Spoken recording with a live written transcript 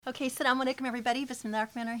Okay, Assalamu alaikum everybody. Bismillah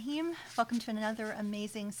ar-Rahman ar-Rahim. Welcome to another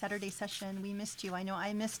amazing Saturday session. We missed you. I know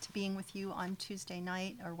I missed being with you on Tuesday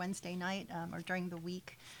night or Wednesday night or during the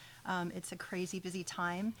week. It's a crazy busy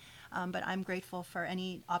time, but I'm grateful for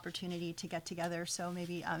any opportunity to get together. So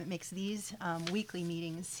maybe it makes these weekly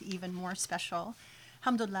meetings even more special.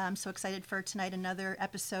 Alhamdulillah, I'm so excited for tonight, another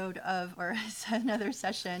episode of, or another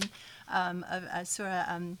session of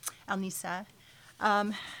Surah Al-Nisa.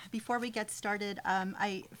 Before we get started,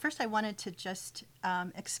 I wanted to just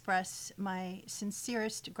express my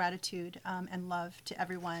sincerest gratitude and love to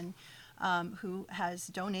everyone who has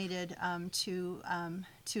donated to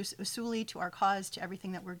Usuli, to our cause, to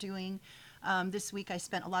everything that we're doing. This week, I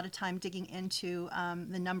spent a lot of time digging into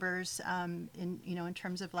the numbers in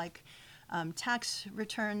terms of like tax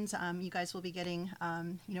returns. You guys will be getting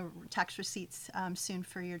tax receipts soon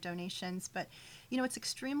for your donations, but it's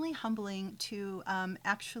extremely humbling to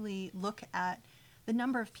actually look at the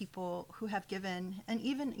number of people who have given, and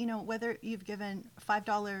even whether you've given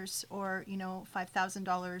 $5 or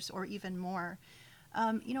 $5,000 or even more.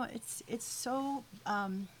 It's so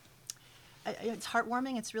it's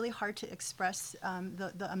heartwarming. It's really hard to express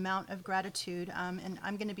the amount of gratitude, and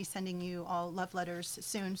I'm going to be sending you all love letters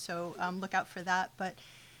soon, so look out for that. But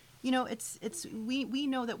we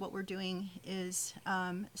know that what we're doing is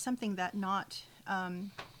something that not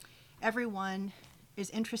everyone is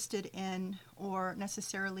interested in or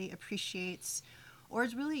necessarily appreciates or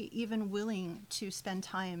is really even willing to spend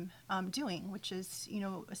time doing, which is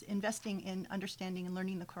investing in understanding and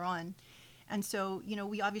learning the Quran. And so,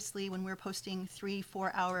 we obviously, when we're posting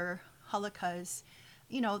 3-4 hour halakas,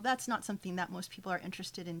 that's not something that most people are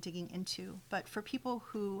interested in digging into. But for people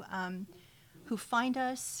who find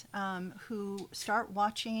us, who start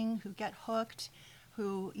watching, who get hooked,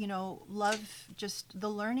 who, love just the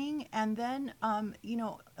learning, and then,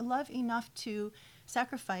 love enough to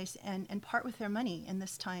sacrifice and part with their money in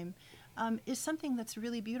this time, is something that's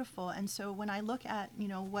really beautiful. And so when I look at,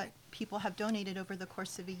 what people have donated over the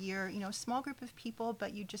course of a year, a small group of people,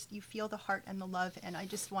 but you feel the heart and the love. And I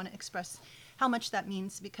just want to express how much that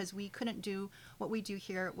means, because we couldn't do what we do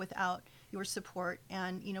here without your support.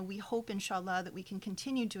 And, we hope, inshallah, that we can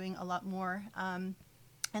continue doing a lot more,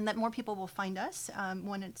 and that more people will find us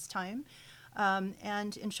when it's time.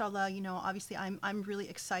 And inshallah, obviously I'm really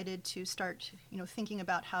excited to start, thinking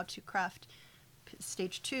about how to craft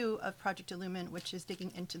stage 2 of Project Illumine, which is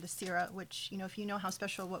digging into the Surah, which, if you know how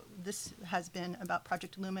special what this has been about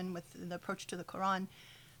Project Illumine with the approach to the Quran,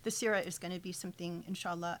 the Surah is going to be something,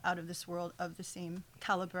 inshallah, out of this world, of the same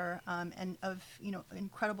caliber, and of,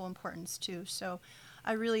 incredible importance too. So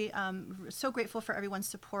I really so grateful for everyone's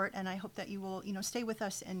support, and I hope that you will, stay with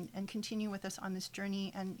us and continue with us on this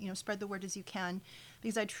journey, and, spread the word as you can,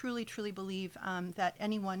 because I truly, truly believe that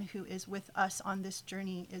anyone who is with us on this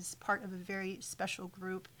journey is part of a very special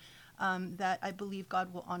group that I believe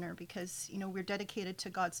God will honor, because, we're dedicated to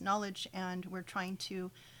God's knowledge, and we're trying to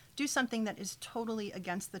do something that is totally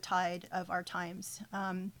against the tide of our times.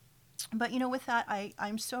 But, with that,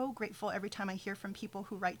 I'm so grateful every time I hear from people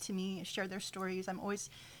who write to me, share their stories. I'm always,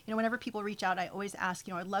 whenever people reach out, I always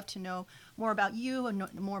ask, I'd love to know more about you and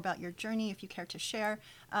more about your journey, if you care to share.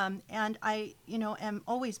 And I, am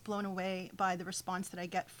always blown away by the response that I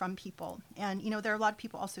get from people. And, there are a lot of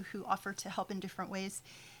people also who offer to help in different ways.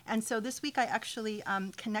 And so this week I actually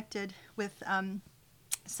connected with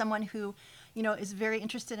someone who, is very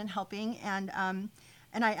interested in helping,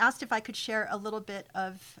 and I asked if I could share a little bit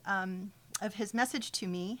of his message to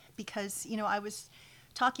me, because, I was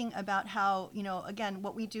talking about how, again,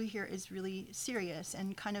 what we do here is really serious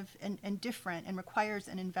and kind of and different, and requires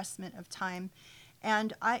an investment of time.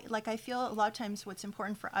 And I feel a lot of times what's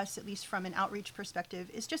important for us, at least from an outreach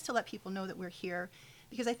perspective, is just to let people know that we're here.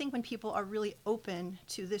 Because I think when people are really open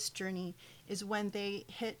to this journey is when they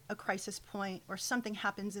hit a crisis point or something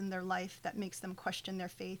happens in their life that makes them question their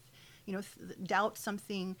faith, doubt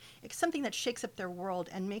something, something that shakes up their world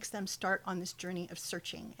and makes them start on this journey of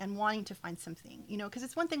searching and wanting to find something, because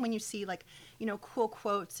it's one thing when you see cool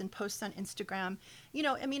quotes and posts on Instagram,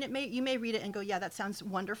 you may read it and go, yeah, that sounds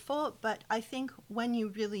wonderful. But I think when you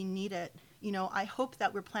really need it, I hope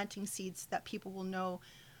that we're planting seeds that people will know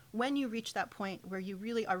when you reach that point where you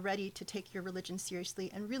really are ready to take your religion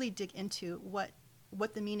seriously and really dig into what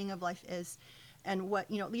the meaning of life is, and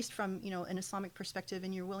what, at least from, an Islamic perspective,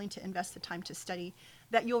 and you're willing to invest the time to study,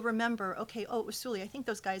 that you'll remember, okay, Usuli, I think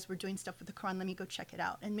those guys were doing stuff with the Quran, let me go check it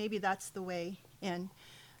out. And maybe that's the way in.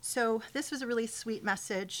 So this was a really sweet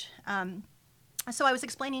message. So I was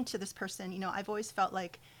explaining to this person, I've always felt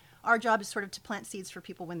like our job is sort of to plant seeds for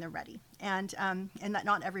people when they're ready, and that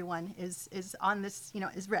not everyone is on this,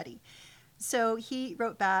 is ready. So he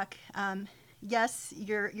wrote back, yes,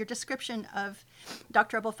 your description of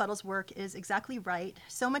Dr. Abul Fadl's work is exactly right.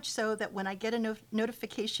 So much so that when I get a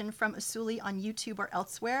notification from Usuli on YouTube or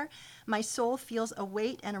elsewhere, my soul feels a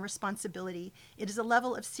weight and a responsibility. It is a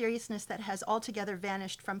level of seriousness that has altogether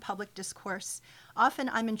vanished from public discourse. Often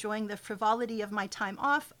I'm enjoying the frivolity of my time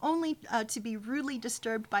off, only to be rudely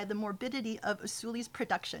disturbed by the morbidity of Usuli's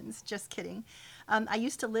productions. Just kidding. I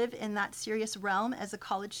used to live in that serious realm as a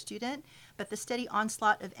college student, but the steady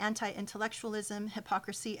onslaught of anti-intellectualism,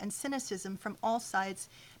 hypocrisy, and cynicism from all sides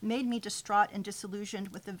made me distraught and disillusioned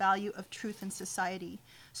with the value of truth in society.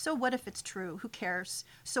 So what if it's true? Who cares?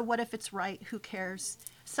 So what if it's right? Who cares?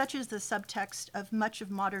 Such is the subtext of much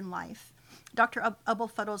of modern life. Dr. Abul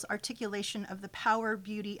Fadl's articulation of the power,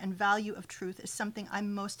 beauty, and value of truth is something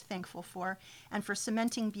I'm most thankful for, and for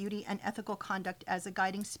cementing beauty and ethical conduct as a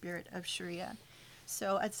guiding spirit of Sharia.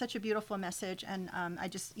 So it's such a beautiful message, and I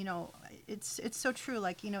just, it's so true.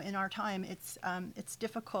 Like, in our time, it's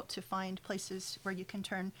difficult to find places where you can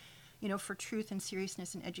turn, for truth and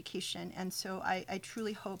seriousness in education. And so I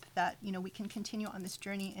truly hope that, we can continue on this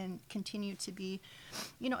journey and continue to be,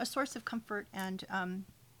 a source of comfort and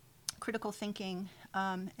critical thinking,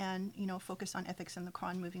 and focus on ethics in the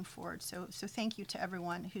Quran moving forward. So thank you to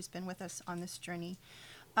everyone who's been with us on this journey.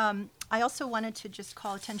 I also wanted to just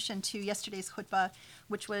call attention to yesterday's khutbah,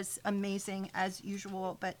 which was amazing as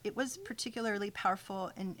usual, but it was particularly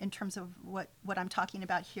powerful in terms of what I'm talking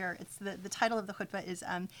about here. It's the title of the khutbah is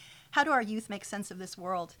How Do Our Youth Make Sense of This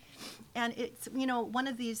World? And it's, one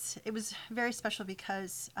of these, it was very special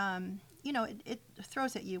because, it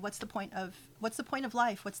throws at you, what's the point of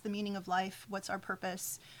life? What's the meaning of life? What's our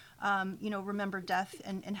purpose? Remember death,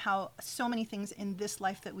 and how so many things in this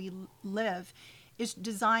life that we live is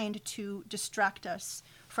designed to distract us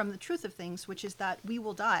from the truth of things, which is that we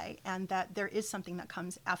will die and that there is something that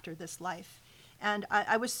comes after this life. And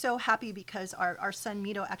I was so happy because our son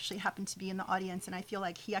Mito actually happened to be in the audience, and I feel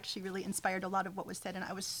like he actually really inspired a lot of what was said, and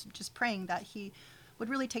I was just praying that he would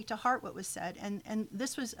really take to heart what was said. And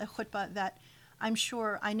this was a khutbah that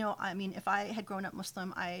if I had grown up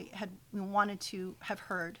Muslim, I had wanted to have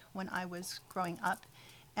heard when I was growing up.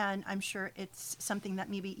 And I'm sure it's something that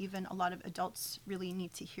maybe even a lot of adults really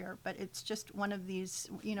need to hear. But it's just one of these,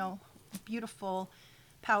 beautiful,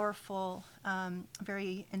 powerful,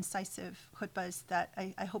 very incisive khutbahs that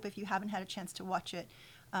I hope if you haven't had a chance to watch it,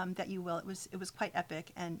 that you will. It was quite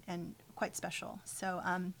epic and quite special. So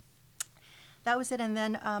that was it. And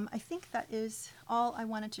then I think that is all I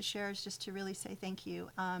wanted to share, is just to really say thank you.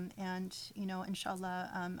 And,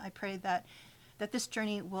 inshallah, I pray that this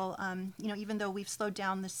journey will, even though we've slowed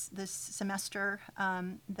down this semester,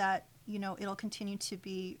 that, it'll continue to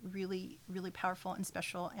be really, really powerful and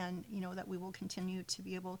special, and, that we will continue to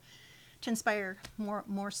be able to inspire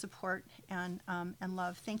more support and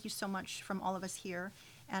love. Thank you so much from all of us here,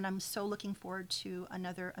 and I'm so looking forward to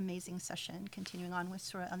another amazing session continuing on with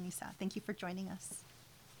Surah Nisa. Thank you for joining us.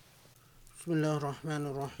 Bismillah ar-Rahman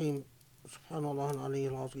ar-Rahim. Subhanallah al-Ali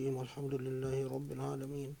al-Azim. Alhamdulillahi Rabbil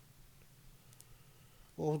Alameen.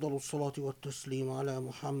 وأفضل الصلاة والتسليم على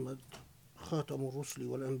محمد خاتم الرسل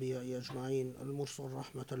والأنبياء أجمعين المرسل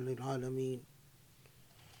رحمة للعالمين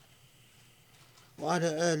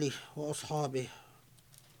وعلى آله وأصحابه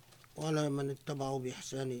وعلى من اتبعوا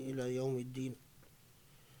بإحسان إلى يوم الدين.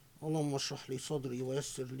 اللهم اشرح لي صدري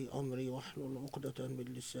ويسر لي أمري واحلل عقدة من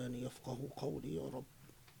لساني يفقه قولي يا رب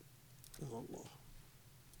يا الله.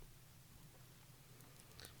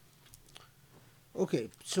 Okay,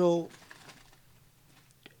 so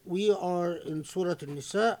we are in Surah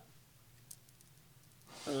Nisa.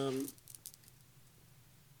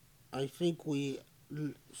 I think we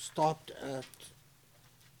stopped at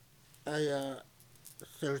ayah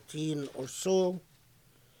 13 or so.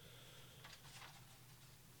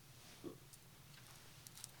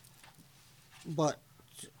 But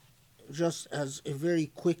just as a very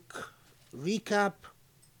quick recap,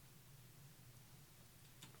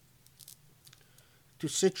 to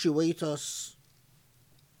situate us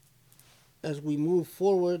as we move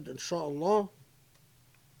forward, inshallah,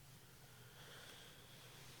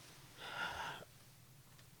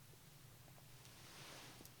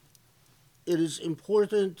 it is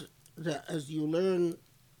important that as you learn,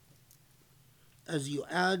 as you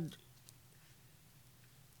add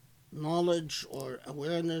knowledge or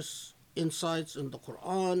awareness, insights in the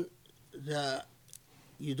Quran, that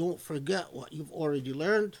you don't forget what you've already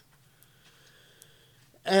learned.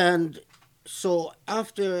 And so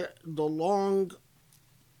after the long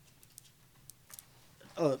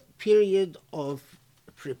period of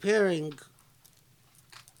preparing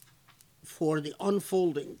for the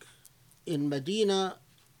unfolding in Medina,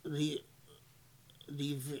 the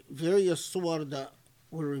the various surah that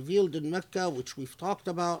were revealed in Mecca, which we've talked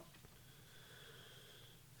about.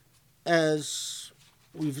 As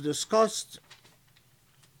we've discussed,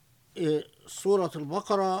 Surah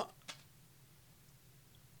Al-Baqarah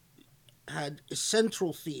had a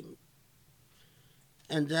central theme,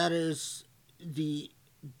 and that is the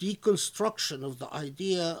deconstruction of the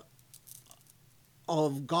idea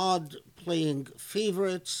of God playing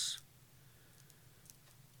favorites,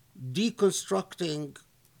 deconstructing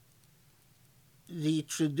the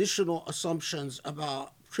traditional assumptions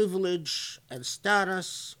about privilege and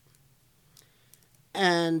status,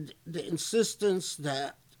 and the insistence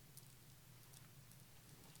that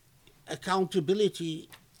accountability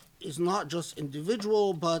is not just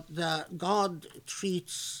individual, but that God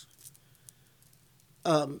treats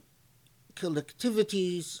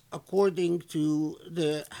collectivities according to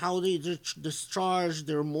how they discharge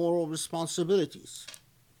their moral responsibilities.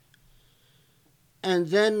 And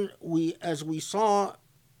then as we saw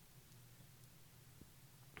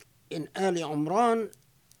in Ali Imran,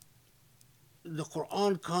 the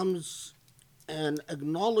Quran comes and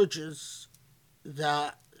acknowledges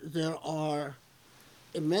that there are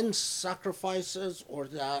immense sacrifices, or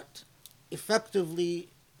that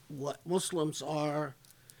effectively what Muslims are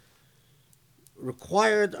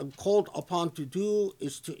required and called upon to do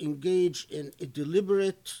is to engage in a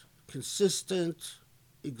deliberate, consistent,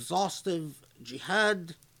 exhaustive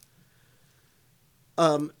jihad.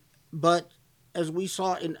 But as we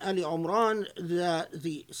saw in Ali Imran, that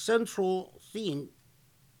the central theme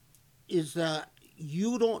is that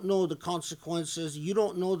you don't know the consequences, you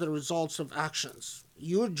don't know the results of actions.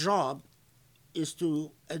 Your job is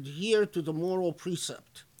to adhere to the moral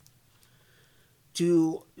precept,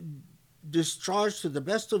 to discharge to the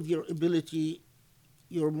best of your ability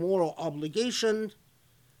your moral obligation,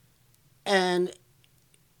 and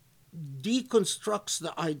deconstructs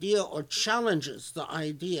the idea or challenges the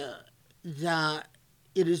idea that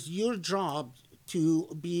it is your job to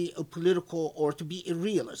be a political or to be a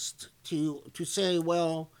realist, to say,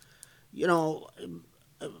 well, you know,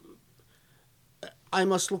 I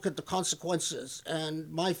must look at the consequences, and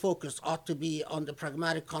my focus ought to be on the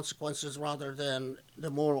pragmatic consequences rather than the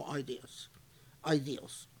moral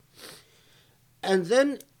ideals. And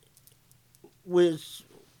then we've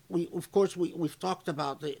talked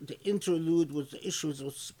about the interlude with the issues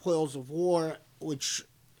of spoils of war, which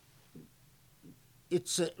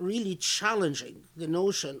it's really challenging the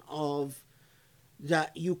notion of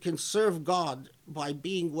that you can serve God by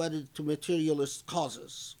being wedded to materialist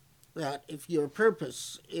causes. That if your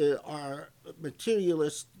purpose are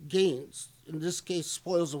materialist gains, in this case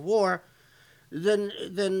spoils of war, then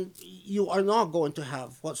you are not going to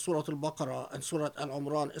have what Surah Al-Baqarah and Surah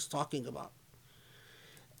Al-Imran is talking about.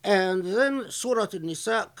 And then Surah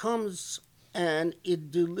Al-Nisa comes and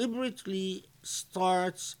it deliberately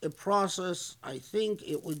starts a process I think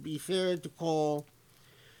it would be fair to call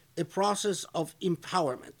a process of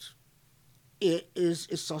empowerment. It is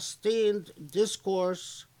a sustained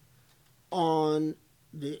discourse on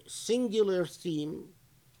the singular theme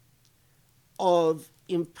of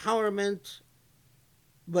empowerment,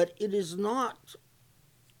 but it is not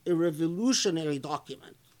a revolutionary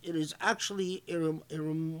document. It is actually a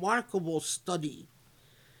remarkable study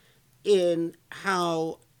in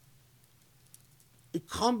how a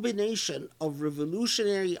combination of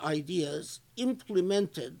revolutionary ideas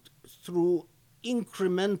implemented through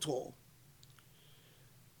incremental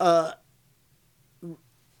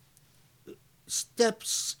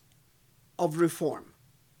steps of reform.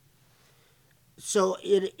 So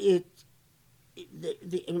the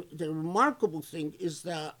remarkable thing is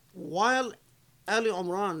that while Ali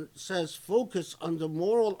Imran says focus on the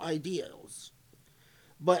moral ideals,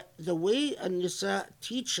 but the way An-Nisa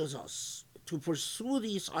teaches us to pursue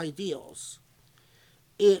these ideals,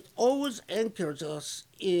 it always anchors us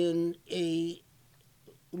in a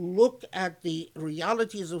look at the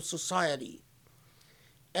realities of society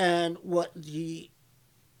and what the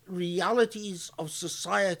realities of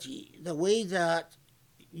society, the way that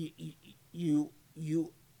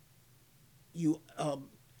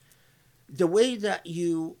the way that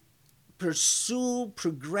you pursue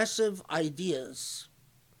progressive ideas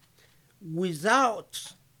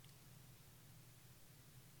without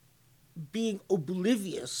being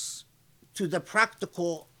oblivious to the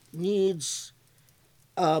practical needs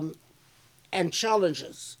and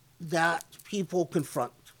challenges that people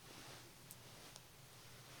confront.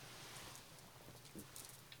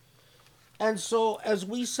 And so, as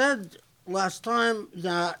we said last time,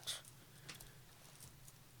 that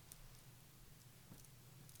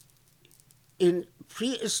in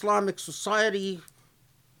pre-Islamic society,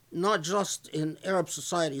 not just in Arab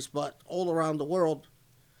societies, but all around the world.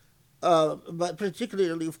 But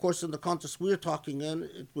particularly, of course, in the context we're talking in,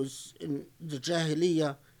 it was in the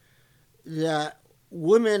Jahiliyyah that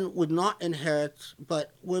women would not inherit,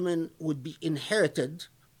 but women would be inherited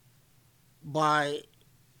by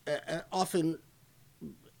often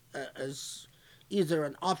as either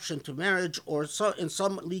an option to marriage, or in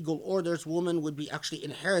some legal orders, women would be actually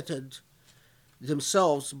inherited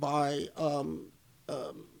themselves by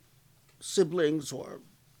siblings or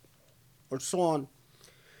so on.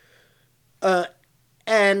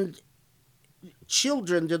 And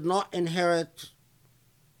children did not inherit,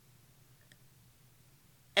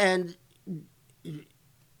 and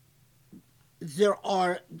there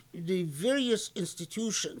are the various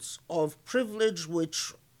institutions of privilege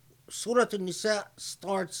which Surah Nisa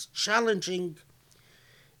starts challenging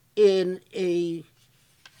in a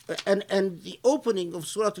and the opening of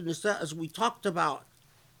Surah Nisa, as we talked about,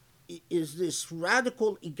 is this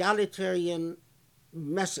radical egalitarian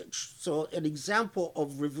message. So an example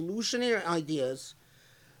of revolutionary ideas,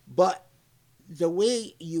 but the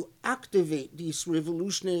way you activate these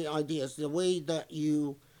revolutionary ideas, the way that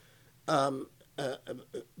you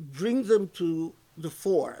bring them to the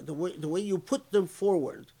fore, the way you put them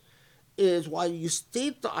forward, is while you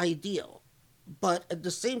state the ideal, but at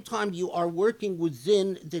the same time you are working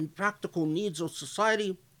within the practical needs of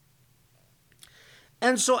society.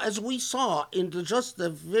 And so, as we saw in just the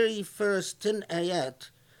very first 10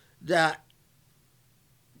 ayat, that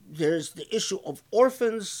there's the issue of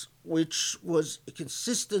orphans, which was a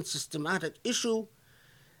consistent, systematic issue.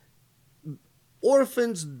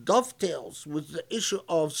 Orphans dovetails with the issue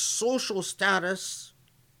of social status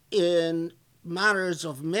in matters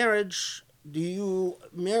of marriage. Do you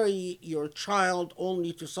marry your child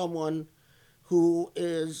only to someone who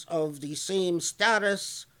is of the same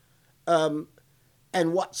status?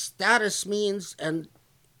 And what status means? And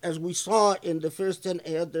as we saw in the first 10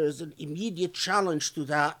 ayat, there is an immediate challenge to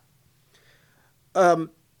that.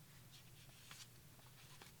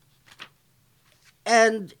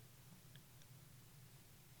 And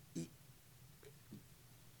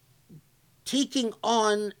taking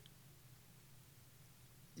on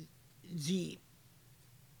the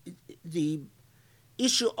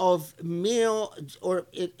issue of male, or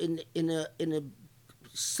in a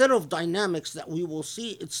set of dynamics that we will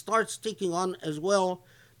see, it starts taking on as well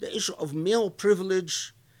the issue of male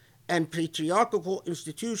privilege and patriarchal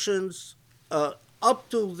institutions. Up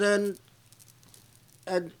till then,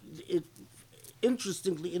 and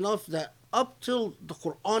interestingly enough, that up till the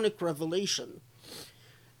Quranic revelation,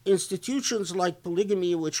 institutions like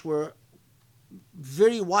polygamy, which were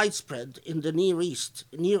very widespread in the Near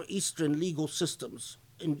Eastern legal systems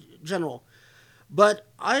in general. But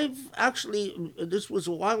I've actually, this was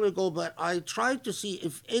a while ago, but I tried to see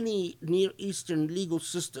if any Near Eastern legal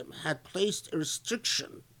system had placed a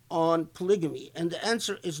restriction on polygamy, and the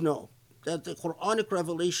answer is no. That the Quranic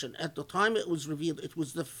revelation, at the time it was revealed, it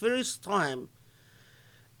was the first time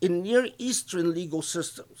in Near Eastern legal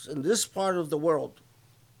systems, in this part of the world.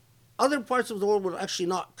 Other parts of the world were actually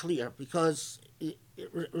not clear, because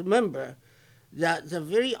remember that the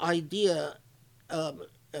very idea of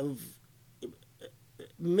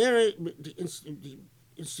marriage, the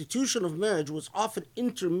institution of marriage, was often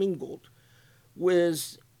intermingled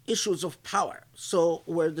with issues of power. So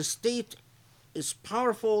where the state is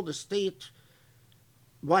powerful, the state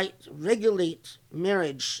might regulate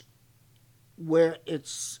marriage where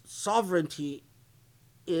its sovereignty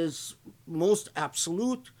is most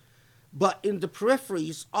absolute, but in the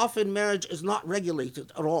peripheries, often marriage is not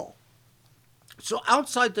regulated at all. So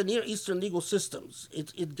outside the Near Eastern legal systems,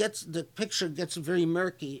 the picture gets very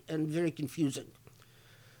murky and very confusing.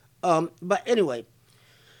 But anyway,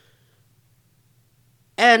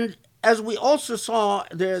 and as we also saw,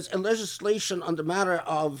 there's a legislation on the matter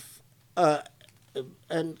of,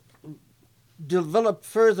 and developed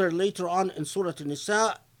further later on in Surah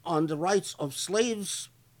Nisa, on the rights of slaves,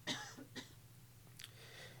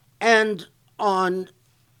 and on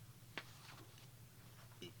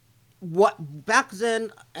what back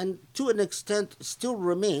then, and to an extent still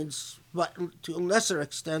remains, but to a lesser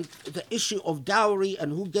extent, the issue of dowry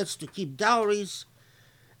and who gets to keep dowries,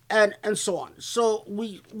 and so on. So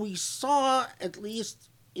we saw, at least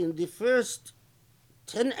in the first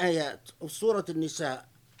 10 ayat of Surah Nisa,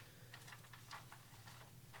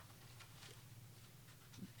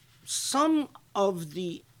 some of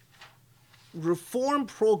the reform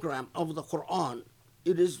program of the Quran.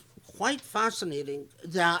 It is quite fascinating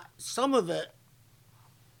that some of it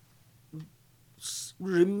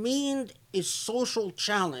remained a social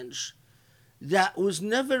challenge that was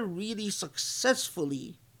never really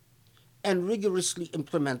successfully and rigorously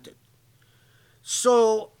implemented.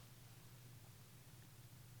 So,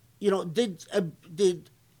 did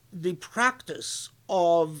the practice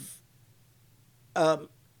of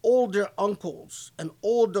older uncles and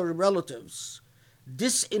older relatives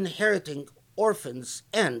disinheriting orphans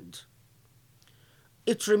end?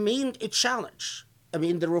 It remained a challenge. I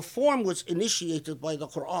mean, the reform was initiated by the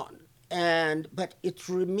Quran, but it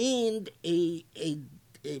remained a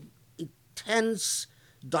tense,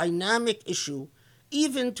 dynamic issue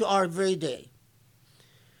even to our very day.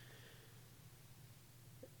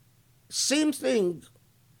 Same thing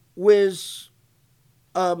with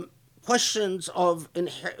questions of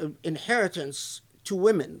inheritance to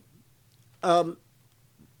women. Up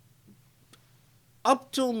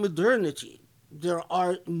till modernity, there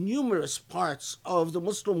are numerous parts of the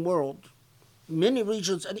Muslim world, many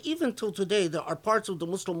regions, and even till today, there are parts of the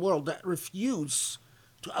Muslim world that refuse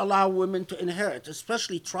to allow women to inherit,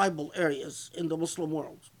 especially tribal areas in the Muslim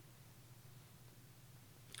world.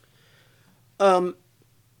 And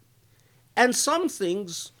some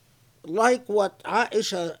things, like what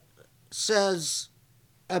Aisha says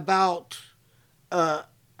about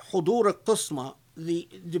Hudur al-Qisma,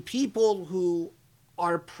 the people who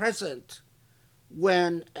are present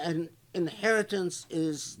when an inheritance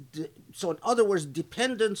is, so in other words,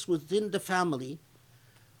 dependents within the family,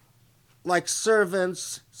 like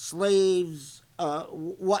servants, slaves,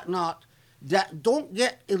 whatnot, that don't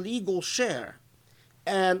get a legal share.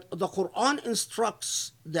 And the Quran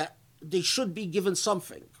instructs that they should be given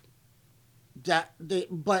something.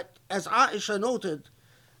 But as Aisha noted,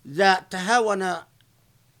 that تهاون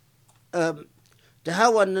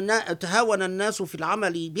الناس في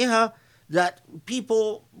العمل بها, that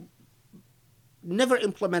people never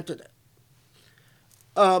implemented it.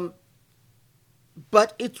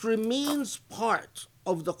 But it remains part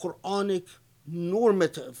of the Quranic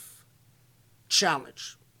normative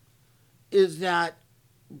challenge, is that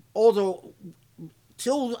although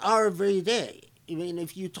till our very day, I mean,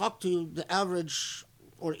 if you talk to the average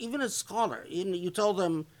or even a scholar, you tell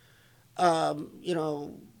them,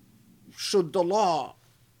 should the law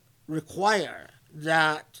require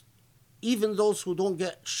that even those who don't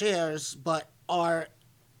get shares but are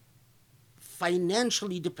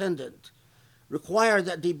financially dependent, require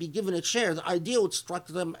that they be given a share, the idea would strike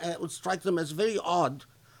them as very odd.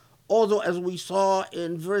 Although, as we saw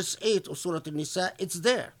in verse 8 of Surah Nisa, it's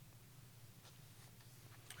there.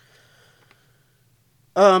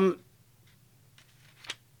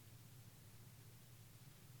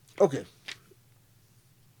 Okay.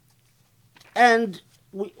 And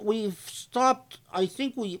we've stopped, I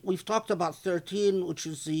think we've talked about 13, which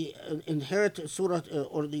is the inheritance surah,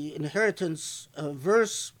 or the inheritance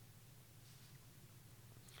verse.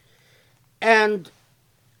 And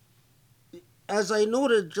as I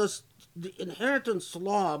noted, just the inheritance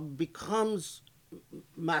law becomes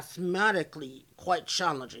mathematically quite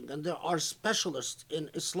challenging, and there are specialists in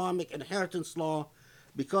Islamic inheritance law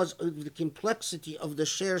because of the complexity of the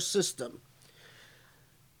share system.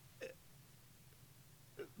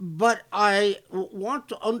 But I want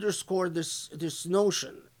to underscore this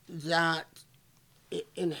notion that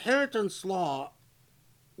inheritance law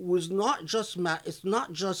was not just it's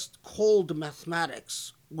not just cold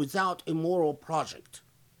mathematics without a moral project.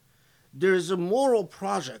 There is a moral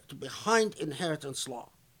project behind inheritance law.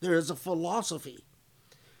 There is a philosophy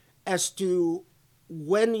as to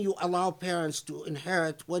when you allow parents to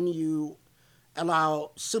inherit, when you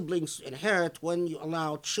allow siblings to inherit, when you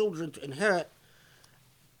allow children to inherit.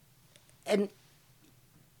 And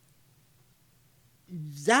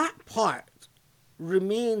that part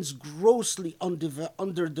remains grossly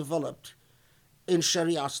underdeveloped in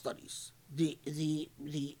Sharia studies. The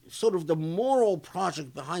sort of the moral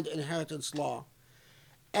project behind inheritance law.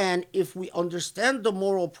 And if we understand the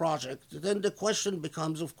moral project, then the question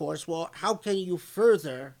becomes, of course, well, how can you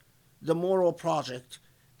further the moral project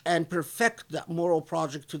and perfect that moral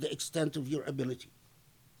project to the extent of your ability?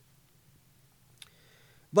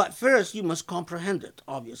 But first, you must comprehend it,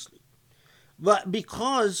 obviously. But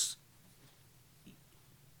because,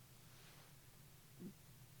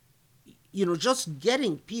 just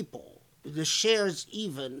getting people the shares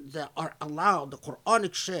even that are allowed, the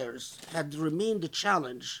Quranic shares, had remained a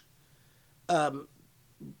challenge, the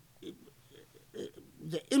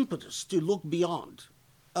impetus to look beyond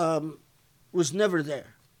was never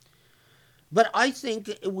there. But I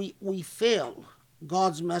think we fail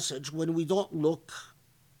God's message when we don't look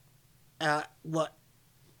at what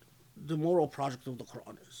the moral project of the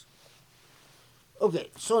Quran is.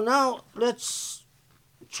 Okay, so now let's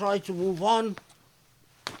try to move on,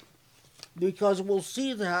 because we'll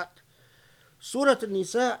see that Surah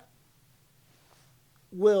Nisa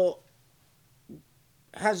will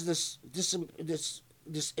has this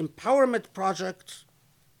empowerment project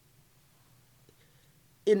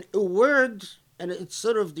in a word, and it's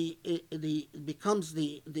sort of the becomes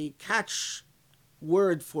the catch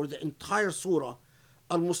word for the entire surah,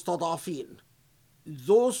 al-mustadafin,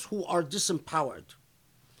 those who are disempowered.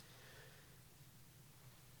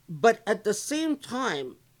 But at the same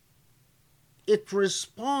time, it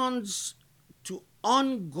responds to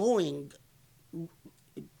ongoing.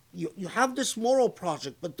 You have this moral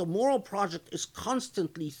project, but the moral project is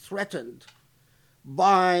constantly threatened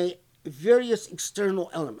by various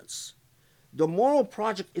external elements. The moral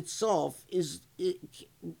project itself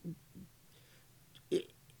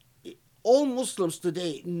all Muslims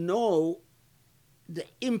today know the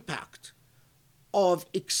impact of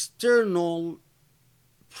external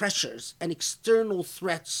pressures and external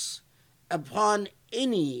threats upon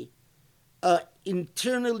any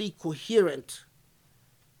internally coherent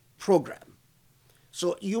program.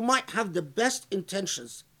 So you might have the best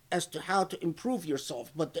intentions as to how to improve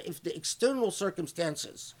yourself, but if the external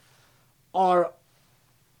circumstances are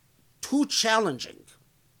too challenging,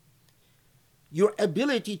 your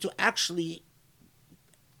ability to actually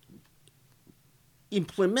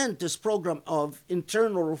implement this program of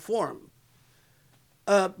internal reform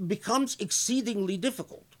becomes exceedingly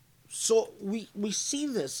difficult. So we see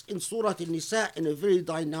this in Surah Nisa in a very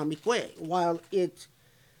dynamic way. While it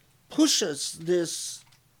pushes this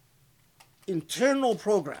internal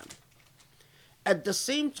program, at the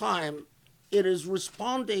same time, it is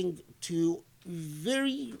responding to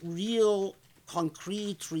very real,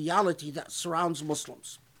 concrete reality that surrounds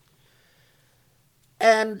Muslims.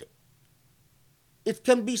 And it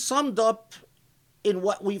can be summed up in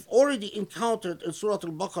what we've already encountered in Surah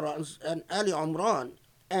Al-Baqarah and Ali Imran,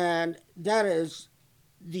 and that is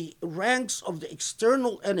the ranks of the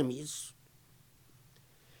external enemies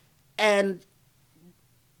and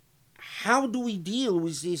how do we deal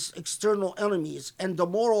with these external enemies and the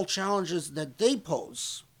moral challenges that they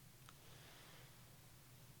pose.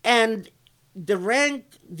 And the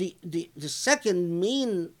second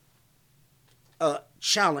main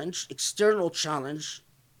challenge, external challenge,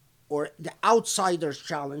 or the outsider's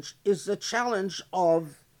challenge, is the challenge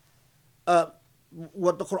of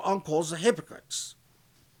what the Quran calls the hypocrites.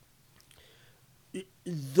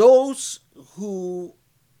 Those who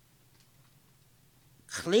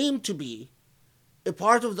claim to be a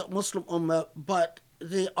part of the Muslim Ummah, but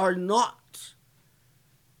they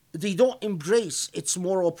don't embrace its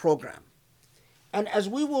moral program. And as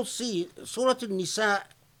we will see, Surah An-Nisa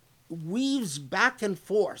weaves back and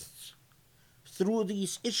forth through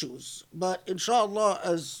these issues. But inshallah,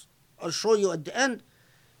 as I'll show you at the end,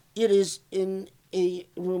 it is in a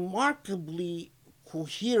remarkably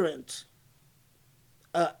coherent,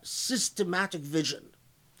 systematic vision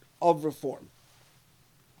of reform.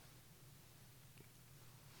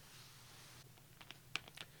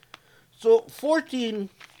 So 14,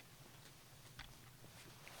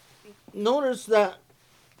 notice that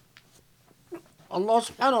Allah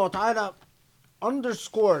subhanahu wa ta'ala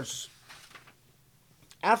underscores,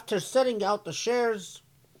 after setting out the shares,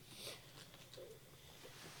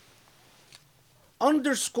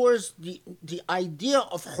 underscores the idea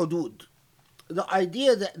of hudud, the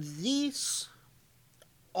idea that this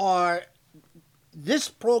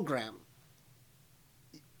program,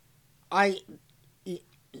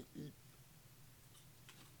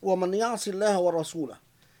 وَمَنْ يَعْصِ اللَّهَ وَرَسُولَهُ,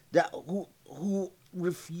 that who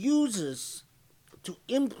refuses to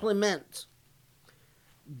implement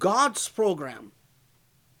God's program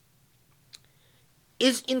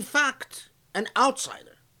is in fact an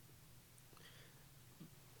outsider.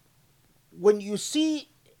 When you see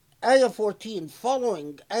Ayah 14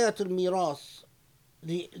 following Ayah al-Mirath,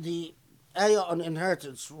 the Ayah on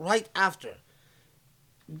inheritance, right after,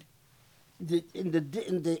 in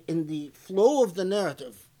the flow of the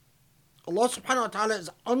narrative, Allah subhanahu wa ta'ala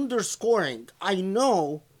is underscoring, I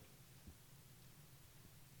know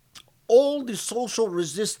all the social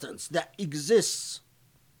resistance that exists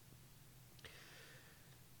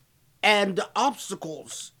and the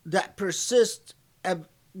obstacles that persist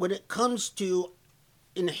when it comes to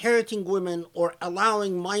inheriting women or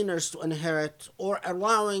allowing minors to inherit or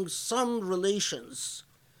allowing some relations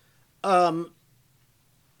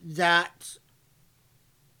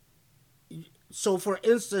so for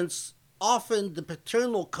instance, often the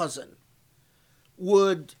paternal cousin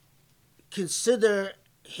would consider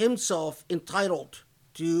himself entitled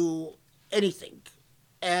to anything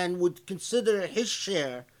and would consider his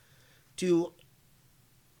share to,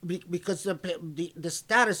 because the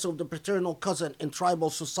status of the paternal cousin in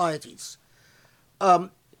tribal societies.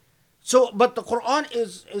 So, but the Quran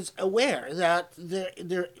is aware that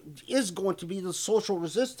there is going to be the social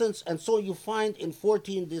resistance, and so you find in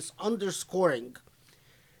 14 this underscoring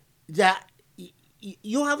that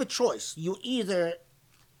you have a choice. You either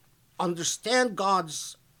understand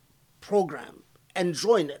God's program and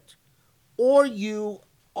join it, or you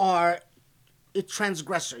are a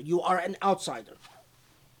transgressor, you are an outsider.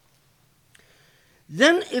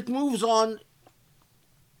 Then it moves on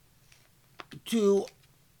to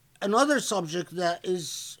another subject that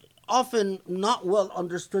is often not well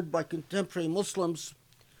understood by contemporary Muslims.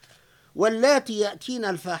 واللاتي يأتين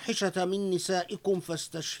الفاحشة من نسائكم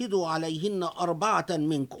فاستشهدوا عليهن أربعة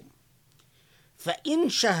منكم فإن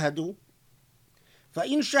شهدوا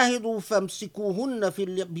فامسكوهن في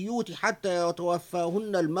البيوت حتى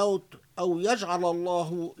يتوفاهن الموت أو يجعل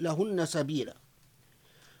الله لهن سبيلا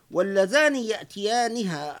واللذان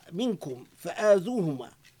يأتيانها منكم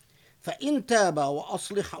فآذوهما فإن تابا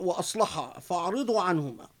وأصلحا فأعرضوا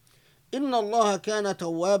عنهما إن الله كان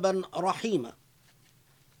توابا رحيما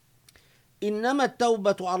إنما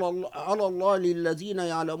التوبة على الله للذين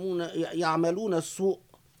يعملون السوء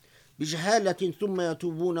بجهالة ثم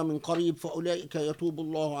يتوبون من قريب فأولئك يتوب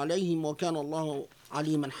الله عليهم وكان الله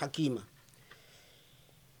عليما حكيما.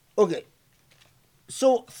 Okay,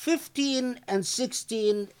 so 15 and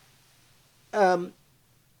 16 and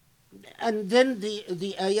then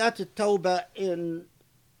the ayat al-tawbah in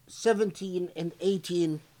 17 and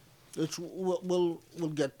 18, which we'll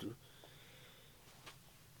get to.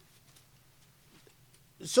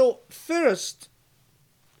 So first,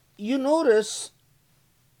 you notice,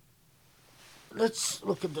 let's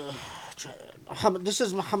look at this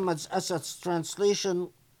is Muhammad's Asad's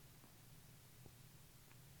translation.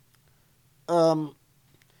 So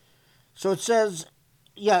it says,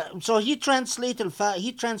 so he translates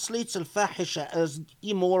al-fahisha as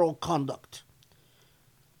immoral conduct.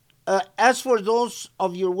 As for those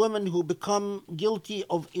of your women who become guilty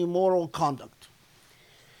of immoral conduct,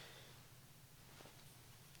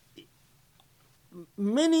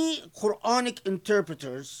 many Quranic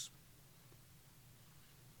interpreters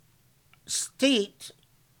state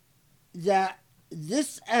that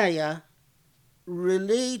this ayah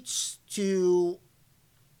relates to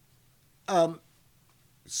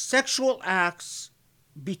sexual acts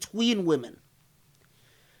between women,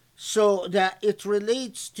 so that it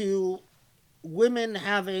relates to women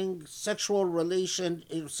having sexual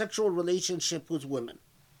relationship with women.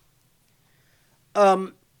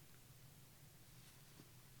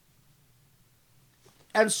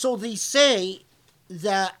 And so they say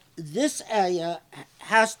that this ayah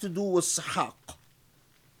has to do with sihaq,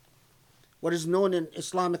 what is known in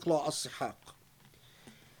Islamic law as sihaq.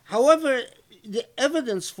 However, the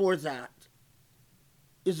evidence for that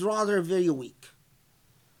is rather very weak.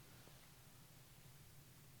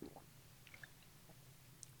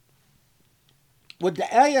 What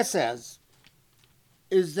the ayah says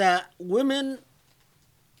is that women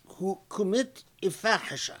who commit a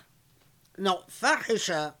fahisha. Now,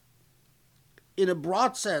 fahisha, in a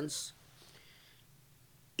broad sense,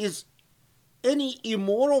 is any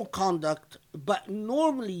immoral conduct, but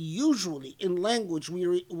normally, usually, in language,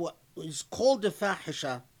 what is called a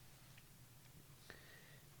fahisha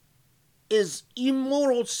is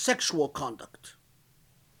immoral sexual conduct.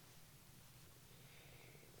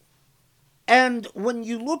 And when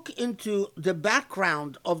you look into the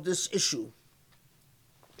background of this issue,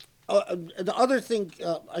 the other thing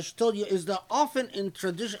I should tell you is that often in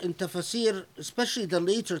tafsir, especially the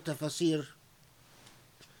later tafsir,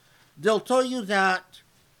 they'll tell you that,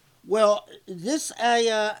 well, this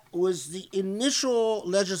ayah was the initial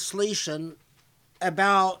legislation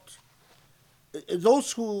about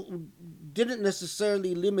those who didn't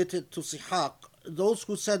necessarily limit it to sihaq, those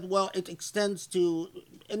who said, well, it extends to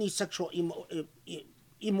any sexual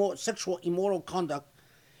immoral conduct,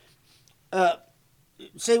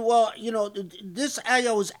 say, well, this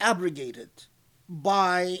ayah was abrogated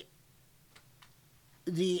by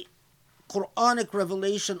the Quranic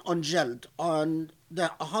revelation on jald, on the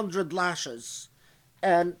 100 lashes,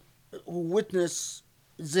 and who witness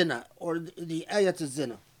zina, or the ayat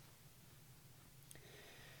zina.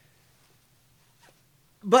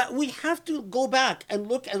 But we have to go back and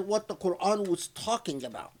look at what the Quran was talking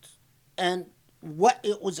about and what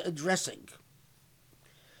it was addressing.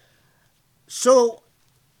 So,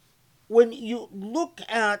 when you look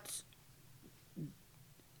at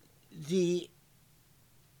the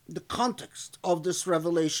context of this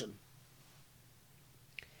revelation,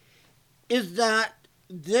 is that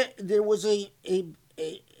there was a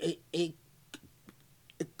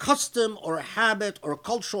custom or a habit or a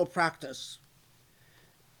cultural practice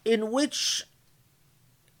in which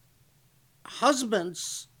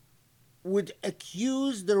husbands would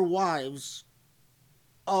accuse their wives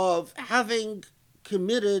of having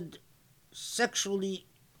committed sexually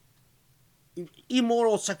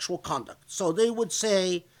immoral sexual conduct. So they would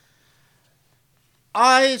say,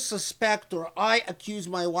 I suspect or I accuse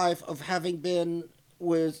my wife of having been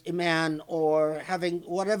with a man or having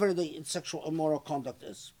whatever the sexual immoral conduct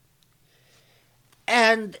is.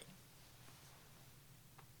 And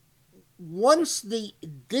once they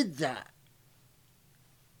did that,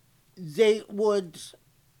 they would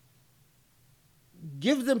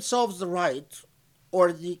give themselves the right,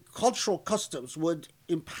 or the cultural customs would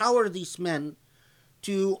empower these men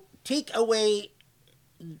to take away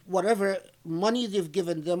whatever money they've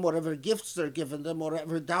given them, whatever gifts they're given them,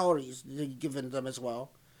 whatever dowries they've given them as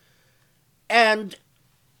well. And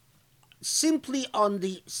simply on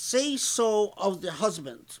the say-so of the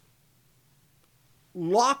husband,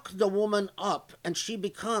 lock the woman up and she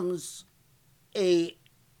becomes a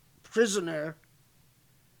prisoner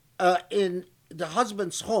in the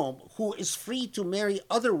husband's home, who is free to marry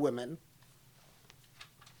other women,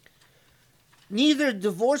 neither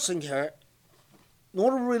divorcing her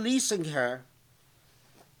nor releasing her.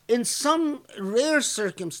 In some rare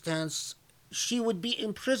circumstance, she would be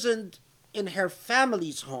imprisoned in her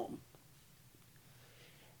family's home.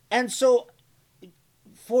 And so,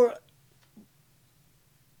 for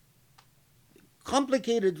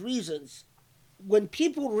complicated reasons, when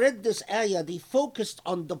people read this ayah, they focused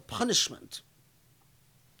on the punishment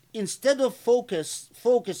instead of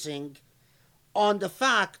focusing on the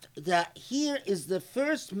fact that here is the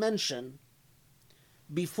first mention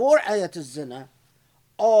before ayat al-zina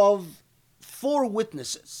of 4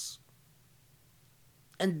 witnesses.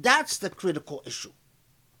 And that's the critical issue.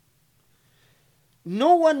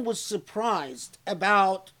 No one was surprised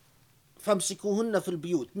about فَامْسِكُوهُنَّ فِي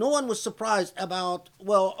الْبِيُوتِ. No one was surprised about,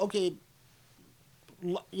 well, okay,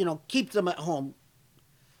 keep them at home.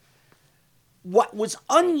 What was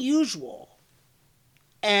unusual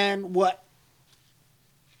and what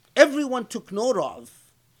everyone took note of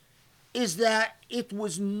is that it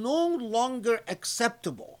was no longer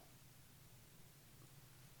acceptable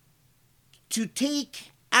to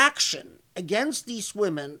take action against these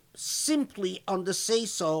women simply on the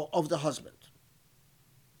say-so of the husband.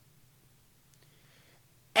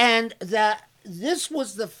 And that this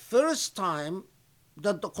was the first time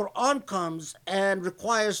that the Quran comes and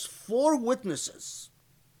requires 4 witnesses.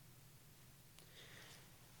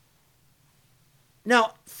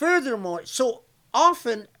 Now, furthermore, so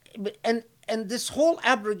often, and this whole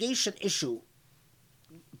abrogation issue,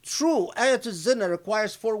 true, ayat al-zina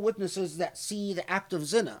requires 4 witnesses that see the act of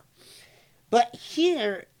zina. But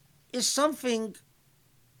here is something,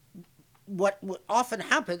 what would often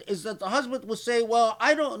happen is that the husband will say, well,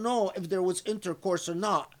 I don't know if there was intercourse or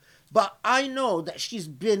not, but I know that she's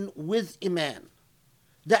been with a man,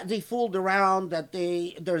 that they fooled around, that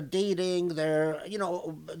they're dating, they're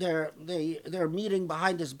meeting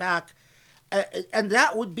behind his back, and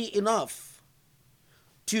that would be enough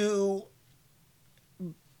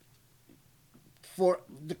for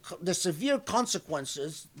the severe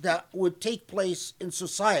consequences that would take place in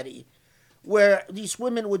society, where these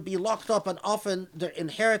women would be locked up and often their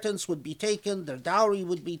inheritance would be taken, their dowry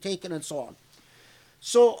would be taken, and so on.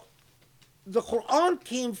 So the Quran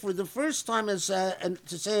came for the first time and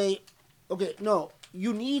to say, okay, no,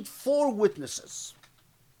 you need 4 witnesses.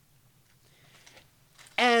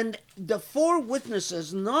 And the 4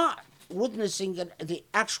 witnesses, not witnessing the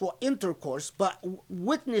actual intercourse, but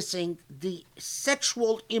witnessing the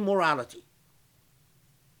sexual immorality.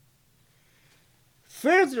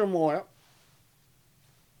 Furthermore,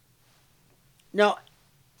 now,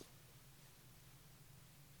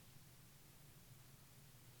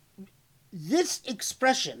 this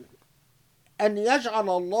expression, أن يجعل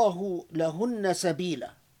الله لهن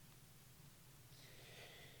سبيلا.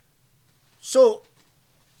 So,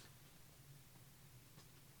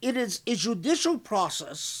 it is a judicial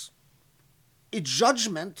process, a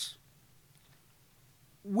judgment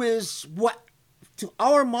with what, to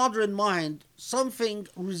our modern mind, something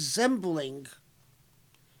resembling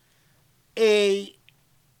the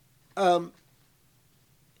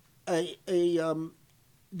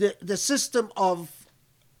system of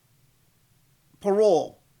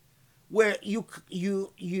parole, where you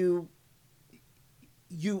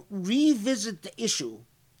revisit the issue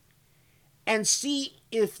and see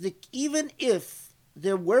if even if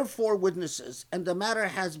there were 4 witnesses and the matter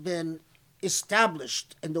has been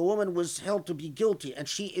established and the woman was held to be guilty and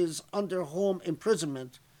she is under home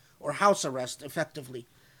imprisonment or house arrest effectively,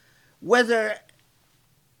 whether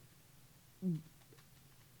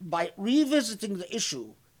by revisiting the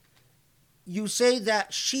issue you say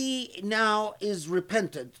that she now is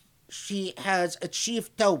repentant. She has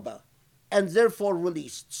achieved tawbah and therefore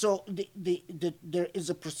released. So there is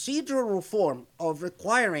a procedural reform of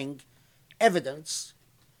requiring evidence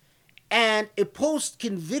and a post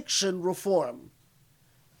conviction reform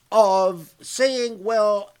of saying,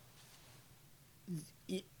 well,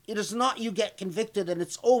 it is not you get convicted and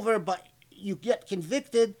it's over, but you get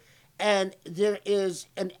convicted and there is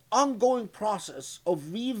an ongoing process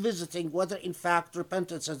of revisiting whether in fact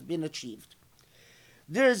repentance has been achieved.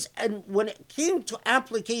 And when it came to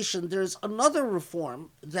application, there's another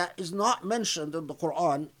reform that is not mentioned in the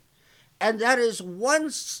Quran, and that is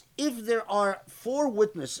once if there are 4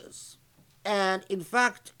 witnesses and in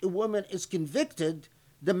fact a woman is convicted,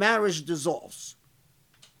 the marriage dissolves.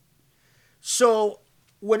 So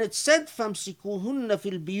when it said famsikuhunna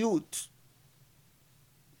fil biyut,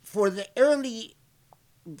 for the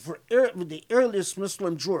earliest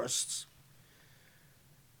Muslim jurists,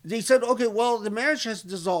 they said, okay, well, the marriage has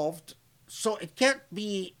dissolved, so it can't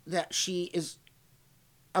be that she is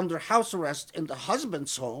under house arrest in the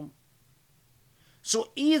husband's home.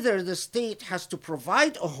 So either the state has to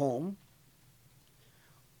provide a home,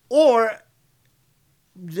 or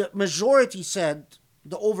the majority said,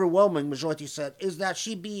 the overwhelming majority said, is that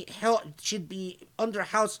she'd be under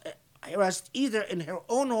house arrest either in her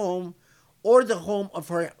own home or the home of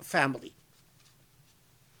her family.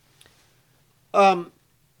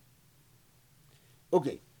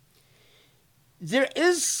 Okay. There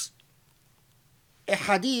is a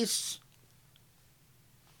hadith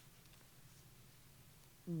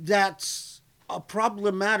that's a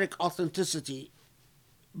problematic authenticity,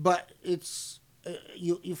 but it's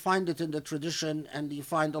you find it in the tradition and you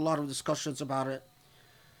find a lot of discussions about it,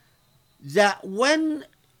 that when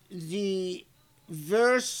the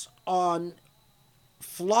verse on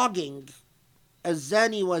flogging a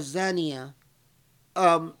zani wa zaniya,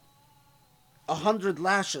 100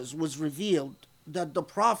 lashes, was revealed, that the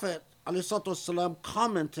Prophet ﷺ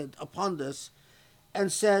commented upon this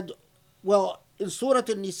and said, well, in Surah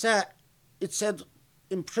Nisa, it said,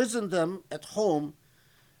 imprison them at home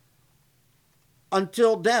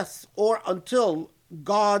until death or until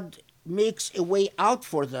God makes a way out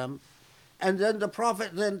for them. And then the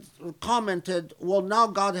Prophet then commented, well, now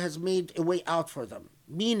God has made a way out for them.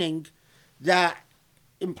 Meaning that,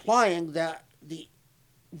 implying that the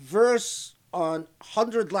verse on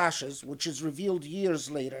 100 lashes, which is revealed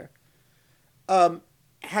years later,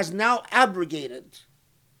 has now abrogated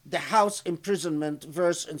the house imprisonment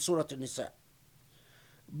verse in Surah Nisa.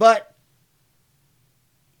 But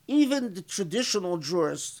even the traditional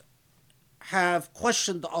jurists have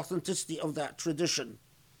questioned the authenticity of that tradition.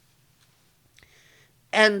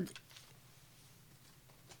 And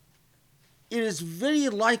it is very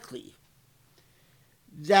likely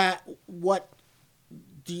that what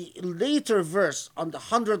the later verse on the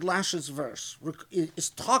 100 lashes verse is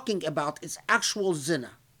talking about is actual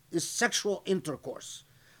zina, is sexual intercourse.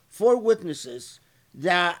 4 witnesses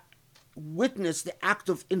that witness the act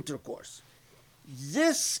of intercourse.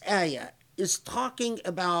 This ayah is talking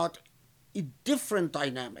about a different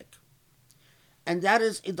dynamic. And that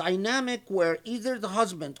is a dynamic where either the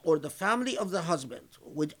husband or the family of the husband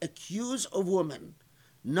would accuse a woman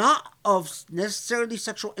not of necessarily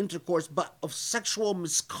sexual intercourse, but of sexual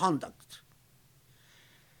misconduct.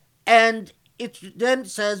 And it then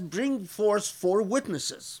says, bring forth 4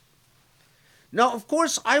 witnesses. Now, of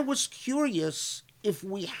course, I was curious if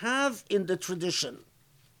we have in the tradition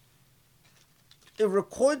a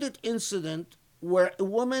recorded incident where a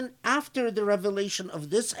woman, after the revelation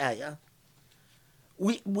of this ayah,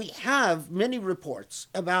 we have many reports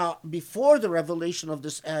about, before the revelation of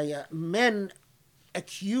this ayah, men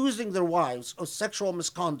accusing their wives of sexual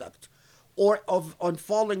misconduct or on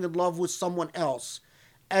falling in love with someone else,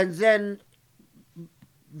 and then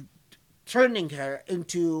turning her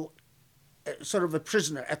into sort of a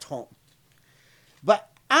prisoner at home. But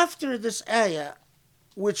after this ayah,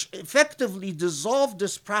 which effectively dissolved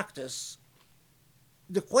this practice,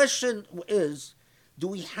 the question is, do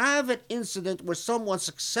we have an incident where someone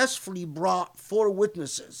successfully brought 4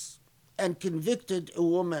 witnesses and convicted a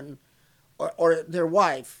woman or their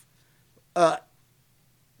wife to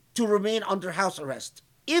remain under house arrest?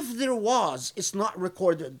 If there was, it's not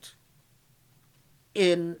recorded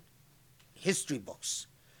in history books.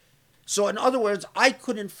 So in other words, I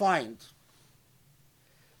couldn't find,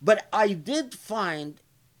 but I did find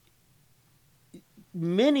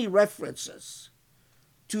many references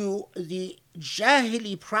to the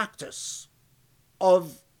Jahili practice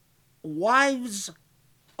of wives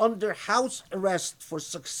under house arrest for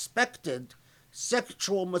suspected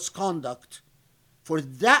sexual misconduct for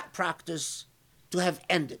that practice to have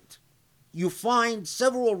ended. You find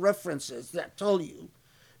several references that tell you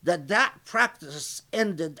that that practice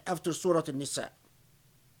ended after Surah An-Nisa.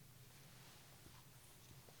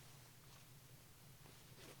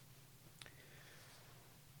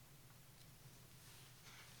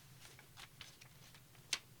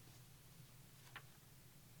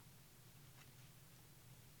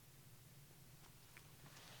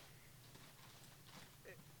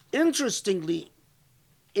 Interestingly,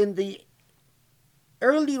 in the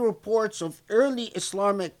early reports of early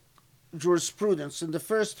Islamic jurisprudence in the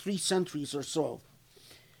first 3 centuries or so,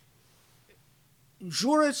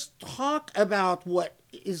 jurists talk about what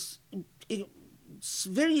is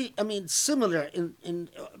very, similar in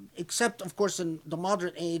except of course in the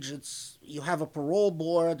modern age, it's you have a parole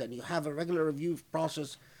board and you have a regular review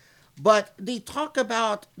process, but they talk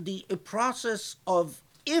about the a process of,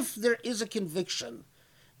 if there is a conviction,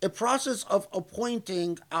 a process of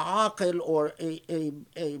appointing a aqil, or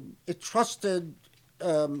a trusted,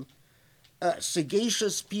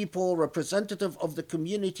 sagacious people, representative of the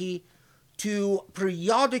community, to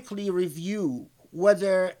periodically review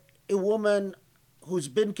whether a woman who's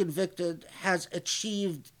been convicted has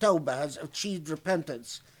achieved tawbah, has achieved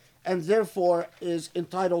repentance, and therefore is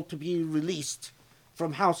entitled to be released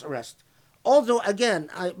from house arrest. Although, again,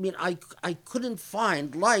 I couldn't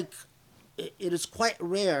find, like, it is quite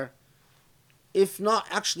rare, if not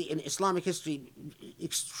actually in Islamic history,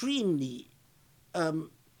 extremely.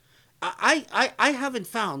 I haven't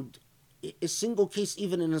found a single case,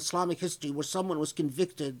 even in Islamic history, where someone was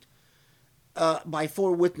convicted by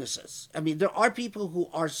 4 witnesses. I mean, there are people who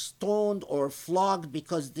are stoned or flogged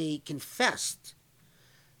because they confessed,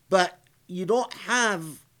 but you don't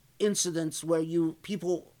have incidents where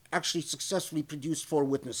people actually successfully produced 4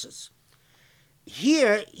 witnesses.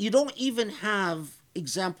 Here, you don't even have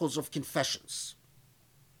examples of confessions.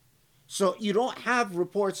 So you don't have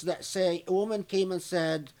reports that say a woman came and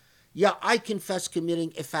said, yeah, I confess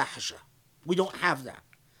committing a fahisha. We don't have that.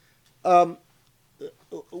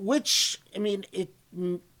 Which, it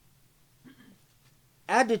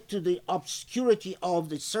added to the obscurity of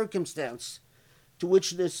the circumstance to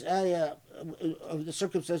which this ayah, of the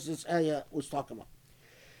circumstance this ayah was talking about.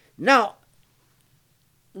 Now,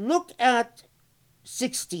 look at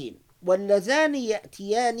 16. وَالَّذَانِ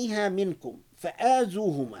يَأْتِيَانِهَا مِنْكُمْ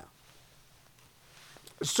فَآذُوهُمَا.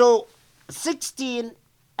 So, 16,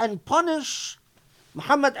 and punish,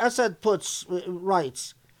 Muhammad Asad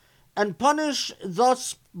writes, and punish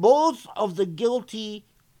thus both of the guilty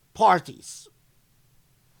parties.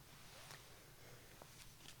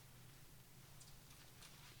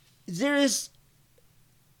 There is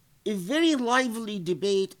a very lively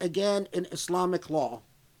debate again in Islamic law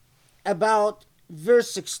about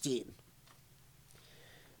verse 16,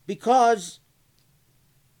 because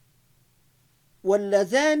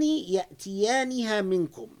وَالَّذَانِ يَأْتِيَانِهَا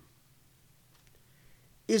مِنْكُمْ,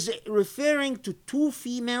 is it referring to 2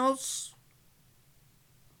 females,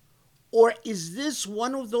 or is this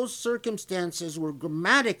one of those circumstances where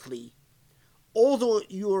grammatically, although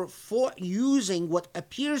you're using what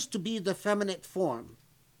appears to be the feminine form,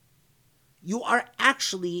 you are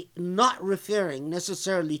actually not referring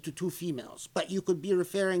necessarily to 2 females, but you could be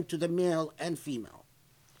referring to the male and female.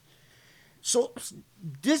 So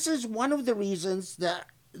this is one of the reasons that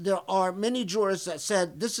there are many jurists that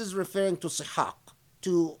said this is referring to sihaq,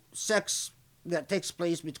 to sex that takes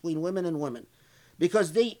place between women and women,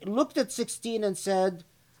 because they looked at 16 and said,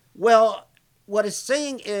 well, what it's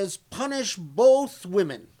saying is punish both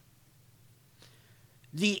women.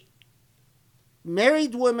 The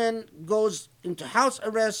married woman goes into house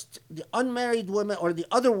arrest, the unmarried woman or the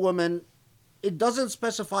other woman, it doesn't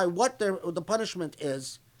specify what the punishment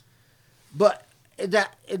is, but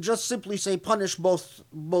that it just simply say punish both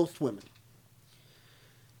women.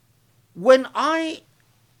 When I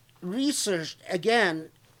researched again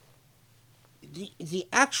the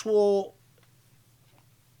actual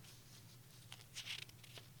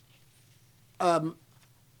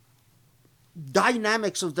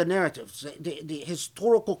dynamics of the narratives, the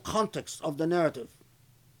historical context of the narrative,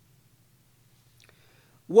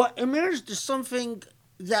 what emerged is something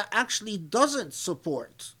that actually doesn't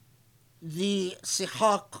support the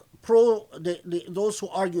sihaq those who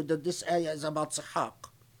argue that this ayah is about sihaq.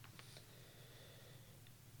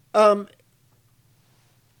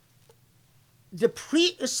 The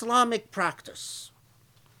pre-Islamic practice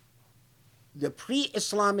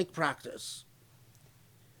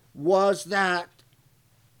was that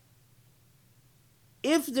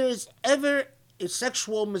if there's ever a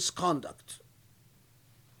sexual misconduct,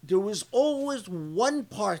 there was always one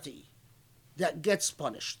party that gets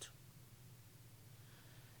punished.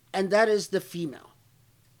 and that is the female.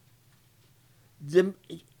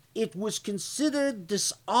 It was considered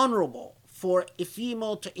dishonorable for a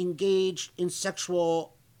female to engage in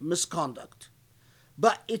sexual misconduct,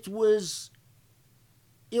 but it was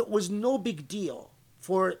no big deal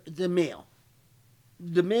for the male.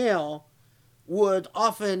 The male would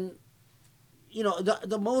often,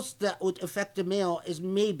 the most that would affect the male is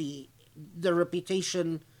maybe the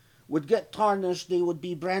reputation would get tarnished. They would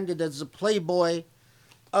be branded as a playboy,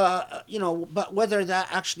 but whether that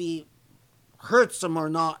actually hurts them or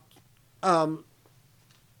not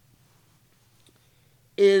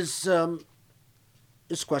is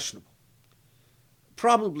questionable.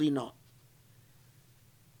 Probably not.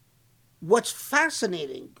 What's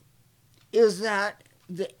fascinating is that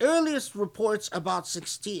the earliest reports about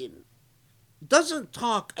 16 doesn't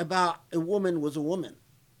talk about a woman with a woman.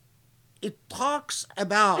 It talks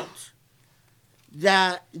about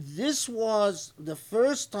that this was the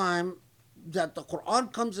first time that the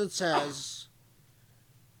Quran comes and says,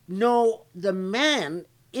 no, the man,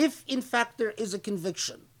 if in fact there is a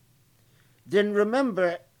conviction, then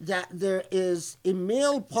remember that there is a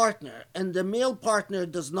male partner, and the male partner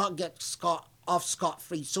does not get off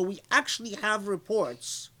scot-free. So we actually have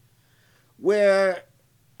reports where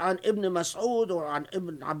on Ibn Mas'ud or on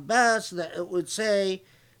Ibn Abbas that it would say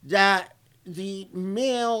that the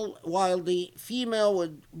male, while the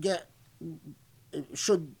female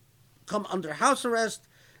should come under house arrest,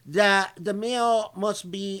 that the male must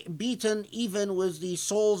be beaten even with the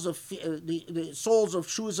soles of the soles of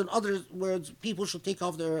shoes. In other words, people should take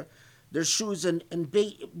off their shoes and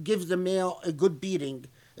give the male a good beating.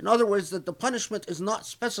 In other words, that the punishment is not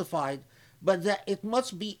specified, but that it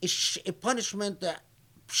must be a punishment that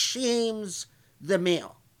shames the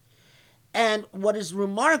male. And what is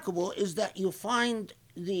remarkable is that you find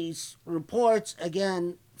these reports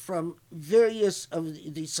again from various of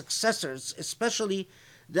the successors, especially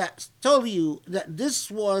that tell you that this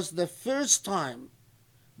was the first time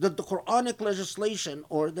that the Quranic legislation,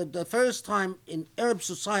 or the first time in Arab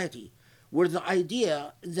society, where the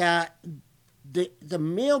idea that the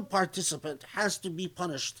male participant has to be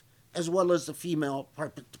punished as well as the female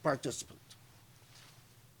participant.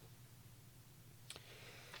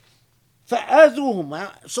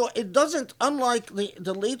 So it doesn't, unlike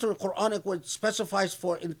the later Quranic where it specifies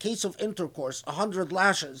for, in case of intercourse, 100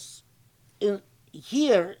 lashes,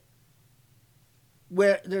 here,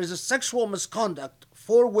 where there's a sexual misconduct,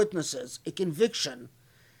 4 witnesses, a conviction,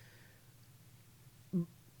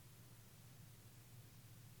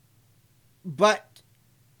 but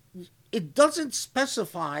it doesn't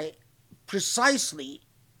specify precisely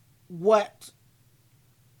what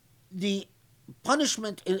the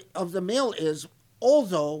punishment of the male is,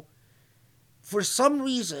 although for some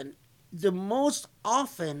reason the most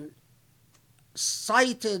often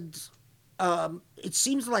cited, it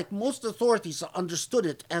seems like most authorities understood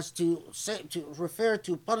it as to refer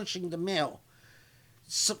to punishing the male.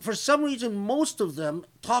 So for some reason, most of them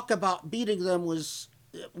talk about beating them with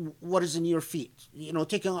what is in your feet.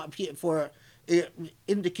 Taking up for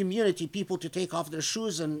in the community, people to take off their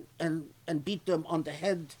shoes and beat them on the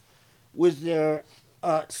head with their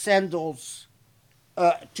sandals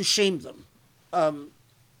to shame them. And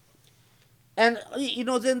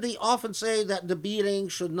then they often say that the beating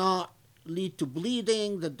should not lead to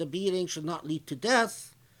bleeding, that the beating should not lead to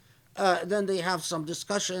death. Then they have some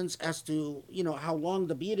discussions as to how long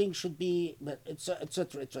the beating should be, but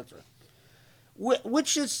etc.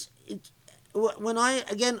 Which is, when I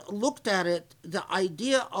again looked at it, the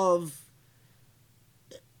idea of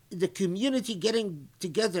the community getting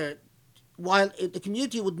together, while the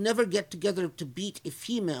community would never get together to beat a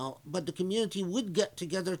female, but the community would get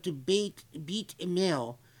together to beat a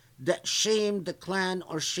male that shamed the clan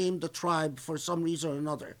or shamed the tribe for some reason or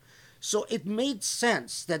another. So it made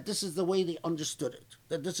sense that this is the way they understood it,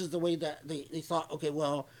 that this is the way that they thought, okay,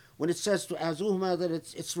 well, when it says to azuhma, that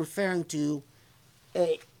it's referring to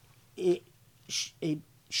a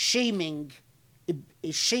shaming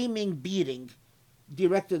beating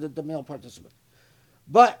directed at the male participant.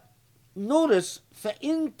 But notice,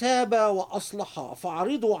 فَإِن تَابَا وَأَصْلَحَا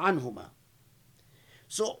فَأَعْرِضُوا عَنْهُمَا.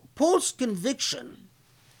 So post-conviction,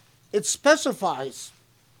 it specifies,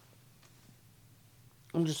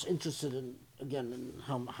 I'm just interested in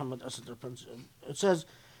how Muhammad Asad represents it. It says,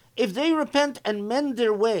 if they repent and mend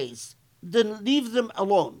their ways, then leave them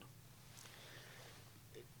alone.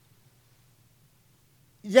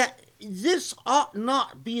 That this ought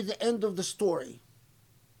not be the end of the story,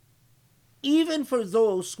 even for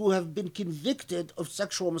those who have been convicted of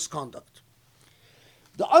sexual misconduct.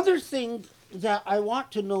 The other thing that I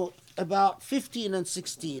want to note about 15 and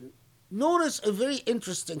 16 notice a very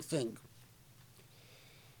interesting thing.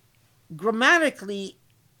 Grammatically,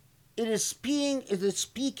 it is speaking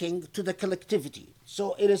to the collectivity.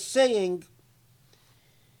 So it is saying,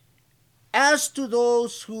 as to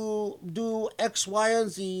those who do X, Y, and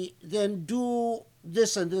Z, then do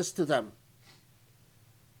this and this to them.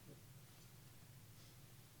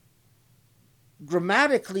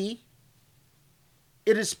 Grammatically,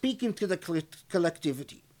 it is speaking to the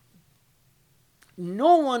collectivity.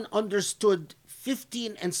 No one understood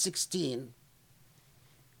 15 and 16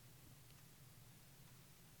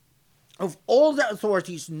 of all the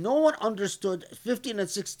authorities. No one understood 15 and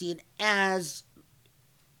 16 as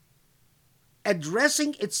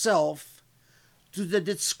addressing itself to the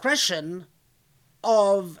discretion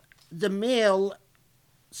of the male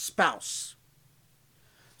spouse.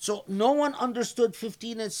 So no one understood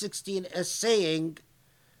 15 and 16 as saying,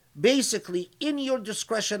 basically, in your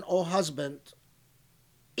discretion, O husband,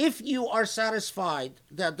 if you are satisfied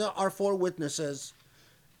that there are 4 witnesses,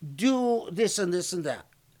 do this and this and that.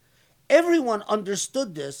 Everyone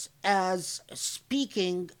understood this as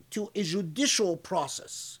speaking to a judicial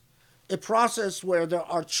process, a process where there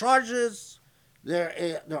are charges,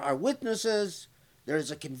 there are witnesses, there is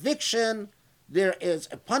a conviction, there is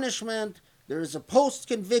a punishment, there is a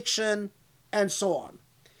post-conviction, and so on.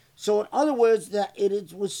 So in other words, that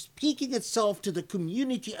it was speaking itself to the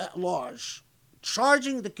community at large,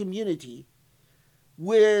 charging the community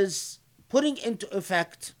with putting into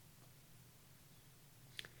effect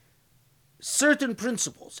certain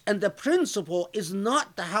principles. And the principle is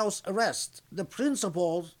not the house arrest. The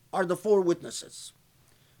principles are the 4 witnesses.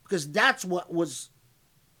 Because that's what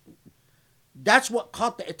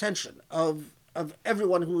caught the attention of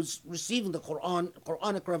everyone who's receiving the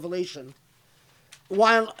Quranic revelation.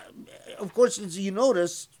 While, of course, as you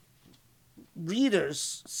notice,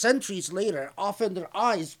 readers, centuries later, often their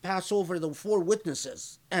eyes pass over the 4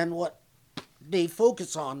 witnesses, and what they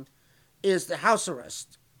focus on is the house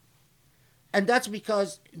arrest. And that's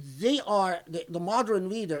because the modern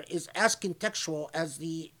reader is as contextual as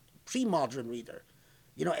the pre-modern reader.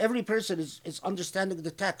 You know, every person is understanding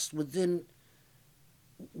the text within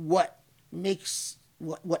what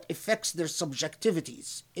affects their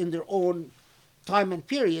subjectivities in their own time and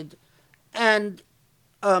period. And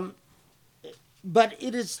but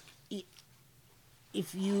it is,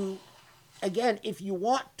 if you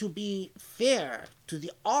want to be fair to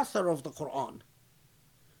the author of the Quran,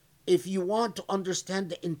 if you want to understand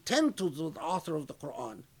the intent of the author of the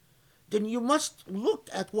Quran, then you must look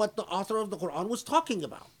at what the author of the Quran was talking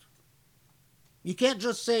about. You can't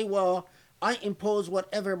just say, well, I impose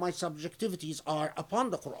whatever my subjectivities are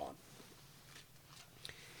upon the Quran.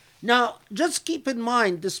 Now, just keep in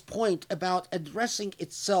mind this point about addressing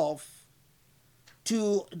itself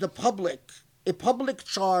to the public, a public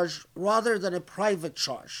charge rather than a private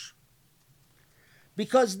charge.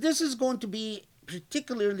 Because this is going to be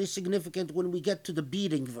particularly significant when we get to the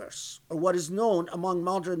beating verse, or what is known among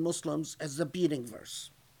modern Muslims as the beating verse.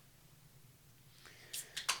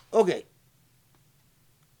 Okay.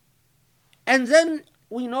 And then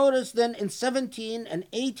we notice then in 17 and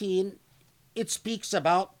 18, it speaks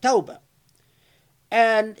about tawbah.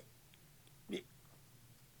 And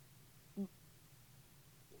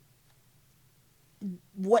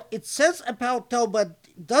what it says about tawbah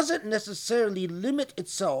doesn't necessarily limit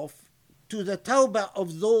itself to the tawbah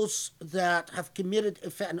of those that have committed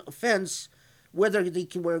an offense, whether they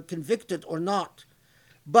were convicted or not.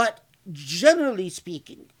 But generally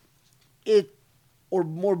speaking, or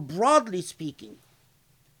more broadly speaking,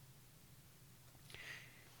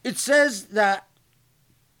 it says that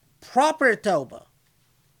proper tawbah,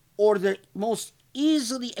 or the most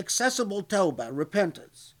easily accessible tawbah,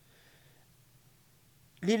 repentance,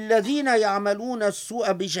 لِلَّذِينَ يَعْمَلُونَ السُّوءَ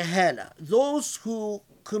بِجَهَالَةٍ, those who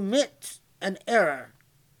commit an error.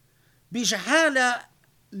 Bijahala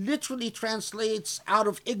literally translates out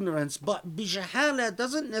of ignorance, but bijahala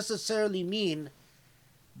doesn't necessarily mean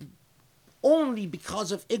only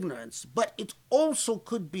because of ignorance, but it also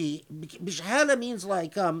could be, bijahala means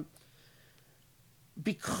like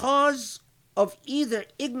because of either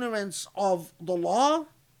ignorance of the law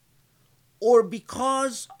or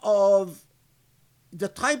because of the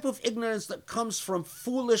type of ignorance that comes from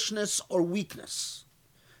foolishness or weakness.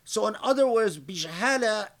 So in other words,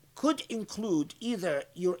 bijahala could include either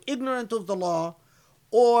you're ignorant of the law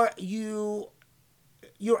or you're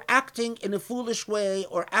acting in a foolish way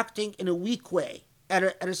or acting in a weak way at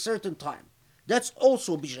a certain time. That's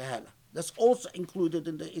also bijahala. That's also included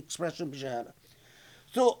in the expression bijahala.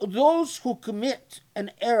 So those who commit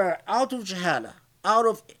an error out of jahala, out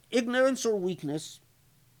of ignorance or weakness,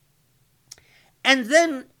 and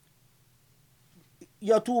then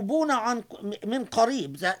يتوبون عن من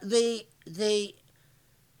قريب, that they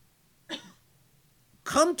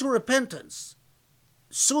come to repentance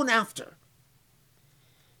soon after.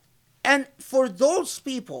 And for those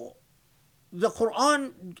people, the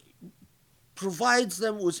Quran provides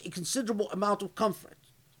them with a considerable amount of comfort.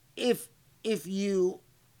 If you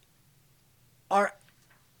are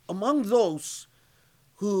among those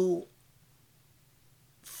who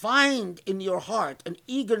find in your heart an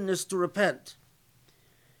eagerness to repent,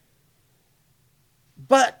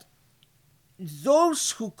 but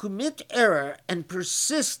those who commit error and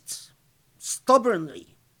persist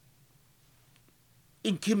stubbornly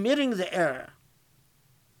in committing the error.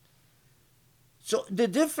 So the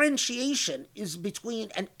differentiation is between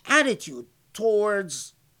an attitude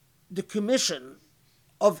towards the commission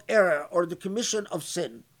of error or the commission of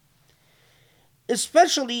sin,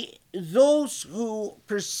 especially those who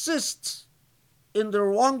persist in the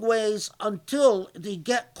wrong ways until they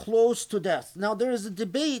get close to death. Now, there is a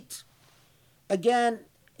debate, again,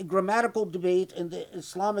 a grammatical debate in the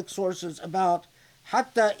Islamic sources about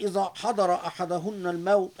حتى إذا حضر أحدهم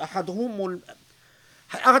الموت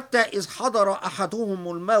حتى إذ حضر أحدهم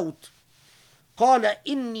الموت قال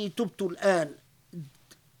إني تبت الآن.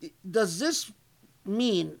 Does this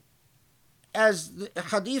mean, as the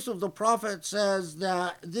hadith of the Prophet says,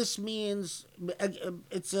 that this means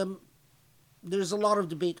there's a lot of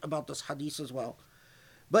debate about this hadith as well,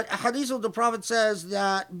 but a hadith of the Prophet says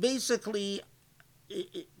that basically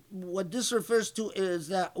what this refers to is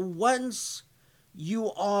that once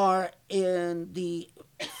you are in the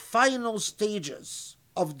final stages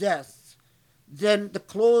of death, then the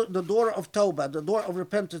door of tawbah, the door of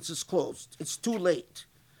repentance, is closed. It's too late.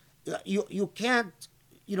 You can't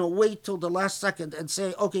wait till the last second and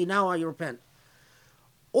say, okay, now I repent.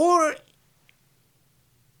 Or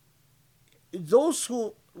those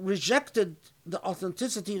who rejected the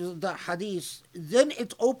authenticity of the hadith, then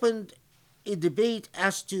it opened a debate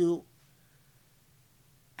as to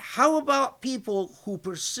how about people who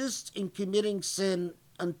persist in committing sin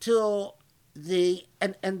until they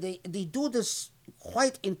do this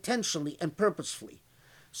quite intentionally and purposefully.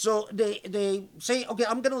 So they say, okay,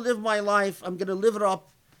 I'm going to live my life, I'm going to live it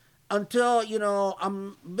up until,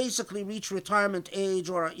 I'm basically reach retirement age,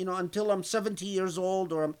 or, until I'm 70 years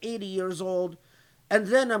old or I'm 80 years old, and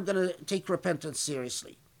then I'm going to take repentance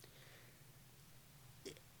seriously.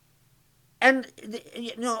 And,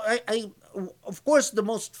 of course, the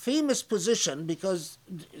most famous position, because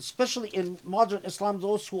especially in modern Islam,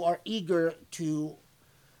 those who are eager to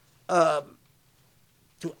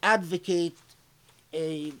advocate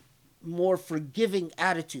a more forgiving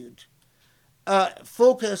attitude,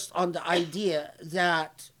 focused on the idea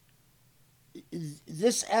that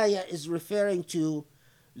this ayah is referring to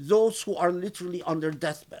those who are literally on their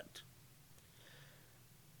deathbed.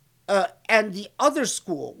 And the other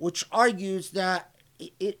school, which argues that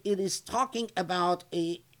it is talking about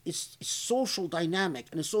a social dynamic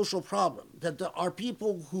and a social problem, that there are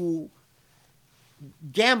people who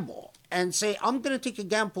gamble and say, I'm going to take a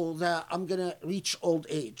gamble that I'm going to reach old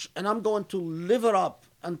age, and I'm going to live it up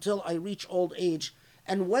until I reach old age.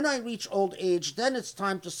 And when I reach old age, then it's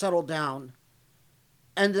time to settle down.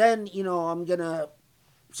 And then, I'm going to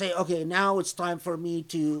say, okay, now it's time for me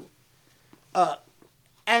to...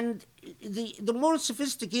 and the more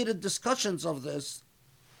sophisticated discussions of this,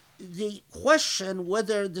 they question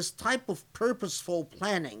whether this type of purposeful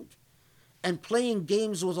planning and playing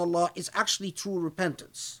games with Allah is actually true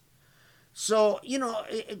repentance. So, you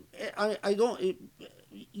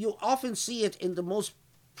often see it in the most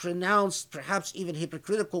pronounced, perhaps even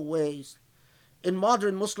hypocritical ways in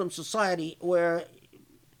modern Muslim society, where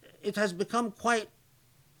it has become quite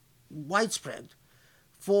widespread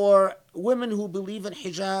for women who believe in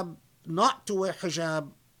hijab not to wear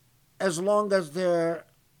hijab as long as they're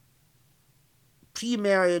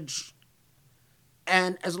pre-marriage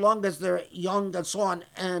and as long as they're young and so on,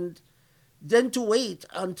 and then to wait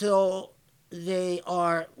until they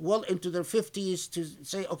are well into their 50s to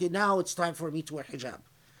say, okay, now it's time for me to wear hijab.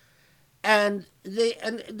 And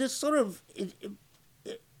this sort of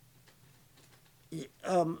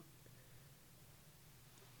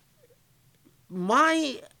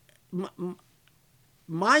my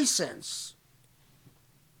sense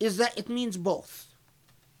is that it means both.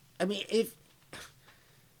 I mean,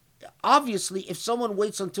 obviously, if someone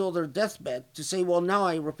waits until their deathbed to say, well, now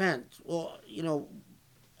I repent, well,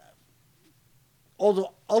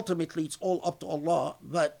 although ultimately it's all up to Allah,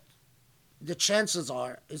 but the chances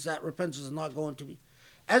are is that repentance is not going to be,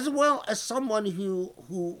 as well as someone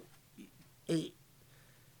who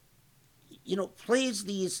plays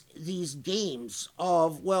these games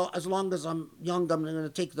of, well, as long as I'm young, I'm going to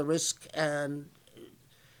take the risk. And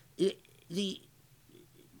the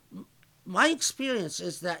my experience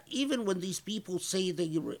is that even when these people say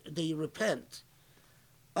they repent,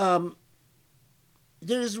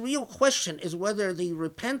 there is real question is whether they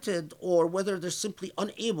repented or whether they're simply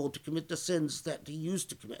unable to commit the sins that they used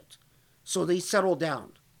to commit. So they settle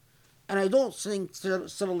down. And I don't think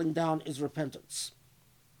settling down is repentance.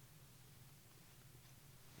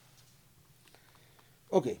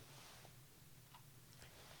 Okay.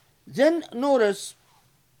 Then notice,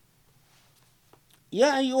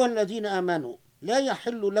 يا أيها الذين آمنوا لا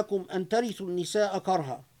يحل لكم أن ترثوا النساء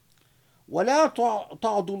كرها ولا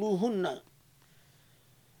تعضلوهن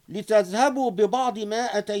لتذهبوا ببعض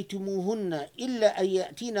ما أتيتموهن إلا أن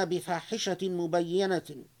يأتين بفاحشة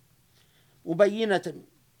مبينة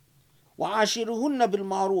وعاشرهن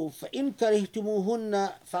بالمعروف فإن كرهتموهن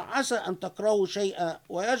فعسى أن تكرهوا شيئا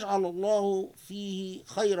ويجعل الله فيه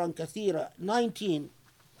خيرا كثيرا. 19.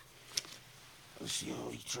 Let's see how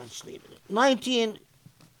he translated it. 19.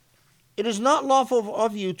 It is not lawful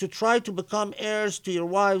of you to try to become heirs to your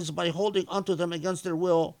wives by holding onto them against their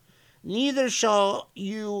will. Neither shall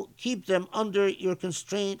you keep them under your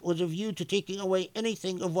constraint with a view to taking away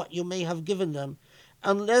anything of what you may have given them,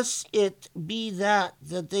 unless it be that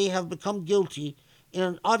they have become guilty in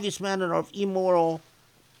an obvious manner of immoral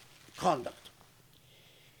conduct.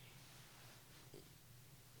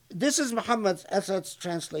 This is Muhammad Asad's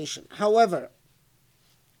translation. However,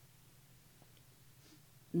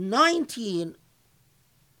 19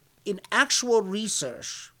 in actual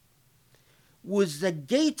research was the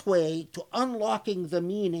gateway to unlocking the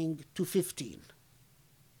meaning to 15.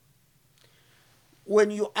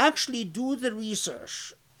 When you actually do the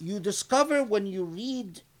research, you discover when you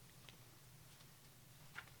read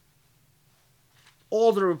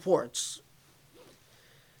all the reports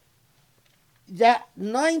that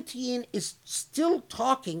 19 is still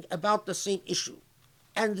talking about the same issue.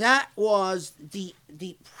 And that was the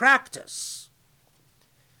practice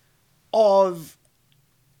of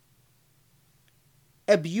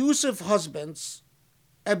abusive husbands,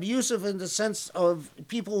 abusive in the sense of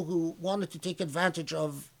people who wanted to take advantage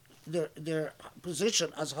of their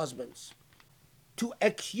position as husbands, to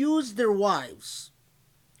accuse their wives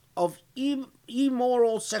of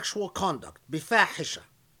immoral sexual conduct, بفاحشة.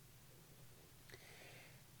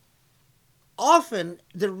 Often,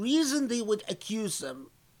 the reason they would accuse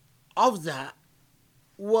them of that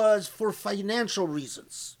was for financial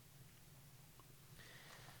reasons.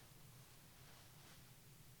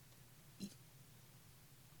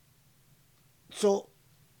 So,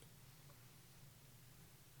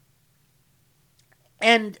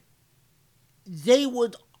 and they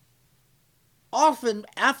would often,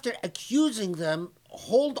 after accusing them,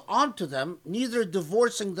 hold on to them, neither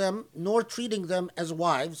divorcing them nor treating them as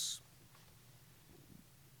wives,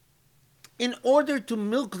 in order to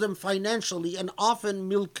milk them financially and often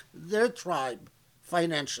milk their tribe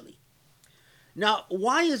financially. Now,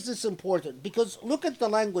 why is this important? Because look at the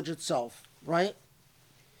language itself, right?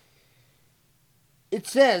 It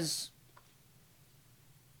says,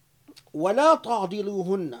 وَلَا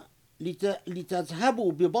تَعْضِلُوهُنَّ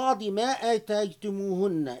لِتَذْهَبُوا بِبَعْضِ مَا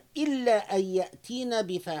آتَيْتُمُوهُنَّ إِلَّا أَن يَأْتِينَ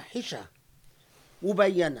بِفَاحِشَةٍ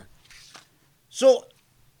مُبَيَّنَةٍ. So,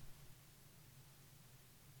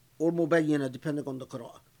 or mubayyana, depending on the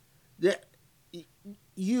qira'ah.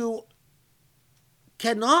 You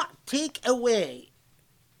cannot take away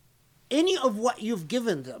any of what you've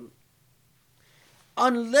given them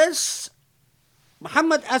unless,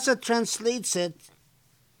 Muhammad Asad translates it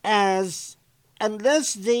as,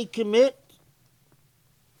 unless they commit,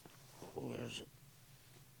 where is it?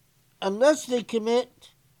 Unless they commit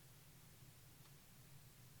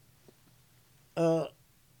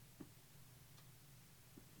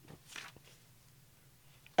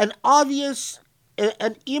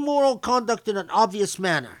an immoral conduct in an obvious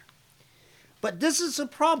manner. But this is a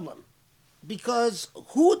problem, because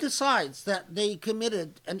who decides that they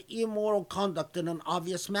committed an immoral conduct in an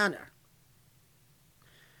obvious manner?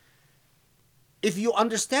 If you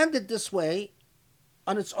understand it this way,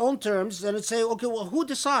 on its own terms, then it's say, okay, well, who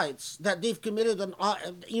decides that they've committed an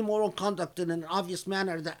immoral conduct in an obvious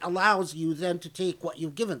manner that allows you then to take what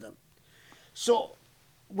you've given them? So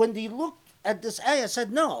when they looked at this ayah,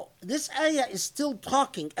 said, no, this ayah is still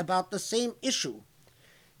talking about the same issue,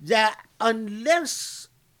 that unless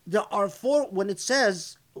there are four, when it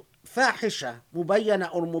says fahisha, mubayyana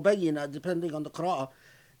or mubayyina, depending on the qira'ah,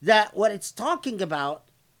 that what it's talking about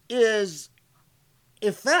is a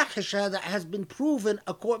fahisha that has been proven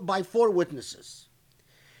by four witnesses.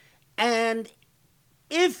 And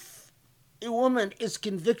if a woman is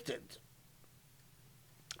convicted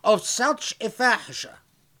of such a fahisha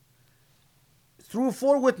through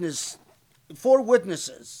four witnesses,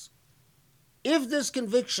 if this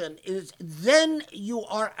conviction is, then you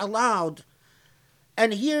are allowed.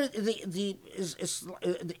 And here the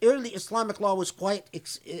early Islamic law was quite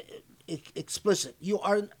explicit. You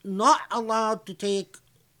are not allowed to take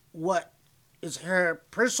what is her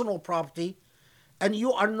personal property, and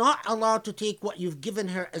you are not allowed to take what you've given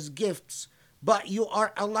her as gifts, but you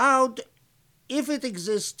are allowed, if it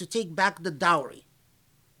exists, to take back the dowry.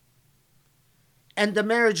 And the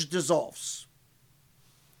marriage dissolves.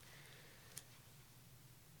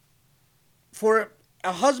 For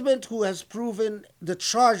a husband who has proven the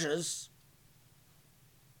charges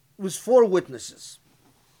with four witnesses.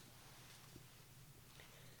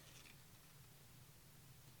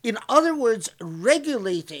 In other words,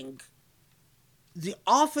 regulating the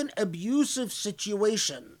often abusive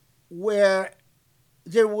situation where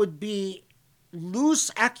there would be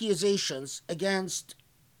loose accusations against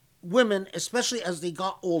women, especially as they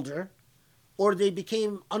got older or they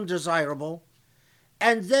became undesirable.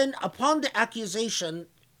 And then upon the accusation,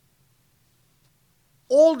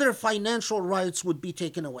 all their financial rights would be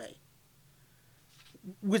taken away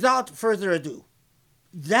without further ado.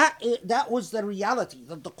 That was the reality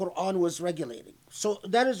that the Quran was regulating. So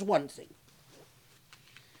that is one thing.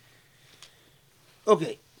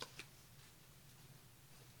 Okay.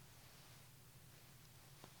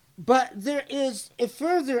 But there is a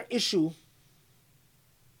further issue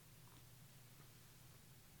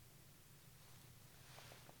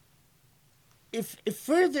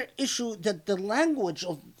that the language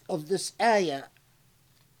of this ayah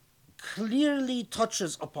clearly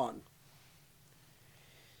touches upon.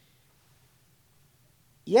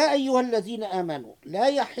 يا أيها الذين آمنوا لا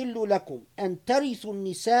يحل لكم أن ترثوا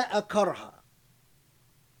النساء كرها.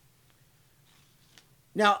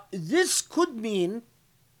 Now, this could mean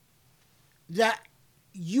that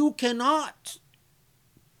you cannot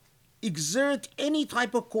exert any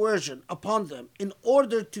type of coercion upon them in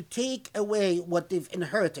order to take away what they've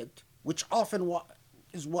inherited, which often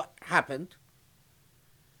is what happened,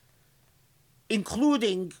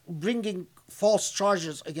 including bringing false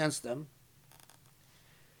charges against them.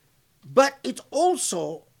 But it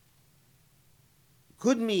also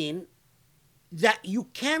could mean that you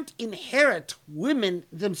can't inherit women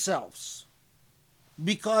themselves,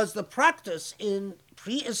 because the practice in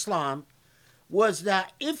pre-Islam was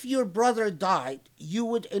that if your brother died, you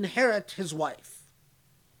would inherit his wife.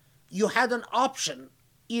 You had an option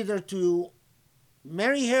either to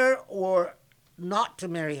marry her or not to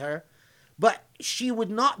marry her, but she would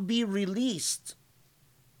not be released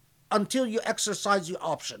until you exercise your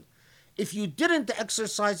option. If you didn't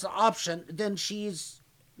exercise the option, then she's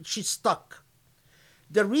stuck.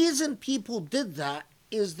 The reason people did that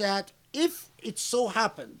is that if it so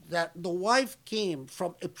happened that the wife came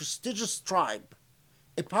from a prestigious tribe,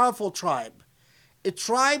 a powerful tribe, a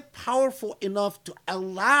tribe powerful enough to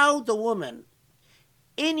allow the woman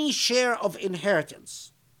any share of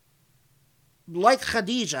inheritance, like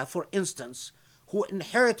Khadija, for instance, who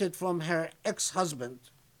inherited from her ex-husband.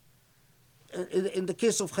 In the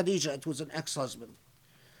case of Khadija, it was an ex-husband.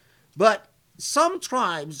 But some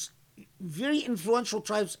tribes, very influential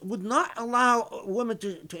tribes, would not allow a woman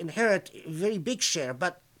to inherit a very big share,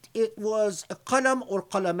 but it was a qalam or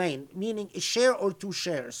qalamain, meaning a share or two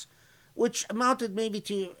shares, which amounted maybe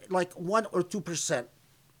to like 1 or 2%.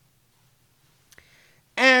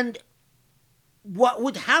 And what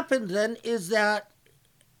would happen then is that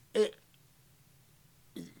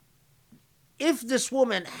if this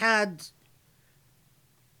woman had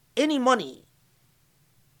any money,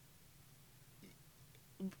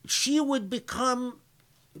 she would become,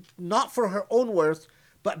 not for her own worth,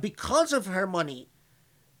 but because of her money,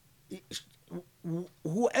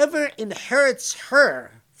 whoever inherits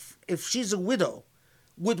her, if she's a widow,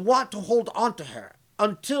 would want to hold on to her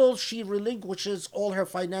until she relinquishes all her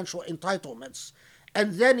financial entitlements.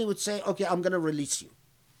 And then he would say, okay, I'm going to release you.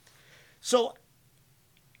 So,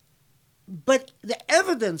 but the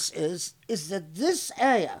evidence is that this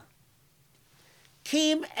ayah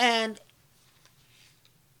came and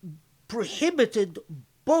prohibited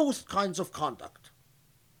both kinds of conduct.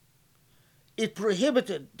 It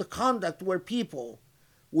prohibited the conduct where people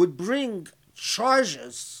would bring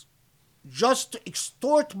charges just to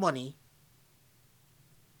extort money,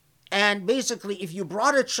 and basically, if you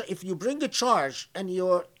bring a charge and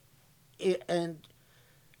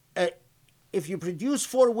if you produce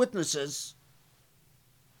 4 witnesses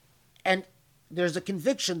and there's a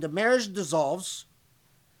conviction, the marriage dissolves,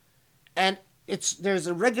 and there's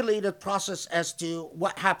a regulated process as to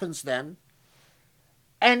what happens then.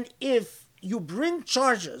 And if you bring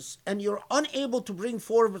charges and you're unable to bring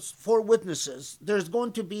four witnesses, there's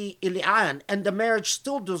going to be Illumine, and the marriage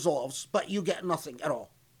still dissolves, but you get nothing at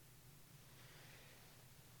all.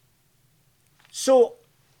 So,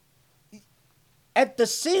 at the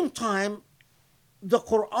same time, the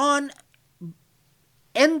Quran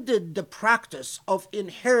ended the practice of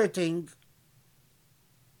inheriting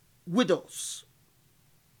widows.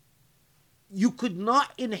 You could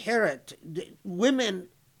not inherit. Women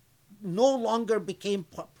no longer became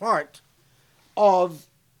part of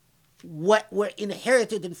what were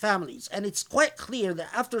inherited in families. And it's quite clear that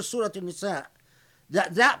after Surah Nisa,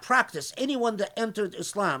 that practice, anyone that entered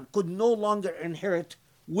Islam could no longer inherit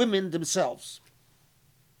women themselves.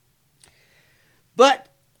 But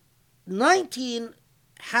 19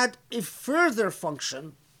 had a further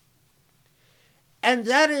function, and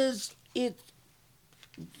that is it,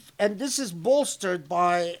 and this is bolstered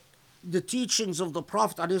by the teachings of the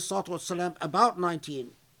Prophet ﷺ about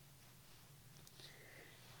 19,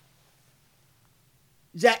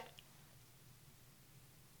 that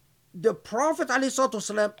the Prophet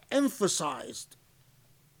ﷺ emphasized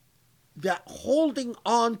that holding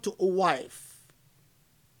on to a wife,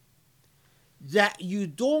 that you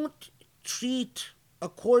don't treat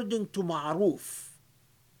according to ma'ruf.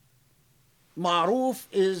 Ma'ruf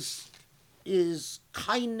is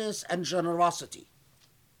kindness and generosity.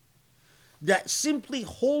 That simply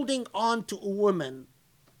holding on to a woman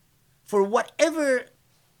for whatever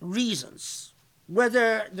reasons,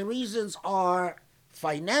 whether the reasons are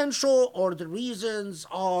financial or the reasons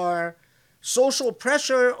are social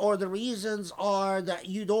pressure or the reasons are that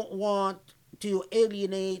you don't want to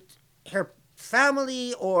alienate her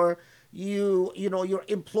family, or you're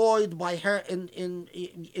employed by her in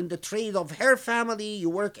the trade of her family, you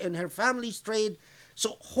work in her family's trade.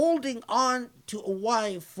 So holding on to a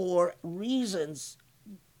wife for reasons,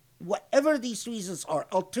 whatever these reasons are,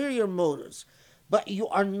 ulterior motives, but you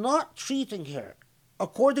are not treating her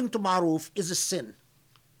according to ma'ruf, is a sin.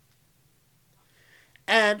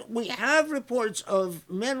 And we have reports of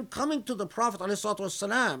men coming to the Prophet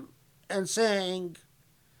ﷺ and saying,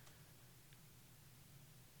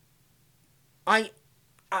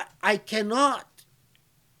 I cannot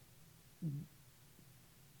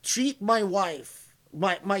treat my wife.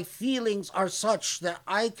 My feelings are such that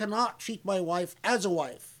I cannot treat my wife as a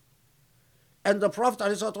wife. And the Prophet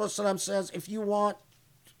ﷺ says, if you want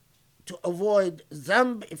to avoid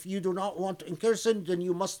dhanb, if you do not want to incur sin, then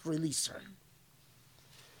you must release her.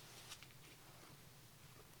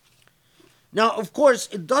 Now, of course,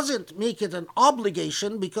 it doesn't make it an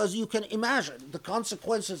obligation, because you can imagine the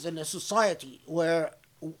consequences in a society where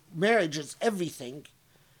marriage is everything.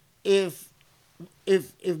 If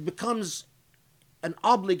it becomes an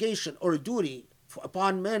obligation or a duty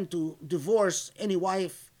upon men to divorce any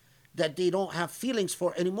wife that they don't have feelings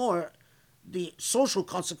for anymore, the social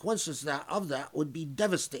consequences of that would be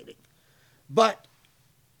devastating. But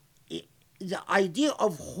the idea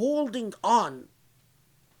of holding on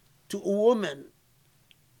to a woman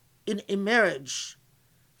in a marriage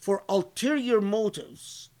for ulterior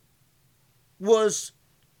motives was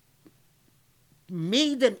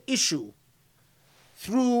made an issue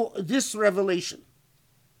through this revelation.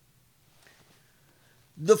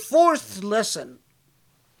 The fourth lesson,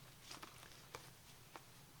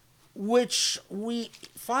 which we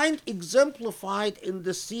find exemplified in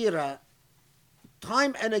the Surah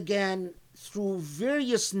time and again through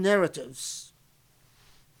various narratives,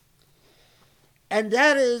 and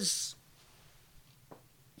that is,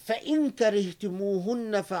 فَإِن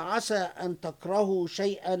كَرِهْتُمُوهُنَّ فَعَسَىٰ أَن تَكْرَهُوا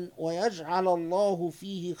شَيْئًا وَيَجْعَلَ اللَّهُ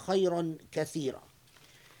فِيهِ خَيْرًا كَثِيرًا.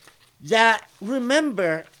 That,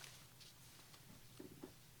 remember,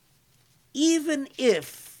 even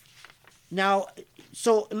if, now,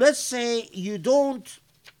 so let's say you don't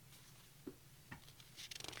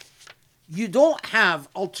have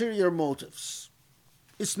ulterior motives.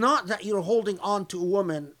 It's not that you're holding on to a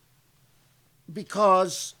woman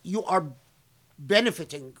because you are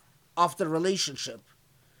benefiting off the relationship,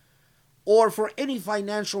 or for any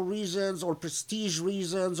financial reasons or prestige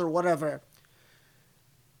reasons or whatever.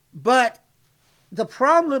 But the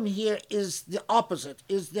problem here is the opposite,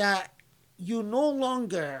 is that you no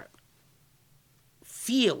longer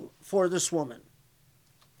feel for this woman.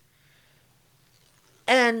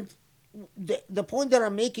 And the point that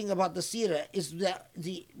I'm making about the seerah is that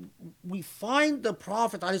we find the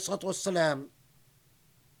Prophet ﷺ,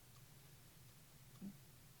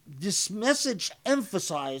 this message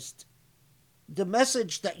emphasized, the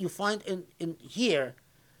message that you find in here,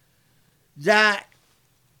 that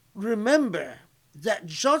remember that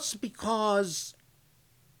just because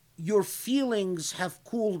your feelings have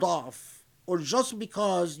cooled off, or just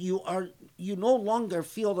because you no longer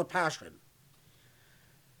feel the passion,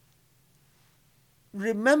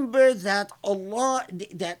 remember that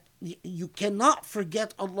you cannot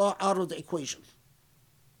forget Allah out of the equation.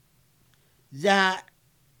 That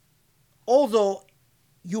although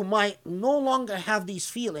you might no longer have these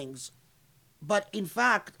feelings, but in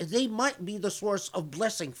fact they might be the source of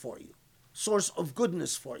blessing for you, source of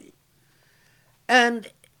goodness for you.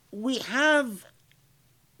 And we have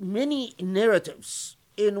many narratives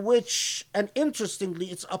in which, and interestingly,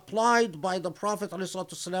 it's applied by the Prophet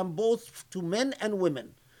ﷺ both to men and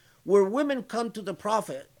women, where women come to the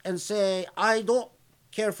Prophet and say, I don't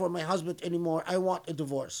care for my husband anymore, I want a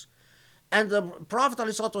divorce. And the Prophet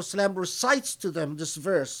ﷺ recites to them this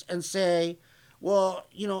verse and say, well,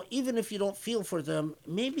 even if you don't feel for them,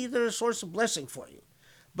 maybe they're a source of blessing for you.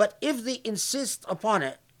 But if they insist upon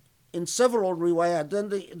it, in several riwayat, then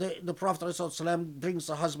the Prophet ﷺ brings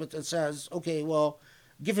the husband and says, okay, well,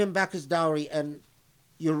 give him back his dowry and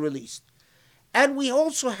you're released. And we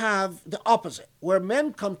also have the opposite, where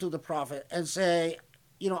men come to the Prophet and say,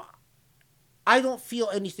 I don't feel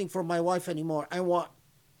anything for my wife anymore, I want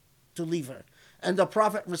to leave her. And the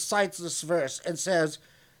Prophet recites this verse and says,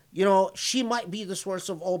 she might be the source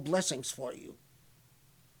of all blessings for you.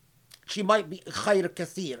 She might be khair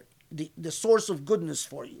kathir, the source of goodness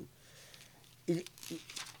for you.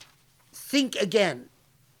 Think again.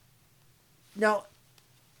 Now,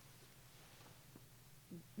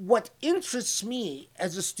 what interests me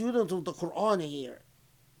as a student of the Quran here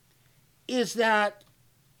is that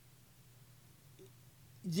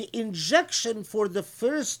the injection for the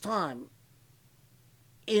first time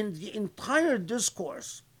in the entire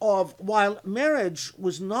discourse of, while marriage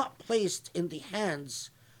was not placed in the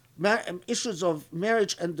hands, issues of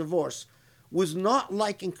marriage and divorce was not,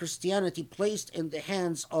 like in Christianity, placed in the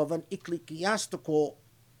hands of an ecclesiastical,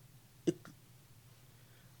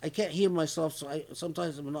 I can't hear myself, so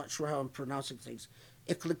sometimes I'm not sure how I'm pronouncing things,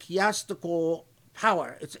 ecclesiastical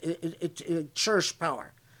power, it's church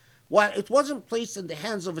power. While it wasn't placed in the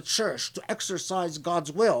hands of a church to exercise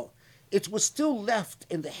God's will, it was still left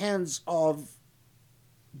in the hands of,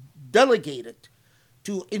 delegated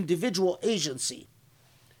to individual agency.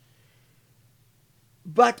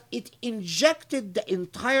 But it injected the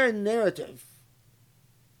entire narrative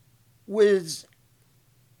with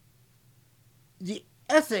the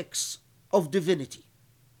ethics of divinity,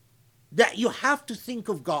 that you have to think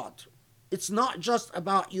of God. It's not just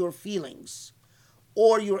about your feelings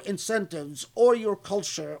or your incentives or your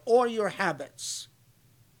culture or your habits.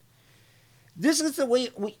 This is the way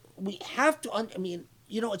we have to,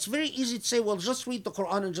 it's very easy to say, well, just read the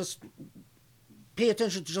Quran and just pay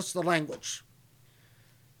attention to just the language.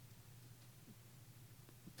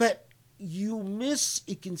 But you miss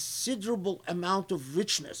a considerable amount of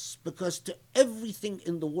richness, because to everything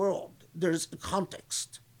in the world, there's a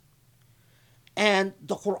context. And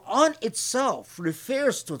the Quran itself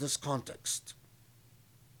refers to this context.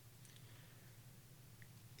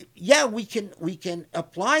 Yeah, we can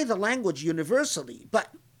apply the language universally, but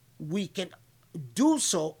we can do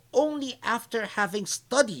so only after having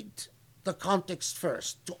studied the context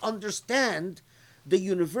first, to understand the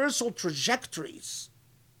universal trajectories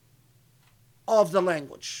of the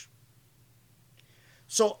language.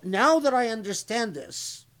 So now that I understand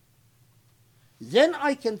this, then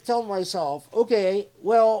I can tell myself, okay,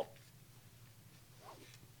 well,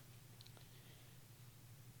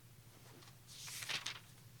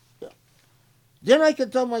 then I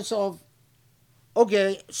can tell myself,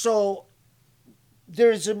 okay, so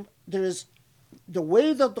there is the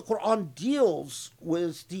way that the Quran deals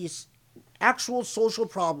with these actual social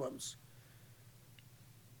problems,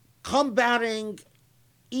 combating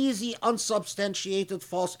easy, unsubstantiated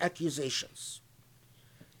false accusations,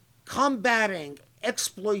 combating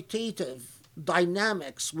exploitative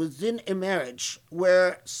dynamics within a marriage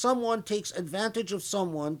where someone takes advantage of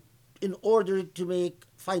someone in order to make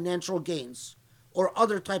financial gains or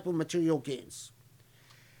other type of material gains.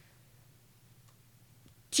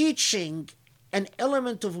 Teaching an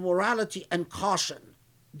element of morality and caution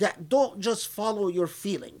that don't just follow your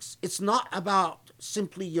feelings. It's not about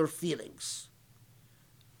simply your feelings.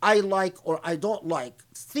 I like or I don't like.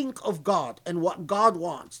 Think of God and what God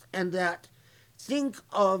wants, and that think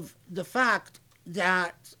of the fact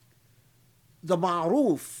that the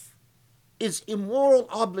ma'ruf is a moral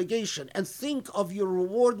obligation, and think of your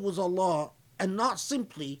reward with Allah and not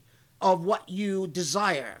simply of what you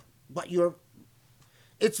desire, but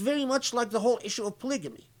it's very much like the whole issue of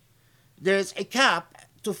polygamy. There's a cap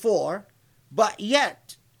to 4, but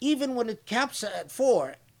yet, even when it caps at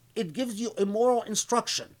 4, it gives you a moral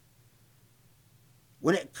instruction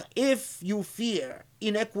If you fear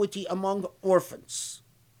inequity among orphans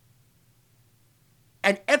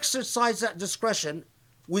and exercise that discretion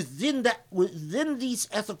within these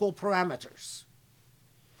ethical parameters.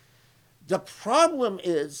 The problem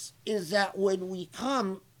is that when we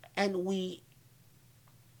come and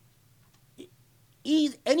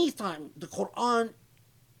anytime the Quran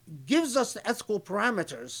gives us the ethical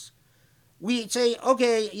parameters, we say,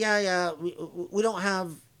 okay, we don't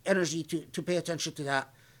have energy to pay attention to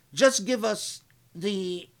that. Just give us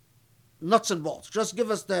the nuts and bolts. Just give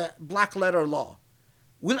us the black letter law.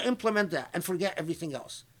 We'll implement that and forget everything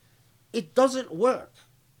else. It doesn't work.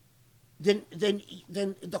 Then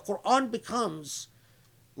the Quran becomes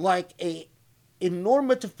like a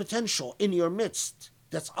normative potential in your midst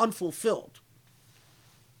that's unfulfilled.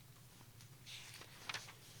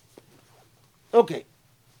 Okay.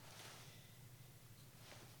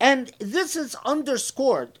 And this is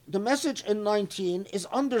underscored. The message in 19 is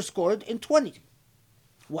underscored in 20.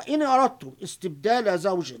 وإن أردتم استبدال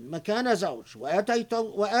زوج مكان زوج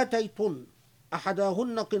وآتيتن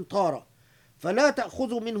أحدهن قنطارا فلا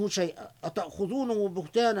تأخذوا منه شيئا أتأخذونه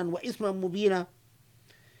بهتانا وإثما مبينا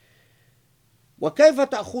وكيف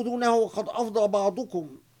تأخذونه وقد أفضى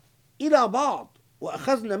بعضكم إلى بعض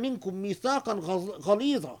وأخذن منكم ميثاقا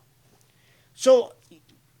غليظا. So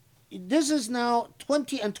this is now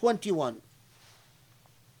 20 and 21.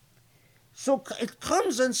 So it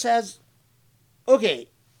comes and says, okay,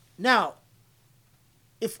 now,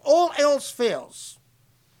 if all else fails,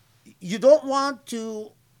 you don't want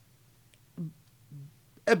to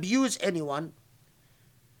abuse anyone,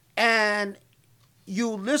 and you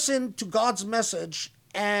listen to God's message,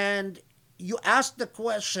 and you ask the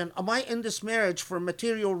question, am I in this marriage for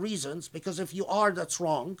material reasons? Because if you are, that's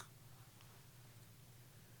wrong.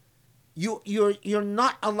 You're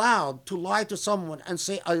not allowed to lie to someone and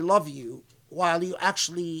say, I love you, while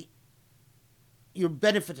you're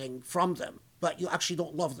benefiting from them, but you actually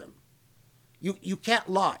don't love them. You can't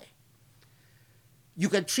lie. You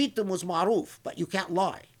can treat them with ma'ruf, but you can't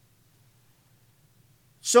lie.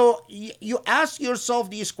 So you ask yourself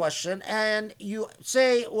these questions, and you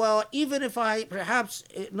say, well, even if I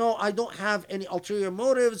don't have any ulterior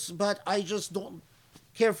motives, but I just don't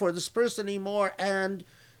care for this person anymore, and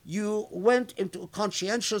you went into a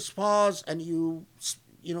conscientious pause, and you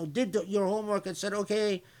did your homework and said,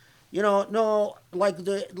 okay, no, like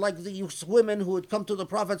the women who would come to the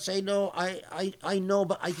Prophet say, no, I know,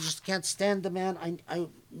 but I just can't stand the man. I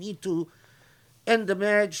need to end the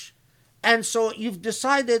marriage. And so you've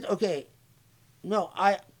decided, okay, no,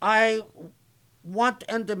 I want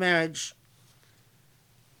to end the marriage.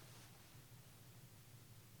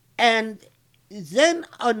 And then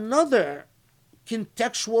another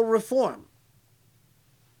contextual reform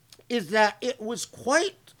is that it was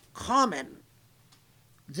quite common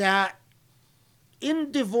that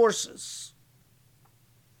in divorces,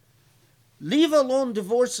 leave alone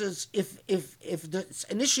divorces if it's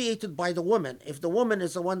initiated by the woman. If the woman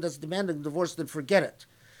is the one that's demanding divorce, then forget it.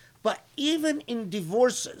 But even in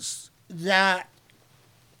divorces where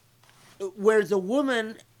the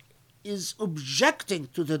woman is objecting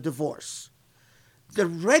to the divorce, the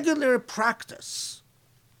regular practice,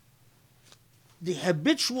 the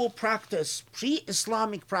habitual practice,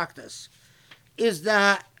 pre-Islamic practice, is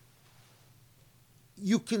that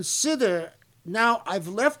you consider, now I've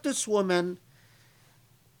left this woman,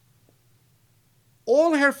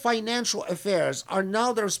 all her financial affairs are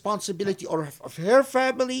now the responsibility of her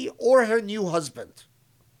family or her new husband.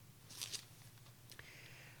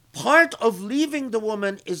 Part of leaving the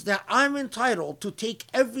woman is that I'm entitled to take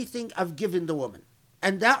everything I've given the woman.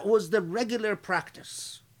 And that was the regular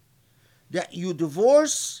practice. That you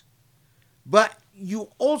divorce, but you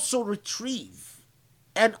also retrieve.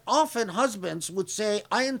 And often husbands would say,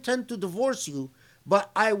 I intend to divorce you, but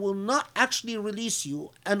I will not actually release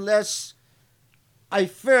you unless I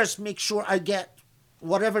first make sure I get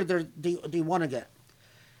whatever they want to get.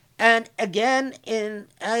 And again, in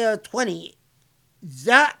Ayah 20,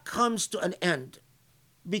 that comes to an end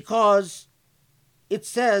because it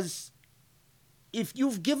says, if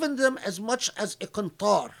you've given them as much as a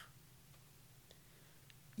qantar,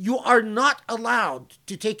 you are not allowed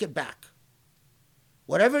to take it back.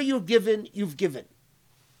 Whatever you've given, you've given.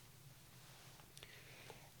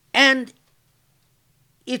 And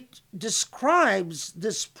it describes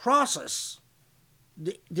this process,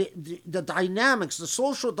 the dynamics, the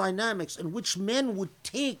social dynamics in which men would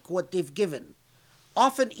take what they've given.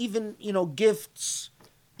 Often even, gifts,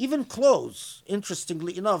 even clothes,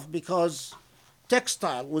 interestingly enough, because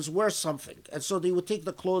textile was worth something. And so they would take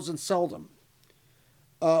the clothes and sell them.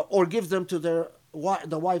 Or give them to the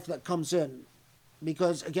wife that comes in.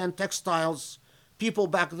 because again, textiles, people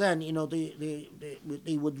back then,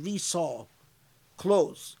 they would resaw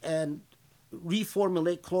clothes and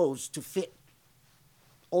reformulate clothes to fit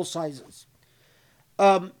all sizes.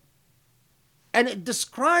 And it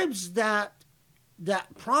describes that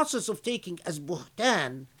process of taking as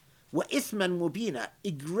buhtan wa ithman mubina,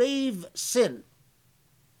 a grave sin.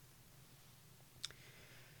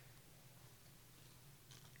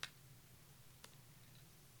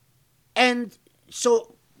 And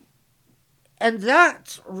so, and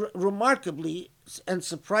that remarkably and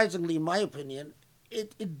surprisingly, in my opinion,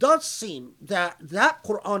 it does seem that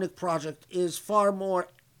Quranic project is far more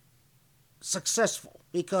successful,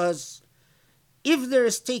 because if there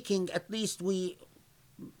is taking, at least we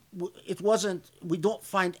don't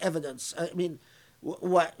find evidence. I mean,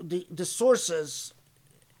 what the sources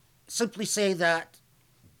simply say that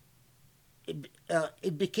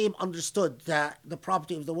it became understood that the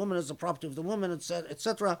property of the woman is the property of the woman,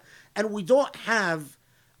 etc. And we don't have,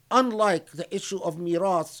 unlike the issue of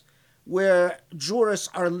mirath, where jurists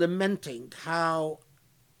are lamenting how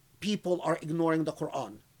people are ignoring the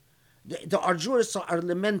Quran. Our jurists are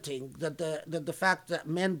lamenting that the fact that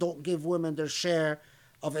men don't give women their share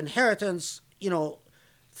of inheritance,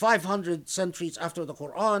 500 centuries after the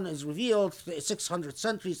Quran is revealed, 600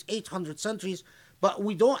 centuries, 800 centuries, but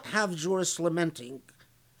we don't have jurists lamenting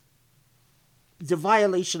the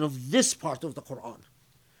violation of this part of the Quran.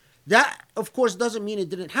 That, of course, doesn't mean it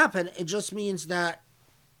didn't happen. It just means that,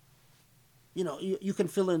 you can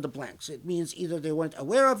fill in the blanks. It means either they weren't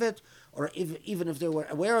aware of it, or even if they were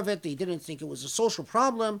aware of it, they didn't think it was a social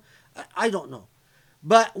problem. I don't know.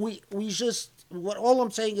 But all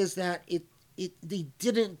I'm saying is that they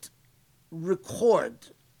didn't record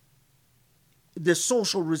the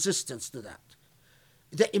social resistance to that.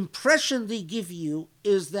 The impression they give you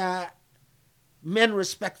is that men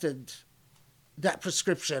respected that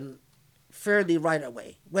prescription fairly right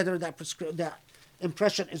away, whether that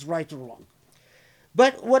impression is right or wrong.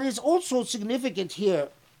 But what is also significant here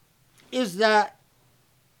is that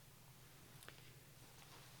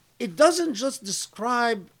it doesn't just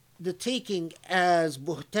describe the taking as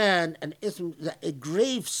buhtan and ithm, a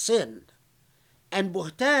grave sin. And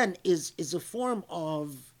buhtan is a form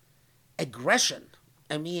of aggression.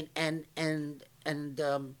 I mean, and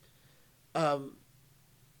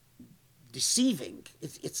deceiving.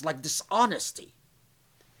 It's like dishonesty.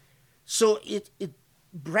 So it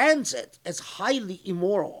brands it as highly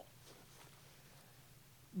immoral.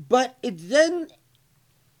 But it then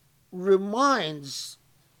reminds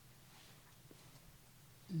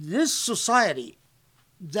this society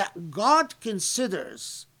that God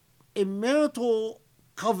considers a marital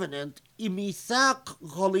covenant, a mithaq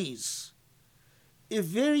ghaliz, a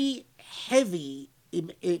very heavy,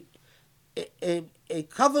 a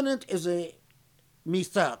covenant is a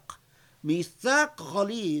mithaq. Mithaq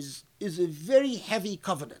ghaliz is a very heavy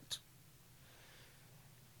covenant.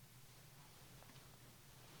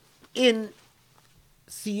 In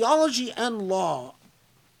theology and law,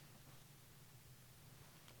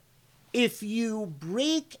 if you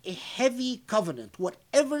break a heavy covenant,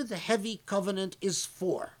 whatever the heavy covenant is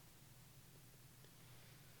for,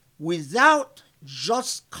 without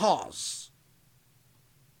just cause,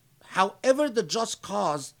 however the just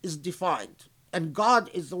cause is defined, and God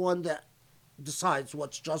is the one that decides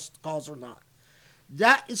what's just cause or not,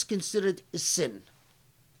 that is considered a sin.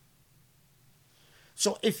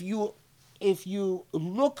 So if you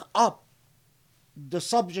look up the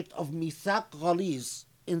subject of mithaq ghaliz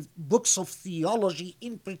in books of theology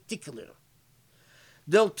in particular,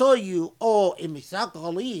 they'll tell you, a mithaq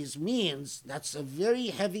ghaliz means that's a very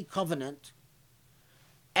heavy covenant,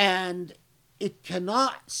 and it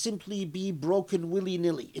cannot simply be broken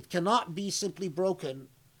willy-nilly. It cannot be simply broken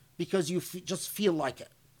because you just feel like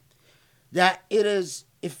it. That it is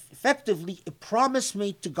effectively a promise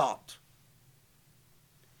made to God.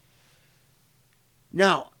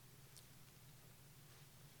 Now,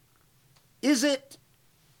 is it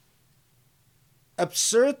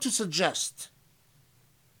absurd to suggest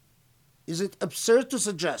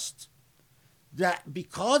that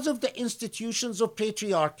because of the institutions of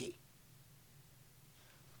patriarchy,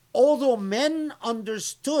 although men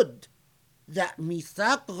understood that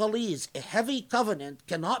mithaq ghaliz, a heavy covenant,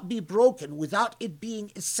 cannot be broken without it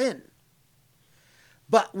being a sin,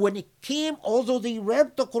 but when it came, although they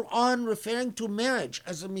read the Quran referring to marriage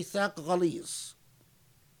as a mithaq ghaliz,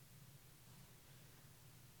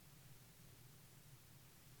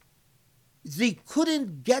 they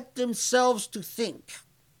couldn't get themselves to think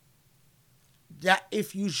that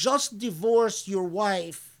if you just divorce your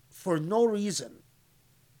wife for no reason,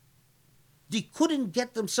 they couldn't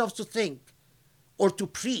get themselves to think or to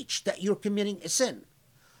preach that you're committing a sin.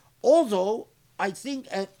 Although I think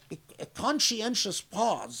a conscientious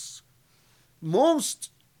pause,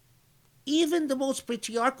 even the most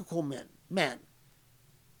patriarchal man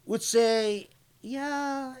would say,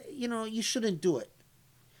 yeah, you shouldn't do it.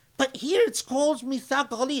 But here it's called mithaq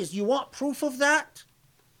ghaliz. You want proof of that?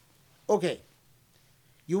 Okay.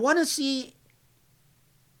 You want to see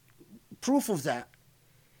proof of that?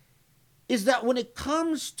 Is that when it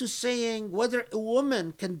comes to saying whether a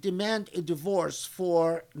woman can demand a divorce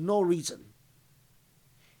for no reason,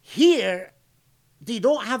 here they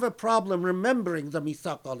don't have a problem remembering the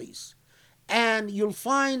mithaq ghaliz. And you'll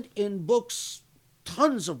find in books,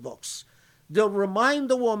 tons of books, they'll remind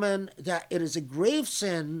the woman that it is a grave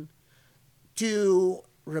sin to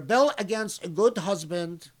rebel against a good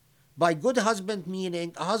husband. By good husband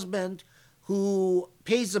meaning a husband who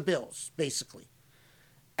pays the bills, basically,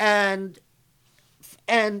 and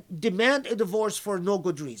demand a divorce for no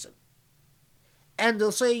good reason. And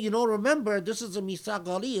they'll say, remember, this is a mithaq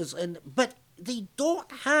ghaliz, but they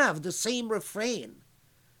don't have the same refrain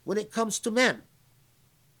when it comes to men.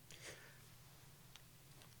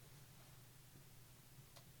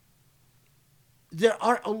 There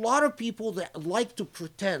are a lot of people that like to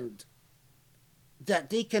pretend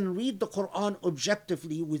that they can read the Quran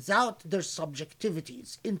objectively without their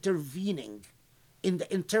subjectivities intervening in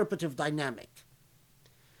the interpretive dynamic.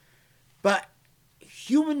 But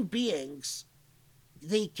human beings,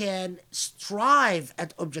 they can strive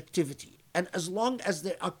at objectivity. And as long as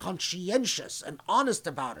they are conscientious and honest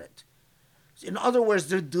about it, in other words,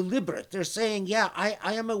 they're deliberate. They're saying, yeah, I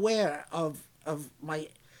am aware of my,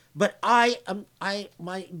 but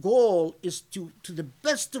my goal is to the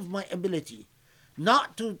best of my ability,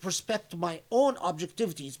 not to respect my own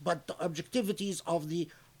objectivities, but the objectivities of the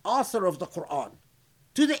author of the Quran,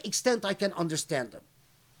 to the extent I can understand them,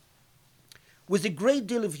 with a great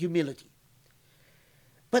deal of humility.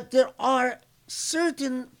 But there are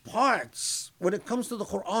certain parts when it comes to the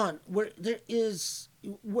Quran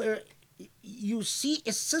where you see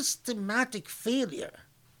a systematic failure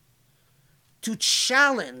to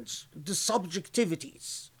challenge the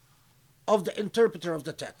subjectivities of the interpreter of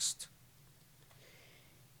the text.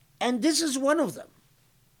 And this is one of them.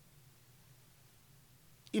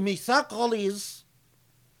 In mithaq ghaliz,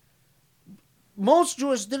 most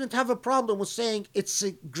Jews didn't have a problem with saying it's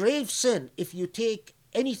a grave sin if you take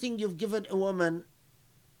anything you've given a woman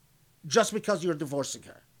just because you're divorcing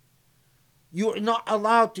her. You're not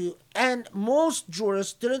allowed to. And most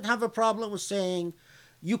jurists didn't have a problem with saying,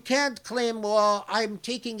 you can't claim, well, I'm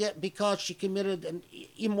taking it because she committed an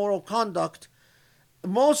immoral conduct.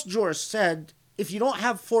 Most jurists said, if you don't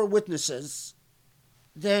have 4 witnesses,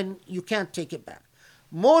 then you can't take it back.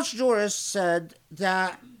 Most jurists said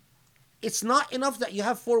that it's not enough that you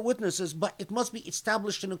have 4 witnesses, but it must be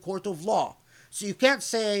established in a court of law. So you can't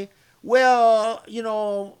say, well,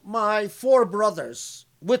 my 4 brothers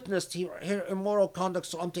witnessed her immoral conduct,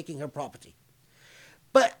 so I'm taking her property.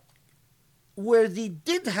 But where they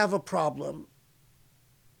did have a problem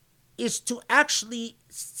is to actually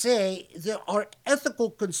say there are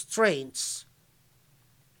ethical constraints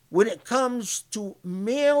when it comes to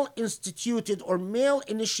male-instituted or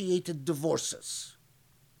male-initiated divorces.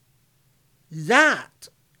 That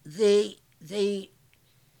they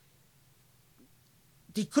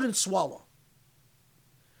couldn't swallow.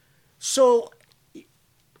 So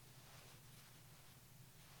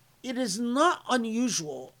it is not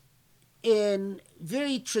unusual in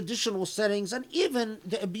very traditional settings and even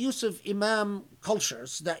the abusive imam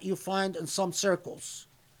cultures that you find in some circles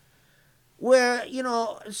where,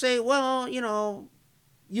 say, well,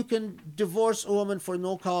 you can divorce a woman for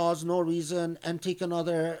no cause, no reason, and take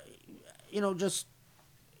another, just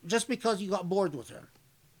because you got bored with her.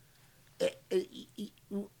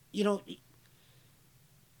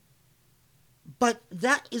 But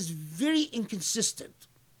that is very inconsistent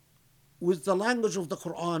with the language of the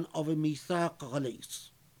Quran of a mithaq ghaliz.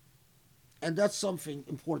 And that's something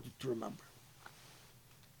important to remember.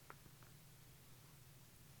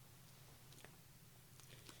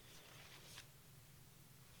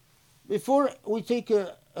 Before we take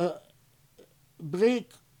a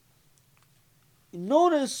break,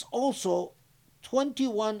 notice also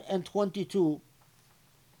 21 and 22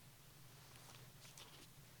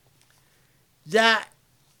 that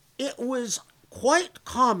it was quite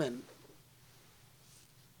common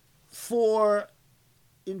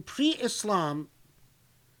in pre-Islam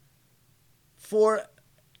for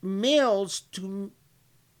males to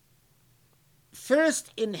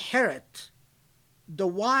first inherit the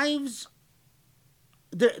wives,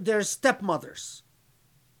 their stepmothers,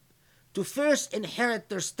 to first inherit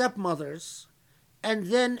their stepmothers and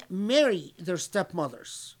then marry their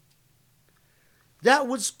stepmothers. That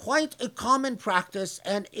was quite a common practice,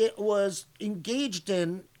 and it was engaged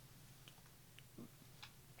in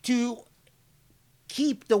to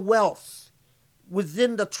keep the wealth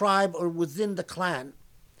within the tribe or within the clan.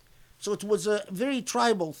 So it was a very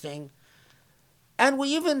tribal thing. And we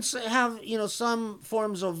even have, some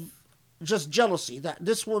forms of just jealousy that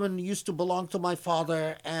this woman used to belong to my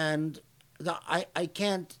father, and I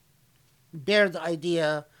can't bear the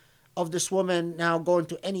idea of this woman now going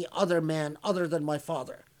to any other man other than my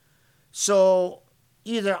father. So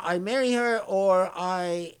either I marry her or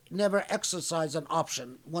I never exercise an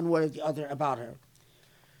option, one way or the other, about her.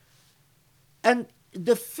 And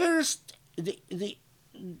if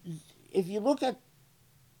you look at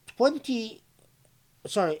 20,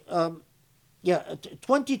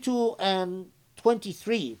 22 and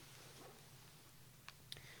 23,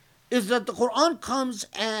 is that the Quran comes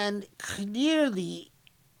and clearly,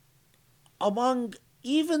 among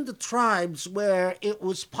even the tribes where it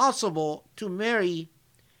was possible to marry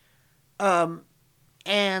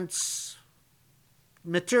aunts,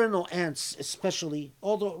 maternal aunts especially,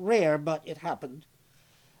 although rare, but it happened.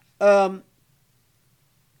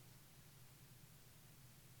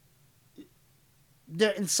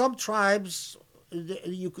 There, in some tribes,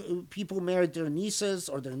 people married their nieces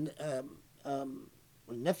or their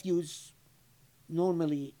nephews,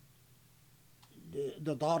 normally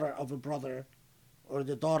the daughter of a brother or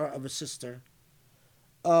the daughter of a sister.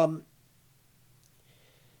 But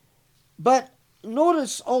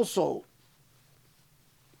notice also,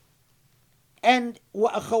 and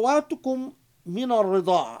وَأَخَوَاتُكُمْ مِنَ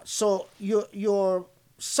الرِّضَاعَ, so your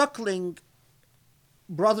suckling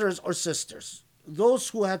brothers or sisters, those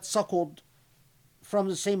who had suckled from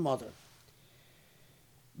the same mother.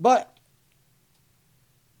 But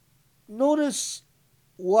notice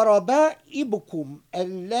وَرَبَائِبُكُمْ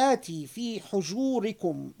اللَّاتِي فِي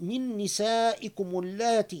حُجُورِكُمْ مِنْ نِسَائِكُمُ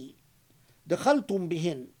اللَّاتِي دخلتم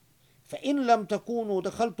بهن فإن لم تكونوا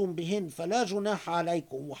دخلتم بهن فلا جناح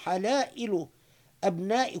عليكم وحلائل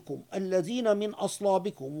أبنائكم الذين من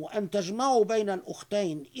أصلابكم وأن تجمعوا بين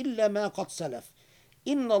الأختين إلا ما قد سلف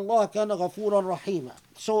إن الله كان غفورا رحيما.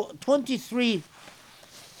 So 23,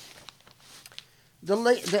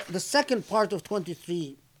 the second part of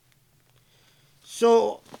 23.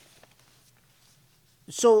 So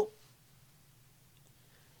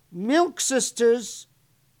milk sisters,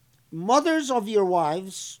 mothers of your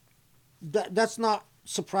wives, that's not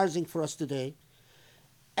surprising for us today,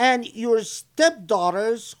 and your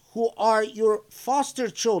stepdaughters who are your foster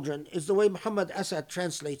children, is the way Muhammad Asad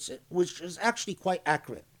translates it, which is actually quite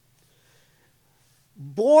accurate.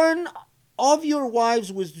 Born of your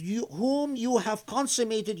wives with whom you have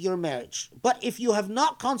consummated your marriage. But if you have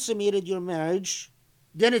not consummated your marriage,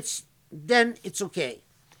 then it's okay.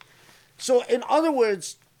 So in other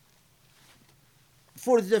words,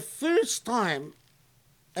 for the first time,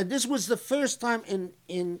 and this was the first time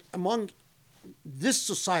in among this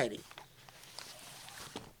society,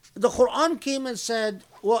 the Quran came and said,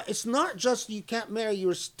 well, it's not just you can't marry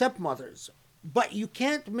your stepmothers, but you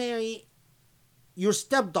can't marry your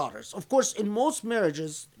stepdaughters. Of course, in most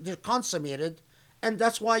marriages, they're consummated, and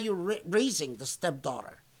that's why you're raising the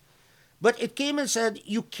stepdaughter. But it came and said,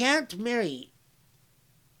 you can't marry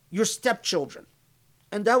your stepchildren.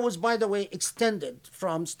 And that was, by the way, extended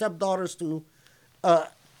from stepdaughters to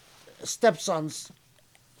stepsons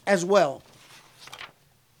as well.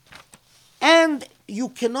 And you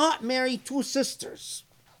cannot marry two sisters.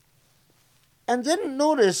 And then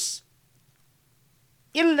notice,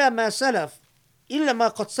 إِلَّا مَا سَلَفْ إِلَّا مَا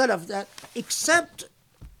قَدْ سَلَفْ, that except,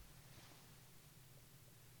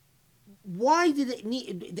 why did it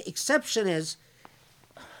need, the exception is,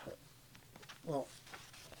 well,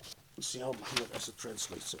 let's see how Muhammad Asad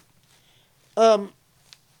translates it.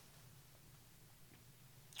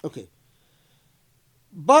 Okay.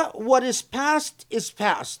 But what is past is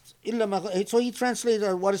past. So he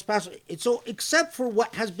translated what is past. So except for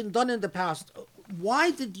what has been done in the past,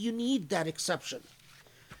 why did you need that exception?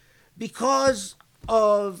 Because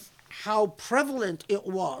of how prevalent it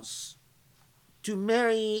was to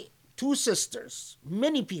marry two sisters.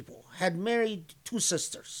 Many people had married two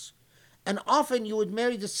sisters. And often you would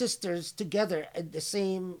marry the sisters together at the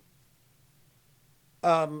same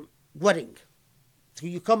wedding. So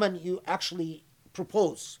you come and you actually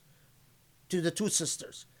propose to the two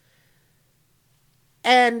sisters.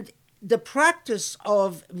 And the practice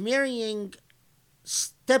of marrying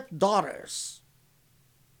stepdaughters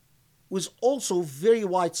was also very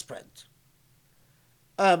widespread.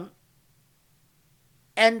 And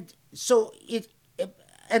so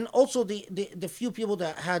and also the few people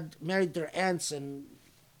that had married their aunts and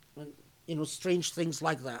strange things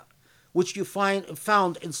like that, which you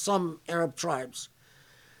found in some Arab tribes.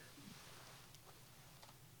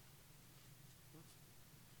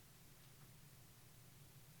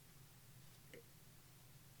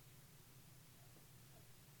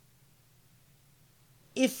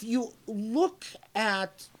 If you look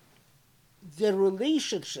at the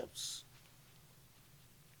relationships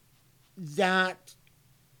that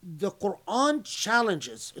the Quran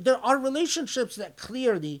challenges, there are relationships that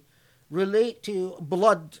clearly relate to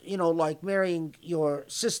blood, like marrying your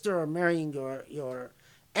sister or marrying your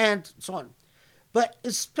aunt, and so on. But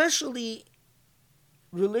especially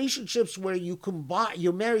relationships where you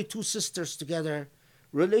marry two sisters together,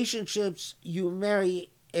 relationships you marry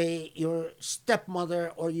your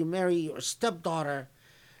stepmother or you marry your stepdaughter.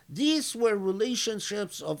 These were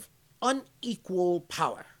relationships of unequal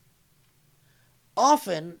power.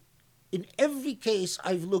 Often, in every case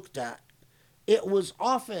I've looked at, it was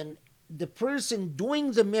often the person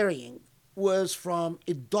doing the marrying was from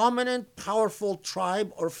a dominant, powerful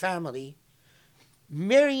tribe or family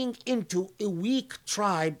marrying into a weak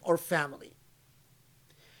tribe or family.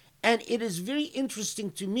 And it is very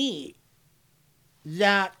interesting to me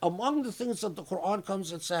that among the things that the Quran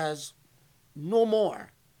comes and says, no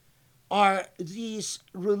more, are these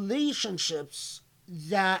relationships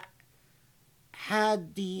that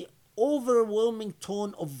had the overwhelming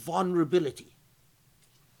tone of vulnerability.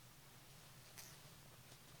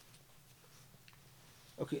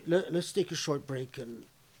 Okay, let's take a short break. And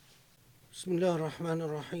Bismillah ar-Rahman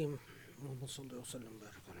ar-Rahim. Allahumma salli wa sallim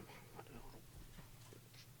barik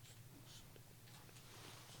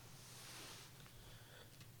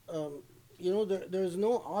ala Muhammad. There's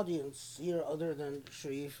no audience here other than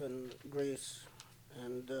Sharif and Grace,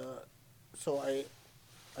 and so I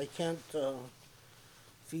can't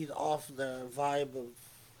feed off the vibe of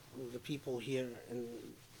the people here and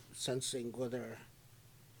sensing whether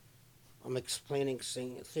I'm explaining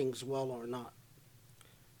things well or not.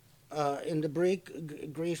 In the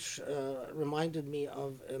break, Grace reminded me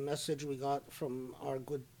of a message we got from our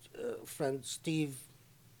good friend Steve,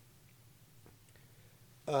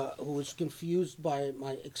 who was confused by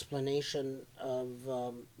my explanation of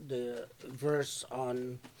the verse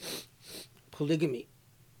on polygamy.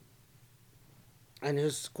 And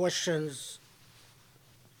his questions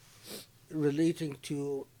relating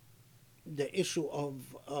to the issue of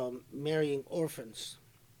marrying orphans.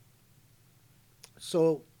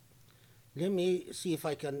 So let me see if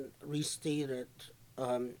I can restate it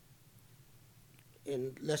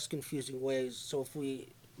in less confusing ways. So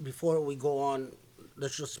before we go on,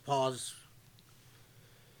 let's just pause.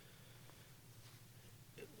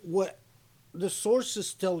 What the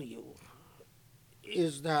sources tell you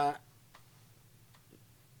is that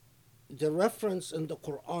the reference in the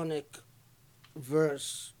Quranic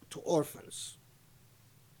verse to orphans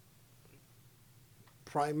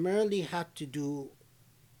primarily had to do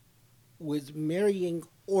with marrying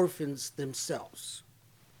orphans themselves.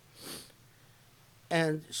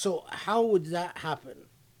 And so how would that happen?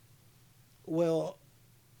 Well,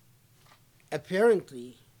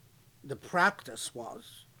 apparently the practice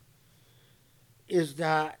is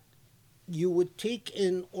that you would take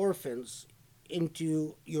in orphans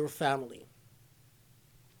into your family.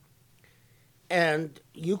 And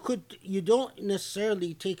you don't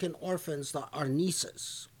necessarily take in orphans that are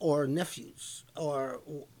nieces or nephews or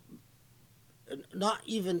not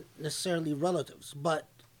even necessarily relatives, but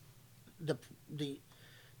the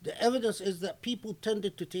evidence is that people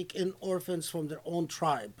tended to take in orphans from their own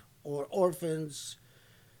tribe or orphans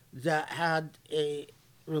that had a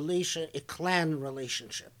clan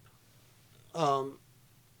relationship,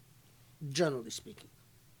 generally speaking.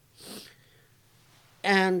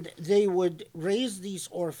 And they would raise these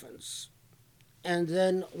orphans, and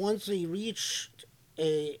then once they reached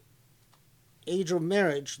a age of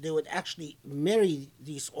marriage, they would actually marry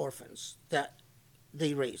these orphans that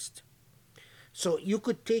they raised. So you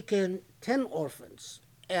could take in 10 orphans,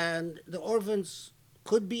 and the orphans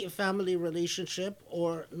could be a family relationship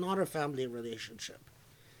or not a family relationship.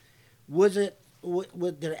 Did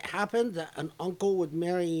it happen that an uncle would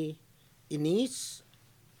marry a niece?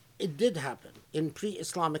 It did happen in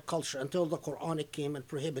pre-Islamic culture until the Quranic came and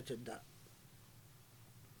prohibited that,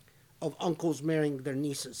 of uncles marrying their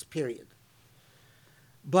nieces, period.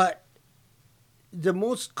 But the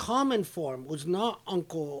most common form was not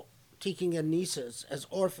uncle taking in nieces as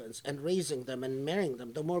orphans and raising them and marrying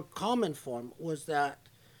them. The more common form was that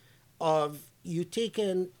of you take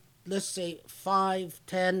in, let's say, 5,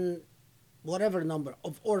 10, whatever number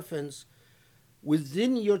of orphans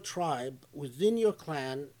within your tribe, within your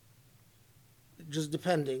clan, just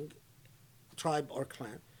depending, tribe or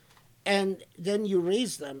clan, and then you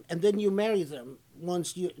raise them, and then you marry them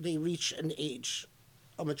once they reach an age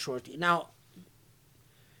of maturity. Now,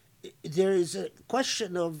 there is a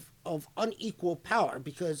question of unequal power,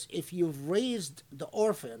 because if you've raised the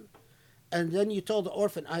orphan and then you tell the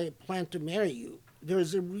orphan, I plan to marry you, there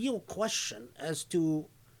is a real question as to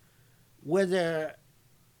whether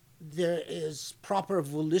there is proper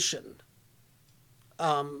volition.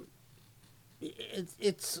 Um,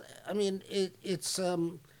 it's, I mean,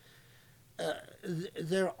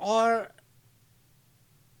 there are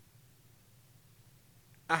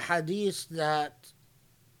ahadith that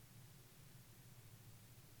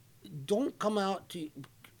don't come out to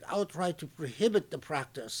outright to prohibit the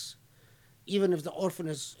practice, even if the orphan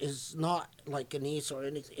is not like a niece or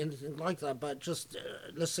anything like that, but just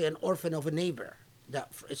let's say an orphan of a neighbor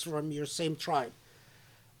that is from your same tribe.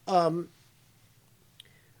 But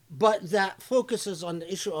that focuses on the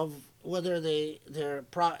issue of whether they're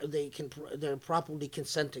properly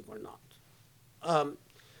consenting or not.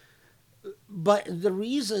 But the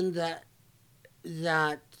reason that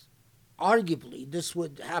arguably this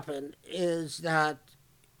would happen is that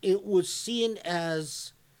it was seen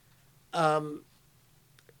as,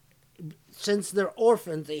 since they're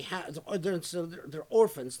orphans, they're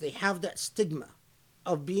orphans, they have that stigma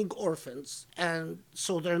of being orphans, and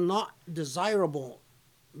so they're not desirable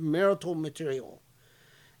marital material.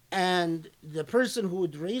 And the person who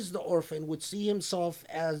would raise the orphan would see himself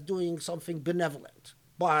as doing something benevolent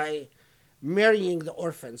by marrying the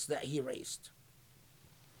orphans that he raised.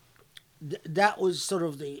 That was sort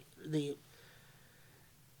of the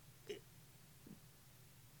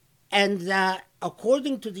and that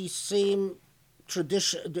according to these same traditional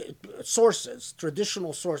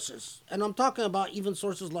sources, and I'm talking about even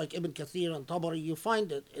sources like Ibn Kathir and Tabari, you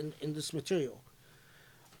find it in this material.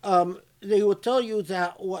 They will tell you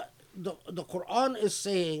that what the Quran is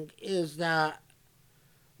saying is that,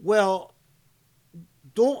 well,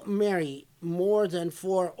 don't marry more than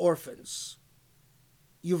 4 orphans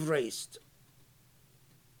you've raised.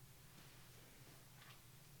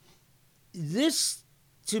 This,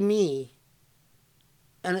 to me,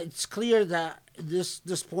 and it's clear that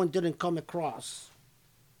this point didn't come across,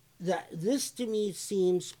 that this to me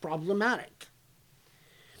seems problematic.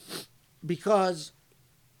 Because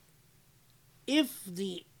if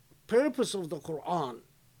the purpose of the Quran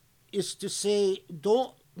is to say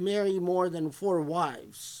don't marry more than 4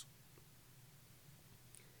 wives,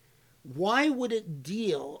 why would it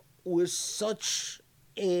deal with such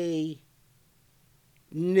a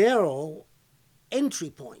narrow entry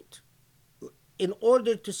point? In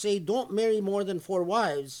order to say don't marry more than 4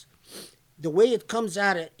 wives, the way it comes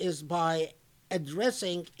at it is by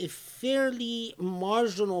addressing a fairly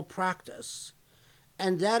marginal practice,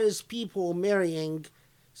 and that is people marrying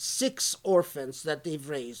 6 orphans that they've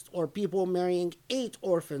raised, or people marrying 8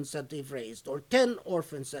 orphans that they've raised, or 10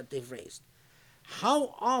 orphans that they've raised.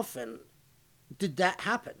 How often did that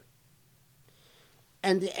happen?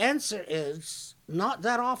 And the answer is not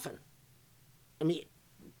that often. I mean,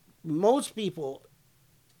 most people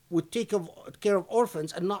would take care of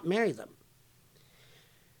orphans and not marry them,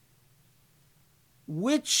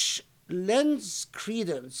 which lends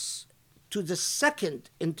credence to the second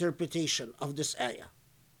interpretation of this ayah.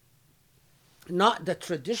 Not the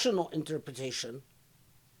traditional interpretation,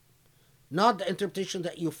 not the interpretation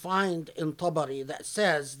that you find in Tabari that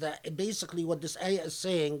says that basically what this ayah is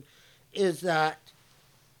saying is that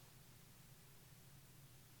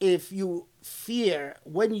if you fear,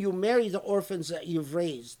 when you marry the orphans that you've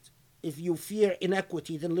raised, if you fear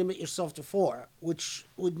inequity, then limit yourself to 4, which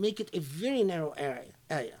would make it a very narrow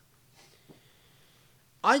ayah.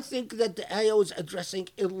 I think that the ayah is addressing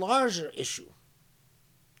a larger issue.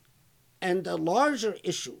 And the larger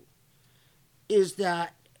issue is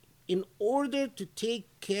that in order to take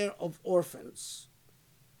care of orphans,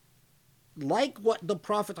 like what the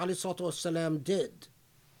Prophet ﷺ did,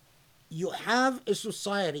 you have a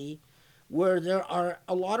society where there are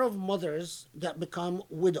a lot of mothers that become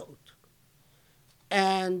widowed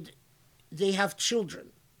and they have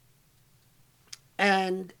children,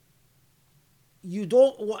 and you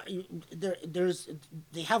don't want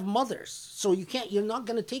they have mothers, so you're not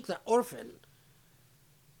going to take the orphan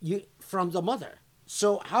from the mother.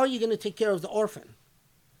 So how are you going to take care of the orphan?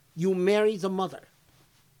 You marry the mother.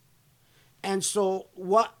 And so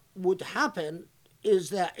what would happen is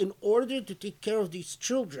that in order to take care of these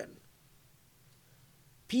children,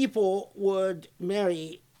 people would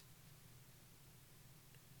marry,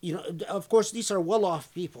 of course these are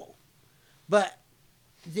well-off people, but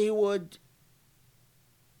they would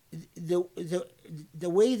the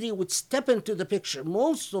way they would step into the picture,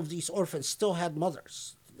 most of these orphans still had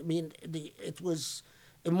mothers. I mean, it was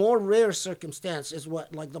a more rare circumstance, is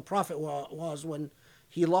what like the prophet was when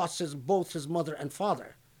he lost both his mother and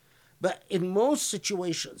father. But in most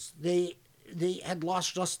situations, they had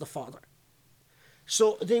lost just the father.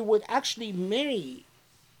 So they would actually marry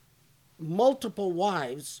multiple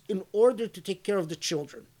wives in order to take care of the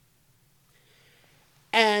children.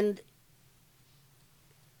 And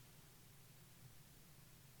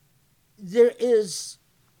there is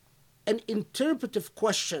an interpretive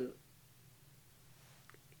question.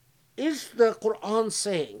 Is the Quran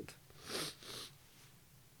saying,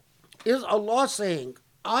 is Allah saying,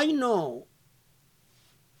 I know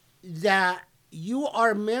that you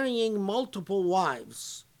are marrying multiple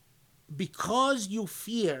wives because you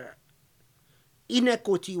fear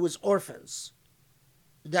inequity with orphans,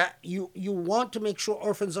 that you want to make sure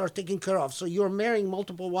orphans are taken care of, so you're marrying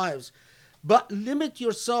multiple wives, but limit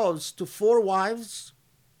yourselves to 4 wives?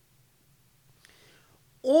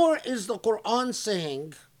 Or is the Quran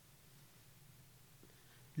saying,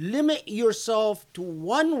 limit yourself to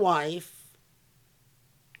 1 wife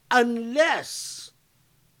unless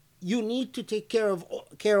you need to take care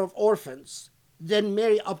of orphans, then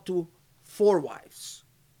marry up to 4 wives?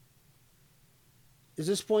 Is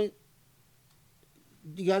this point,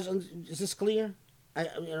 you guys, is this clear?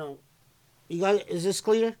 You guys, is this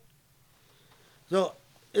clear? So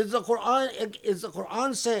is the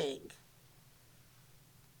Quran saying,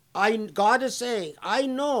 God is saying, I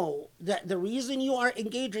know that the reason you are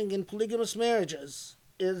engaging in polygamous marriages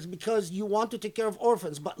is because you want to take care of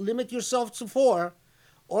orphans, but limit yourself to 4?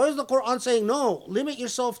 Or is the Quran saying, no, limit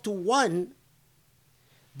yourself to 1,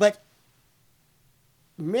 but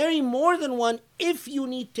marry more than 1 if you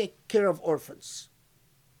need to take care of orphans?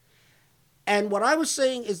 And what I was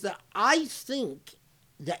saying is that I think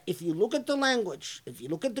that if you look at the language, if you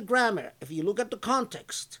look at the grammar, if you look at the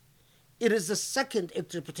context, it is the second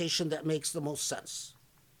interpretation that makes the most sense.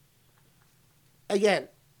 Again,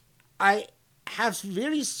 I have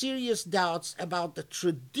very serious doubts about the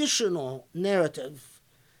traditional narrative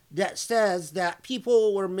that says that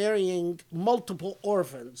people were marrying multiple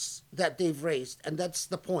orphans that they've raised, and that's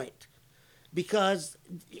the point. Because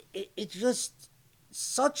it's just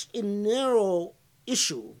such a narrow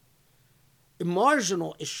issue, a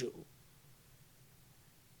marginal issue.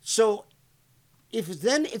 So if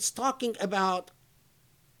then it's talking about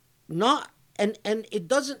not, and it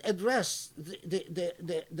doesn't address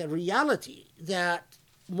the reality that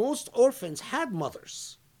most orphans had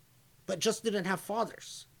mothers, but just didn't have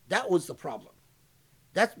fathers. That was the problem.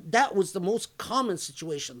 That was the most common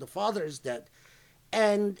situation. The father is dead.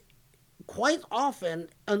 And quite often,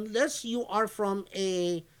 unless you are from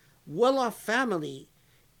a well-off family,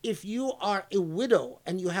 if you are a widow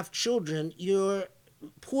and you have children, you're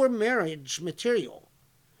poor marriage material.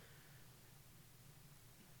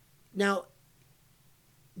 Now,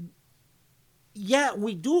 yeah,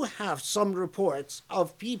 we do have some reports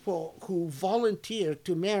of people who volunteer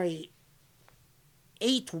to marry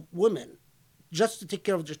 8 women just to take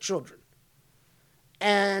care of their children.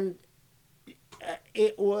 And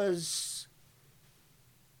it was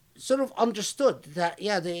sort of understood that,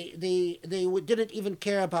 yeah, they didn't even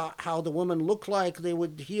care about how the woman looked like. They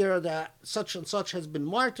would hear that such and such has been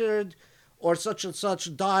martyred, or such and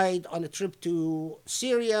such died on a trip to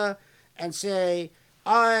Syria, and say,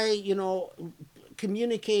 I,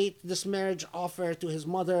 communicate this marriage offer to his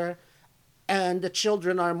mother, and the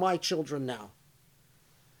children are my children now.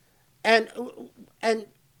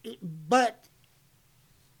 But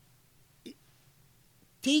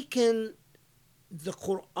taking the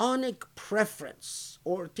Quranic preference,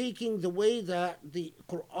 or taking the way that the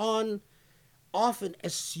Quran often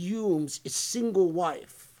assumes a single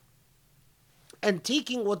wife, and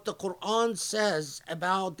taking what the Quran says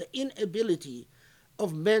about the inability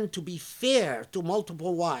of men to be fair to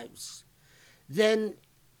multiple wives, then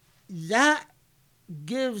that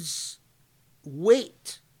gives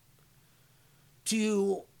weight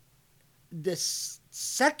to the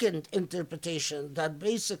second interpretation, that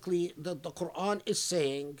basically the Quran is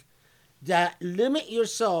saying that limit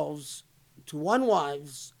yourselves to 1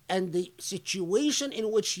 wives, and the situation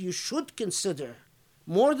in which you should consider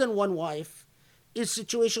more than 1 wife is a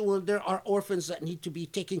situation where there are orphans that need to be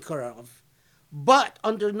taken care of, but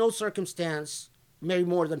under no circumstance marry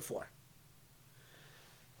more than 4.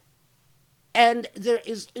 And there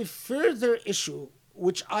is a further issue,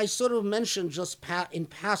 which I sort of mentioned just in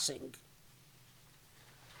passing.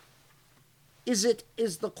 Is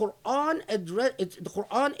the Quran the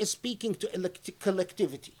Quran is speaking to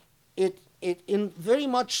collectivity. It in very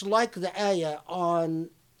much like the ayah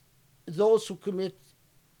on those who commit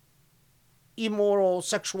immoral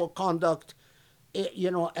sexual conduct,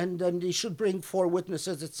 and then they should bring four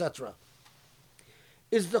witnesses, etc.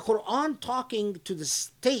 Is the Quran talking to the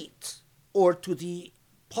state or to the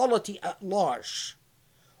polity at large?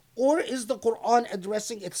 Or is the Quran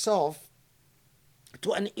addressing itself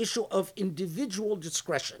to an issue of individual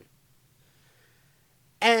discretion?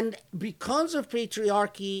 And because of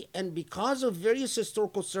patriarchy and because of various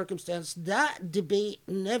historical circumstances, that debate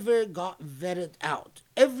never got vetted out.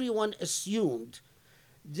 Everyone assumed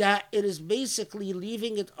that it is basically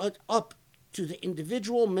leaving it up to the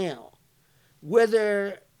individual male,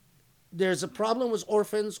 whether there's a problem with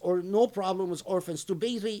orphans or no problem with orphans, to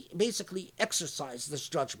basically exercise this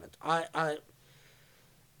judgment.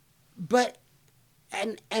 But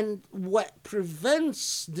and what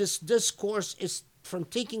prevents this discourse is from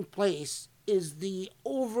taking place is the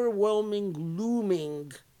overwhelming,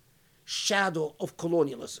 looming shadow of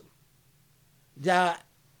colonialism. That,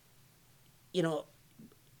 you know,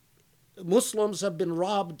 Muslims have been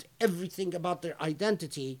robbed everything about their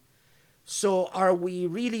identity. So are we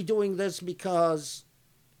really doing this because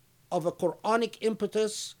of a Quranic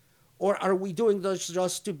impetus, or are we doing this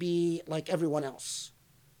just to be like everyone else?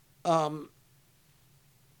 And,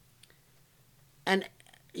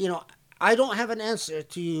 I don't have an answer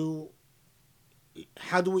to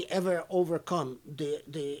how do we ever overcome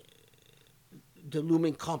the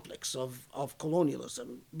looming complex of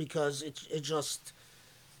colonialism, because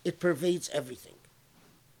it pervades everything.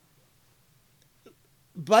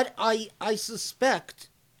 But I suspect,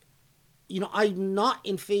 I'm not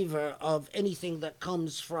in favor of anything that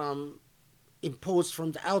comes from imposed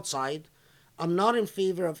from the outside. I'm not in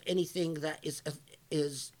favor of anything that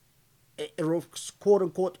is quote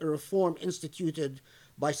unquote a reform instituted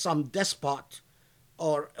by some despot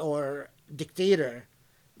or dictator,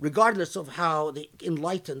 regardless of how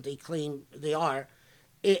enlightened they claim they are.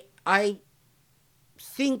 I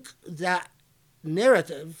think that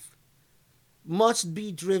narrative must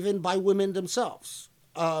be driven by women themselves.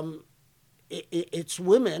 It's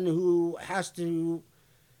women who has to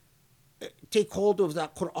take hold of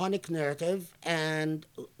that Quranic narrative and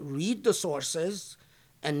read the sources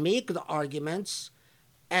and make the arguments,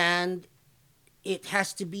 and it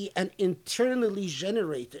has to be an internally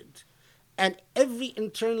generated, and every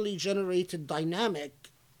internally generated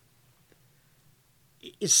dynamic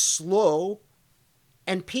is slow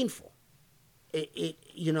and painful.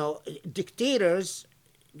 Dictators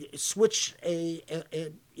switch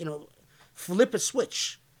flip a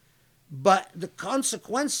switch, but the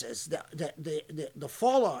consequences, the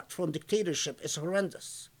fallout from dictatorship is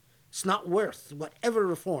horrendous. It's not worth whatever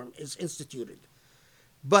reform is instituted.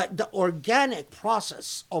 But the organic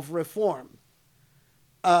process of reform,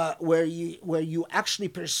 where you actually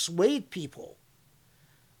persuade people,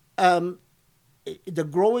 the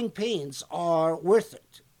growing pains are worth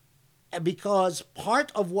it. Because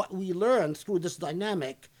part of what we learn through this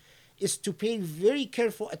dynamic is to pay very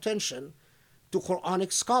careful attention to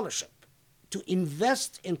Quranic scholarship, to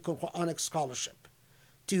invest in Quranic scholarship,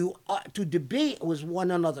 to debate with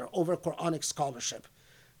one another over Quranic scholarship,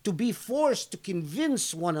 to be forced to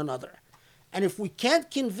convince one another. And if we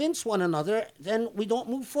can't convince one another, then we don't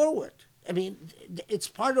move forward. I mean, it's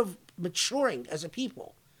part of maturing as a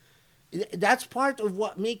people. That's part of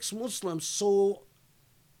what makes Muslims so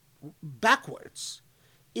backwards,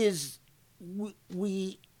 is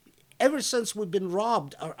we ever since we've been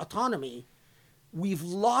robbed our autonomy, we've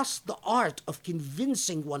lost the art of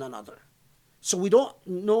convincing one another. So we don't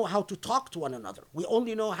know how to talk to one another. We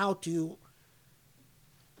only know how to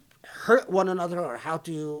hurt one another, or how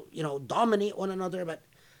to dominate one another.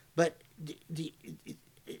 But the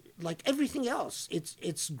like everything else,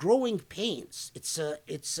 it's growing pains. There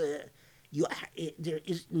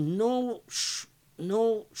is no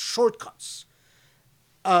shortcuts.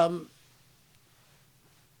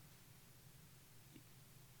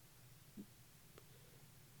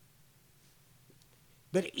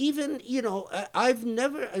 But even I've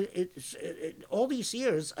never all these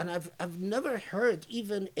years, and I've never heard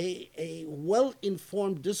even a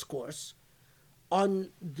well-informed discourse on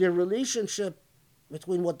the relationship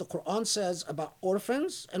between what the Quran says about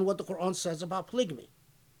orphans and what the Quran says about polygamy.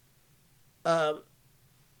 I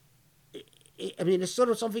mean, it's sort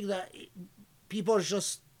of something that people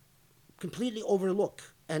just completely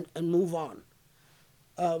overlook and move on,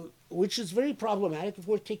 which is very problematic if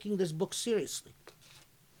we're taking this book seriously.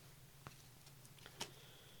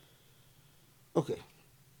 Okay.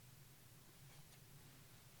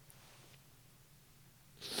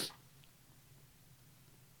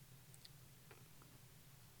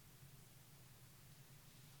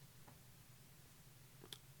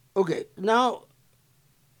 Okay, now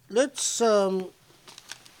let's move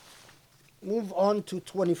on to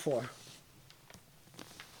 24.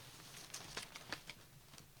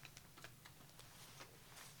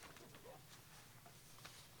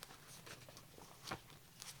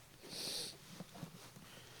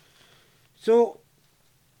 So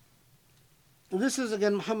this is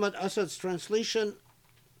again Muhammad Asad's translation.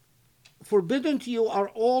 Forbidden to you are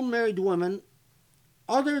all married women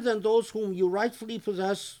other than those whom you rightfully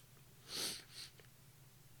possess,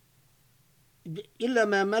 إلا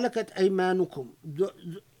ما ملكت أيمانكم,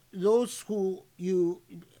 those who you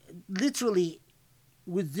literally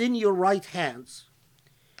within your right hands,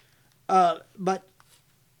 but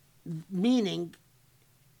meaning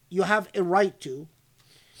you have a right to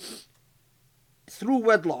through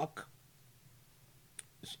wedlock,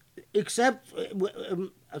 except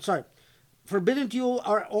sorry, forbidden to you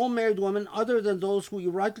are all married women other than those who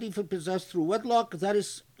you rightly possess through wedlock, that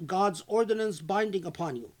is God's ordinance binding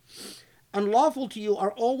upon you. Unlawful to you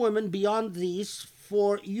are all women beyond these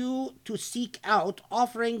for you to seek out,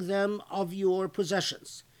 offering them of your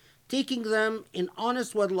possessions, taking them in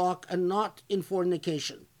honest wedlock and not in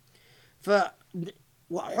fornication.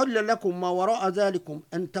 وأحل لكم ما وراء ذلكم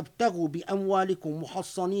أن تبتغوا بأموالكم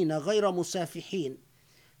محصنين غير مسافحين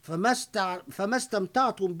فما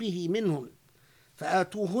استمتعتم به منهن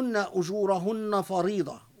فآتوهن أجورهن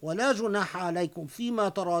فريضة ولا جناح عليكم فيما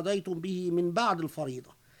تراضيتم به من بعد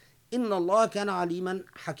الفريضة إن الله كان عليما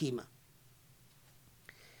حكيما.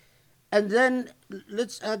 And then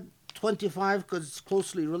let's add 25 because it's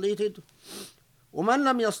closely related. ومن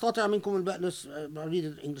لم يستطع منكم الباء, let's read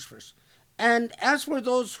it in English first. And as for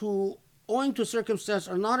those who, owing to circumstance,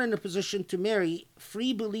 are not in a position to marry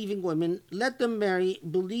free believing women, let them marry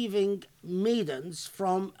believing maidens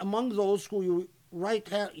from among those who your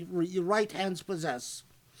right hands possess.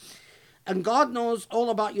 And God knows all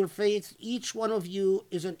about your faith. Each one of you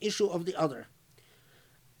is an issue of the other.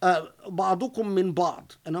 بعضكم من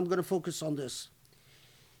بعض. And I'm going to focus on this.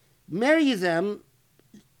 Marry them,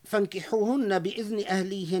 فانكحوهن بإذن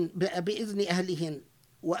أهلهن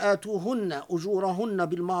وآتوهن أجورهن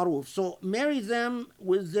بالمعروف. So marry them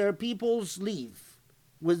with their people's leave,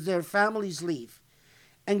 with their family's leave,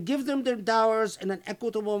 and give them their dowers in an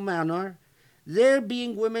equitable manner, there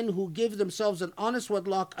being women who give themselves an honest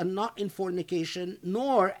wedlock and not in fornication,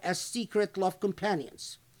 nor as secret love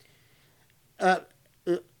companions.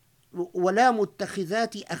 ولا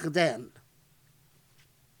متخذات أخدان.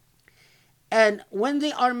 And when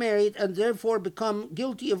they are married and therefore become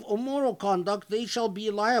guilty of immoral conduct, they shall be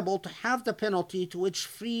liable to half the penalty to which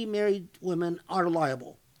free married women are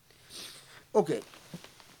liable. Okay,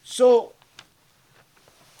 so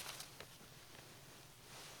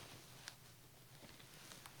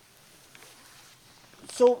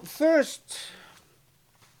first,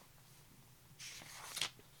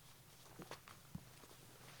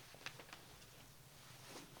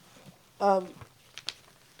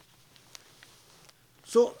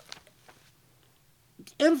 so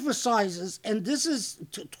emphasizes, and this is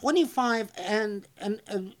 25 and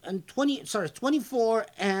 20, sorry, 24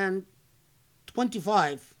 and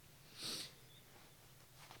 25.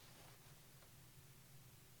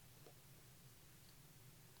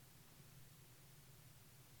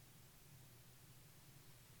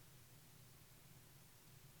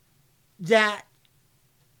 That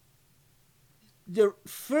the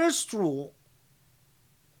first rule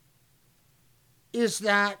is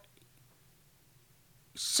that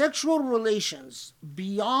sexual relations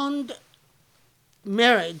beyond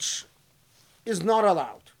marriage is not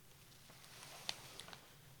allowed.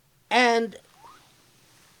 And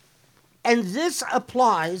this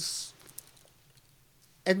applies,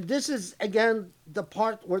 and this is again the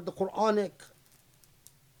part where the Quranic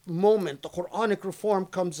moment, the Quranic reform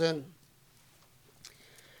comes in.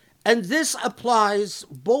 And this applies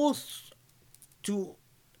both to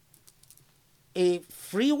a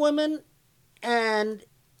free woman and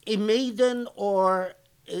a maiden, or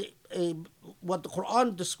a what the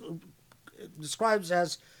Quran describes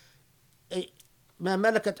as a ما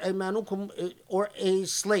ملكت أيمانكم, or a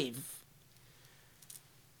slave.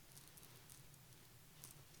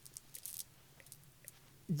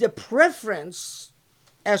 The preference,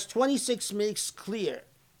 as 26 makes clear,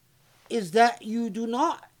 is that you do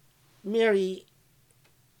not marry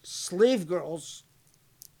slave girls,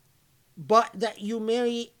 but that you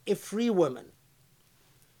marry a free woman.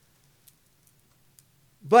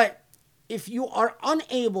 But if you are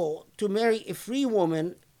unable to marry a free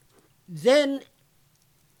woman, then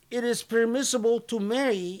it is permissible to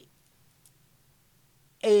marry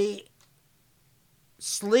a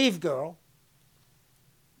slave girl,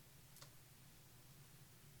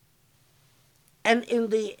 And in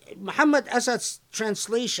the Muhammad Asad's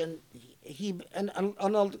translation, and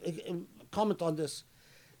I'll comment on this.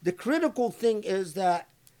 The critical thing is that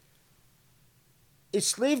a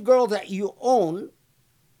slave girl that you own,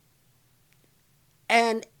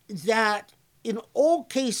 and that in all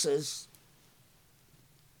cases,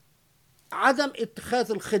 عدم اتخاذ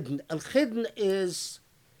الخدن. الخدن is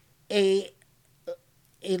a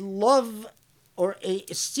love or a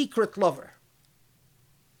secret lover.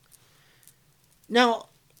 Now,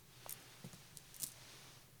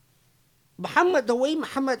 the way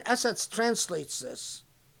Muhammad Asad translates this,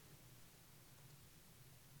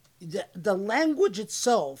 the language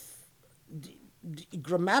itself, the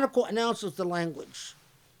grammatical analysis of the language,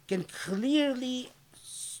 can clearly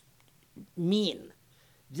mean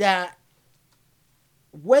that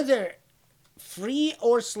whether free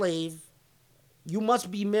or slave, you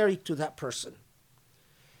must be married to that person.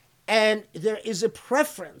 And there is a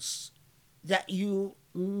preference that you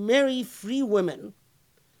marry free women.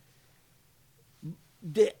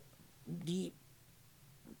 The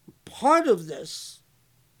part of this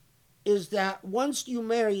is that once you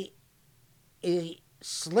marry a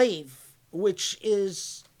slave, which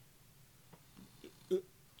is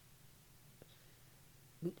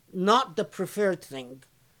not the preferred thing,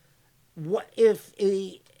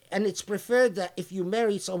 and it's preferred that if you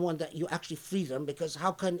marry someone that you actually free them, because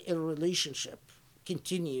how can a relationship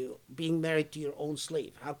continue being married to your own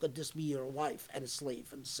slave? How could this be your wife and a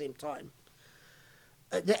slave at the same time?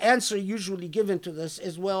 The answer usually given to this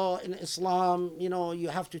is, well, in Islam, you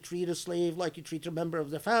have to treat a slave like you treat a member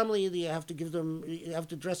of the family. You have to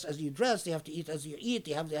dress as you dress. They have to eat as you eat.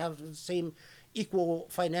 They have to have the same equal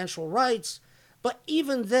financial rights. But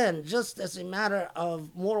even then, just as a matter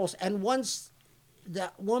of morals, and once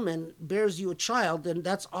that woman bears you a child, then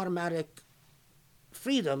that's automatic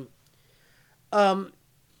freedom. And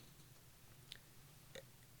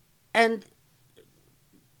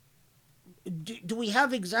do we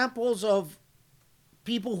have examples of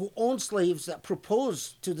people who own slaves that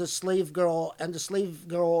propose to the slave girl and the slave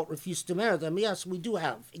girl refused to marry them? Yes, we do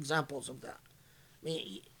have examples of that. I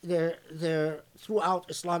mean, they're throughout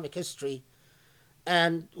Islamic history,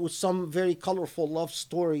 and with some very colorful love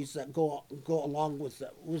stories that go along with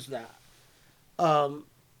that.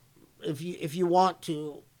 If you want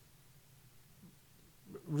to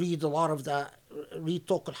read a lot of that, read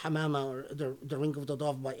Tuq al-Hamama, or the Ring of the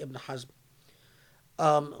Dove by Ibn Hazm,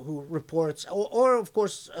 who reports, or of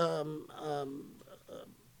course,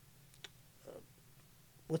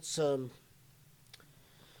 what's the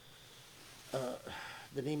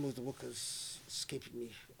name of the book is escaping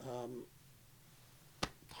me.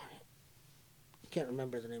 I can't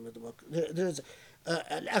remember the name of the book. There's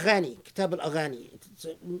Al-Aghani, Kitab Al-Aghani.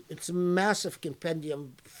 It's a massive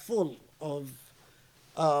compendium full of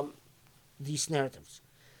these narratives.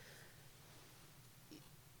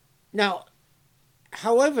 Now,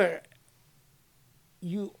 however,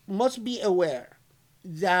 you must be aware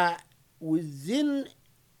that within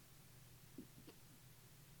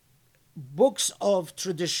books of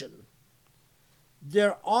tradition,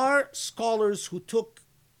 there are scholars who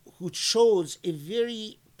chose a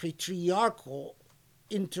very patriarchal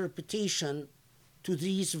interpretation to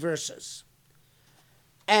these verses.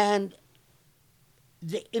 And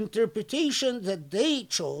the interpretation that they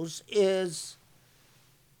chose is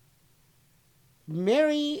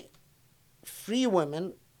marry free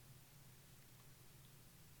women,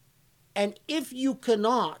 and if you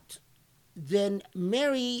cannot, then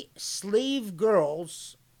marry slave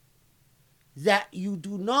girls that you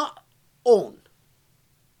do not own.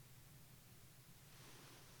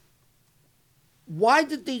 Why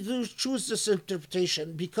did they choose this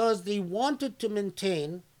interpretation? Because they wanted to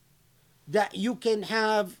maintain that you can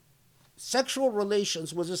have sexual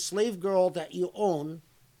relations with a slave girl that you own,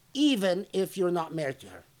 even if you're not married to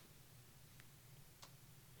her.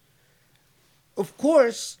 Of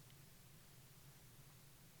course,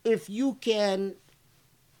 if you can,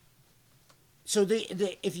 so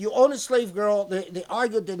if you own a slave girl, they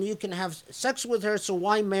argued then you can have sex with her, so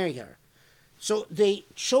why marry her? So they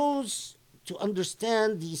chose to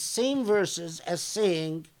understand these same verses as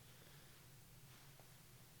saying,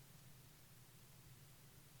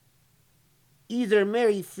 either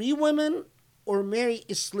marry free women or marry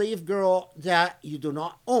a slave girl that you do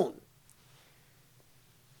not own.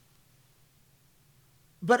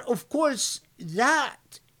 But of course,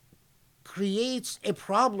 that creates a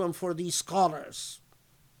problem for these scholars.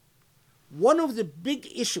 One of the big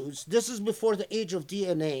issues, this is before the age of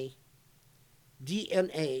DNA,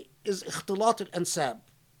 is ikhtilat al-ansab,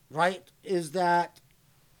 right? Is that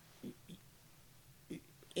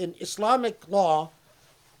in Islamic law,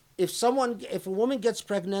 if a woman gets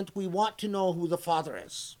pregnant, we want to know who the father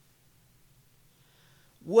is.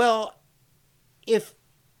 Well, if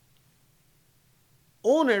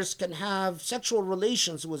owners can have sexual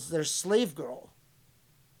relations with their slave girl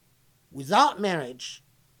without marriage,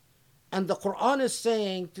 and the Quran is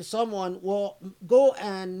saying to someone, well, go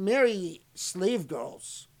and marry slave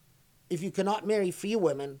girls if you cannot marry free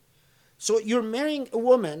women. So you're marrying a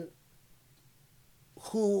woman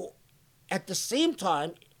who, at the same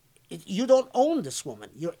time, you don't own this woman.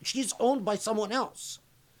 She's owned by someone else.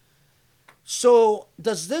 So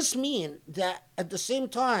does this mean that at the same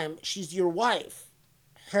time she's your wife,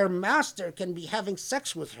 her master can be having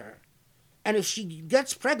sex with her? And if she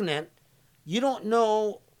gets pregnant, you don't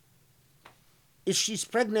know if she's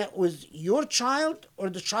pregnant with your child or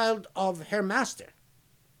the child of her master.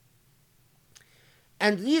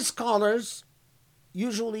 And these scholars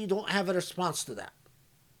usually don't have a response to that.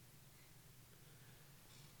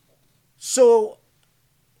 So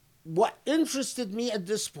what interested me at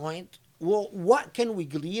this point, well, what can we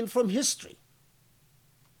glean from history?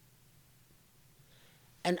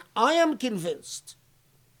 And I am convinced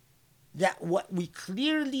that what we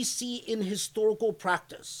clearly see in historical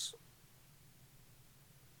practice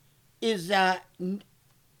is that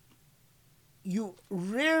you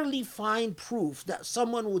rarely find proof that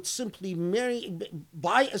someone would simply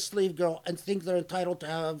buy a slave girl and think they're entitled to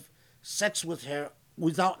have sex with her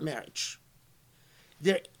without marriage.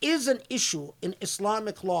 There is an issue in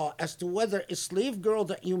Islamic law as to whether a slave girl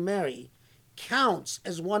that you marry counts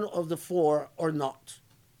as one of the four or not.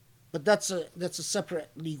 But that's a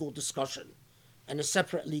separate legal discussion and a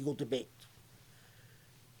separate legal debate.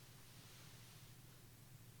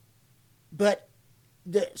 But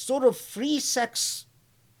the sort of free sex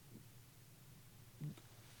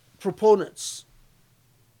proponents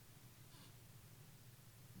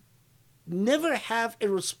never have a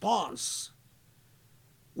response.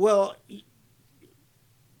 Well,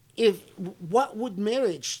 what would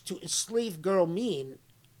marriage to a slave girl mean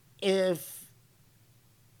if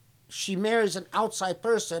she marries an outside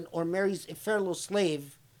person or marries a fellow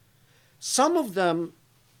slave? Some of them,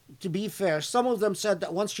 to be fair, some of them said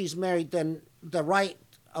that once she's married, then the right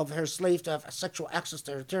of her slave to have sexual access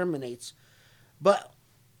to her terminates. But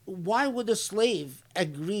why would a slave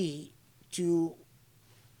agree to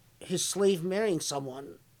his slave marrying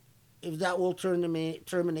someone if that will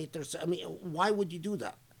terminate their... I mean, why would you do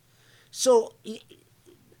that? So,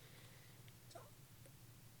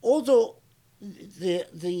 although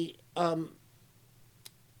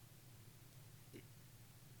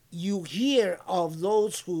you hear of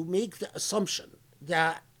those who make the assumption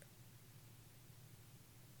that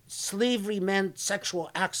slavery meant sexual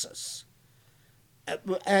access,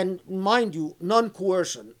 and mind you,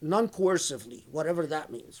 non-coercively, whatever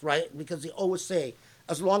that means, right? Because they always say,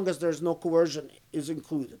 as long as there's no coercion is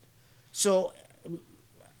included. So,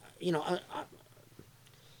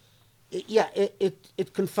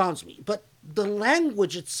 it confounds me. But the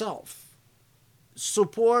language itself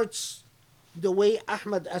supports the way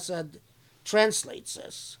Ahmad Asad translates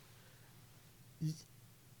this,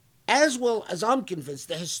 as well as I'm convinced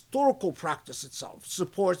the historical practice itself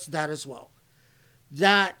supports that as well.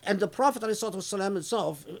 And the Prophet ﷺ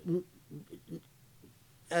himself,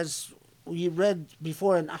 as we read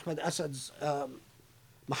before in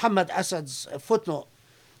Muhammad Asad's footnote,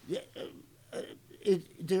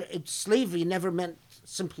 slavery never meant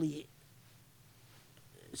simply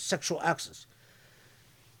sexual access.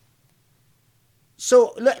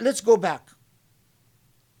 So let's go back.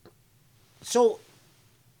 So,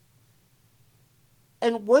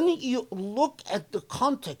 and when you look at the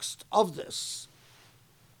context of this,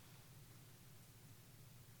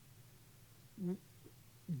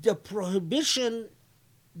 the prohibition,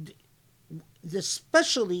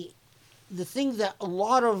 especially the thing that a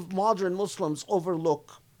lot of modern Muslims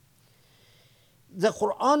overlook, the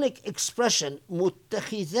Quranic expression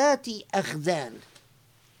مُتَّخِذَاتِ أَخْدَانٍ.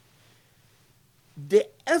 The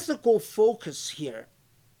ethical focus here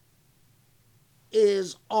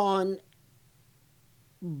is on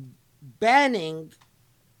banning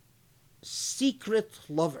secret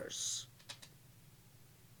lovers.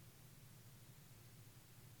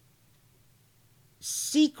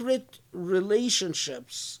 Secret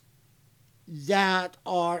relationships that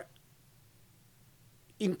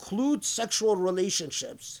include sexual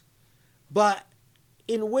relationships, but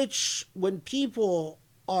in which when people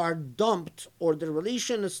are dumped or the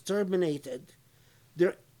relation is terminated,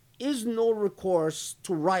 there is no recourse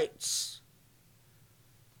to rights.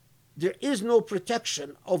 There is no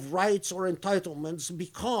protection of rights or entitlements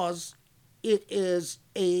because it is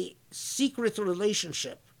a secret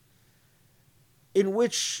relationship. in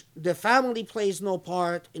which the family plays no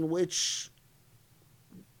part, in which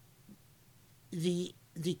the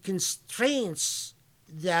constraints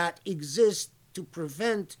that exist to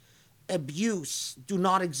prevent abuse do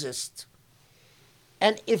not exist.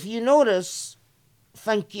 And if you notice,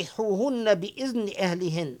 فَانْكِحُوهُنَّ بِإِذْنِ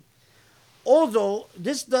أَهْلِهِنَّ, although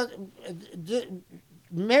this does,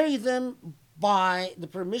 marry them by the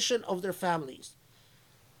permission of their families.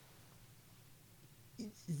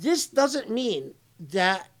 This doesn't mean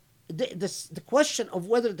that the question of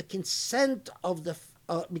whether the consent of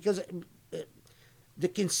because the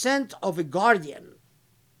consent of a guardian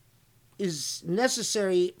is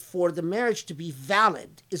necessary for the marriage to be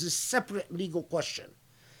valid is a separate legal question.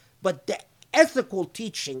 But the ethical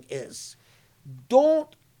teaching is,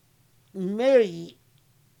 don't marry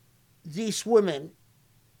these women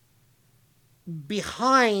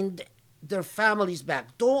behind their family's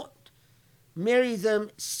back. Don't marry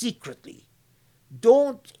them secretly.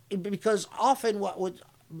 Don't, because often what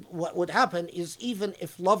would happen is, even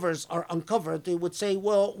if lovers are uncovered, they would say,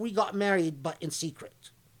 well, we got married but in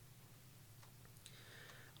secret.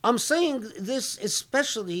 I'm saying this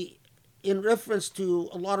especially in reference to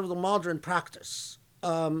a lot of the modern practice,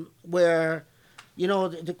 where,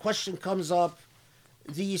 the question comes up,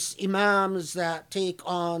 these imams that take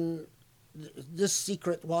on this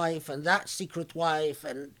secret wife and that secret wife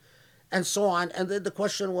and so on, and then the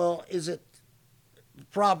question, well, is it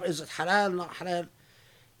proper, is it halal, not halal,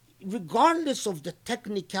 regardless of the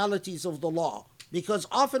technicalities of the law. Because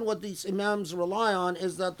often what these imams rely on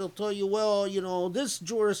is that they'll tell you, well, this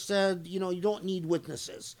jurist said, you don't need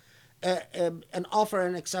witnesses. An offer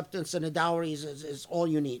and acceptance and a dowry is all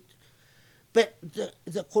you need. But the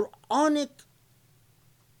Quranic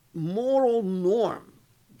moral norm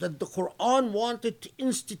that the Quran wanted to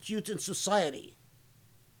institute in society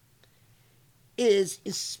is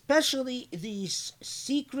especially these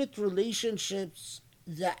secret relationships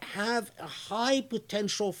that have a high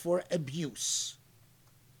potential for abuse.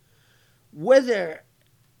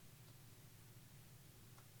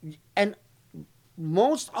 And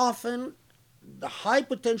most often, the high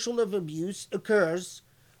potential of abuse occurs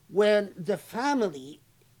when the family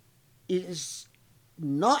is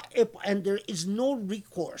not, and there is no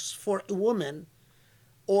recourse for a woman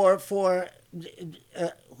or for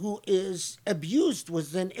who is abused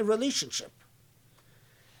within a relationship.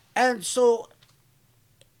 And so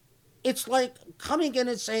it's like coming in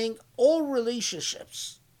and saying all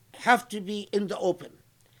relationships have to be in the open.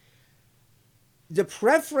 The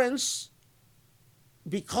preference,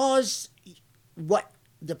 because what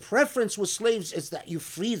the preference with slaves is that you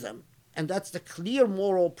free them, and that's the clear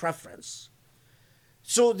moral preference.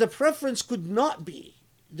 So the preference could not be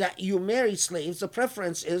that you marry slaves. The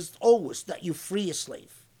preference is always that you free a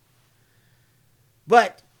slave.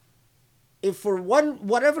 But if for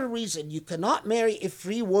whatever reason you cannot marry a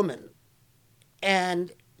free woman,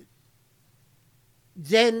 and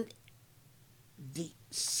then the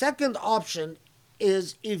second option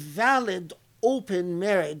is a valid open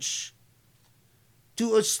marriage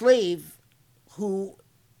to a slave who,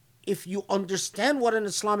 if you understand what an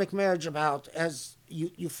Islamic marriage about, as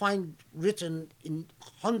you find written in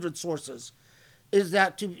 100 sources, is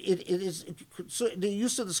that they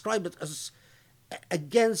used to describe it as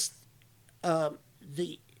against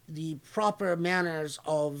the proper manners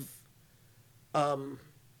of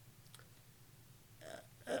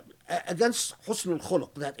against husn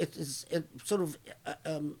al-khuluq, that it is sort of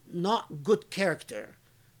not good character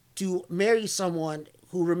to marry someone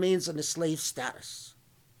who remains in a slave status.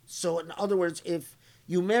 So in other words, if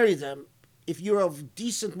you marry them, if you're of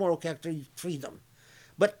decent moral character, you free them.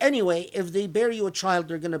 But anyway, if they bear you a child,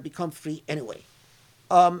 they're going to become free anyway.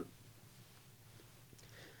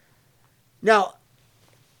 Now,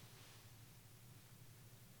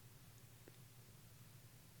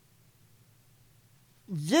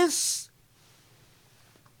 this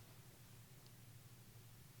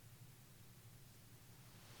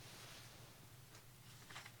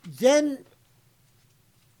then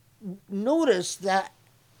notice that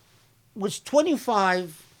with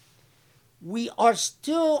 25, we are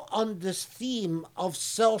still on this theme of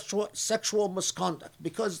sexual misconduct,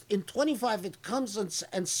 because in 25 it comes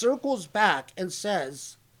and circles back and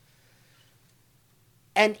says,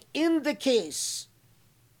 and in the case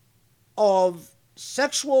of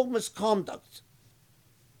sexual misconduct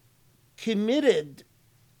committed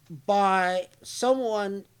by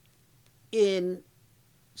someone in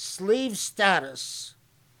slave status,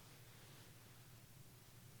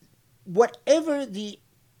 whatever the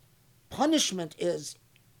punishment is,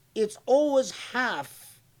 it's always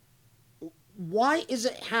half. Why is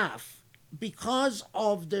it half? Because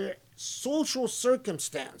of the social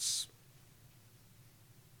circumstance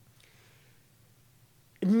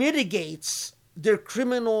mitigates their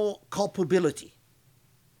criminal culpability.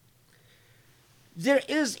 There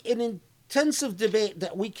is an intensive debate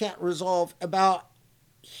that we can't resolve about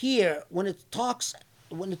here when it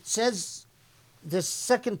says the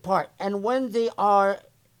second part, and when they are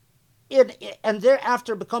in and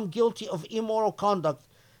thereafter become guilty of immoral conduct,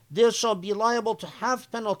 they shall be liable to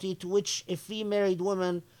half penalty to which a free married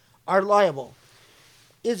woman are liable.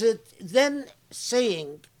 Is it then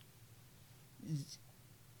saying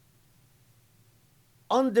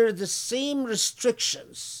under the same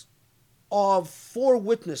restrictions of 4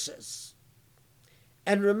 witnesses?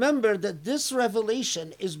 And remember that this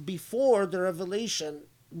revelation is before the revelation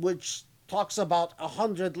which talks about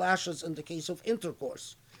 100 lashes in the case of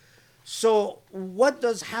intercourse. So what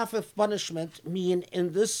does half of punishment mean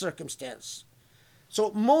in this circumstance?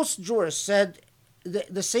 So most jurists said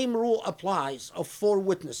the same rule applies of 4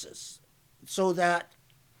 witnesses, so that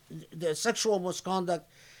the sexual misconduct.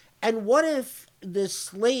 And what if the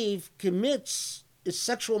slave commits a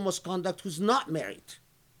sexual misconduct who's not married?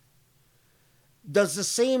 Does the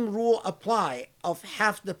same rule apply of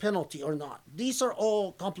half the penalty or not? These are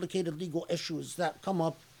all complicated legal issues that come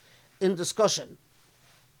up in discussion.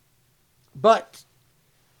 But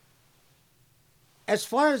as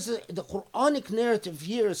far as the Quranic narrative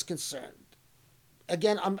here is concerned,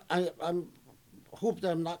 again, I'm hope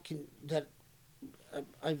that I'm not that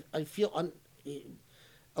I feel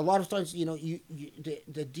a lot of times,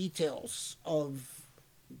 the details of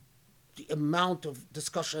the amount of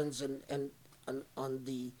discussions and on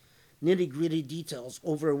the nitty-gritty details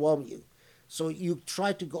overwhelm you. So you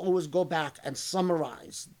try to always go back and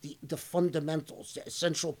summarize the fundamentals, the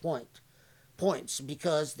essential points,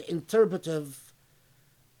 because the interpretive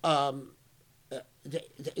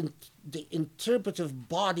the interpretive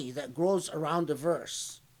body that grows around the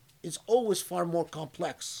verse is always far more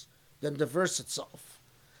complex than the verse itself.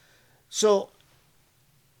 So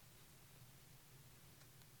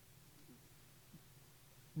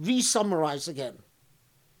re-summarize again.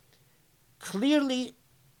 Clearly,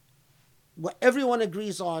 what everyone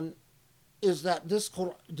agrees on is that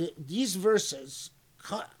these verses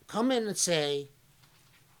come in and say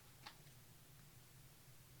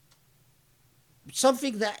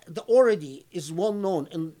something that already is well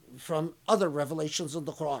known from other revelations of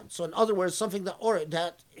the Quran. So, in other words, something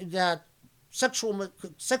that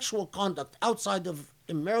sexual conduct outside of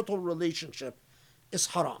a marital relationship is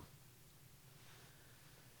haram.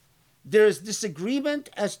 There is disagreement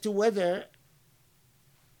as to whether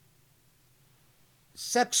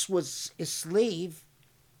sex with a slave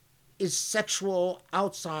is sexual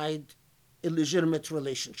outside a legitimate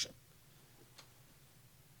relationship.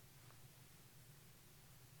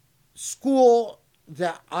 School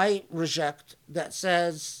that I reject that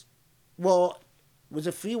says, well, with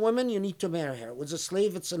a free woman, you need to marry her. With a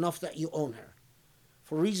slave, it's enough that you own her.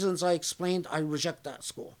 For reasons I explained, I reject that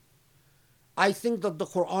school. I think that the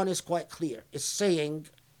Quran is quite clear. It's saying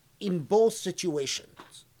in both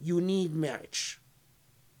situations, you need marriage.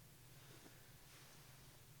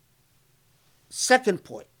 Second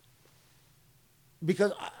point,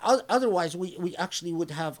 because otherwise we actually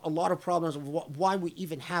would have a lot of problems of why we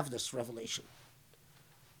even have this revelation.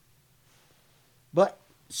 But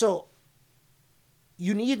so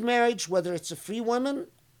you need marriage, whether it's a free woman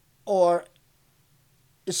or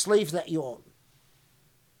a slave that you own.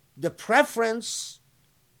 The preference,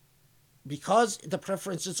 because the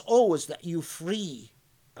preference is always that you free,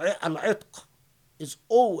 al-itq is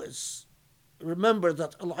always, remember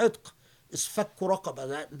that al-itq is fakku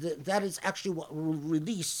raqaba, that is actually what will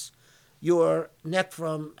release your neck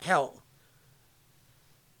from hell.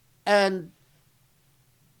 And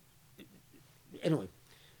anyway,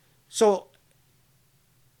 so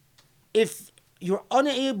if you're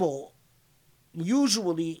unable,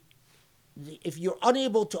 usually if you're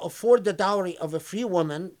unable to afford the dowry of a free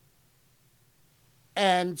woman,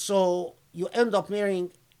 and so you end up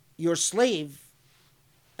marrying your slave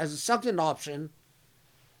as a second option,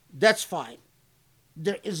 that's fine.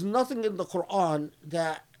 There is nothing in the Quran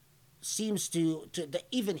that seems to that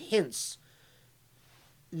even hints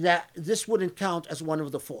that this wouldn't count as one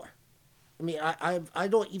of the 4. I mean, I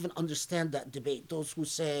don't even understand that debate. Those who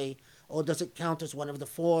say, oh, does it count as one of the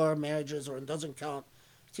 4 marriages or it doesn't count?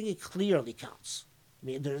 I think it clearly counts. I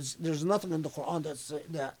mean, there's nothing in the Quran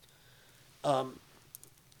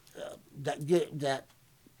that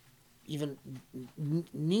even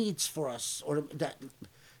needs for us, or that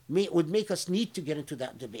would make us need to get into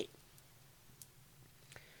that debate.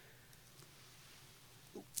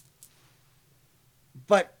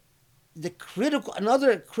 But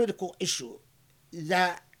another critical issue,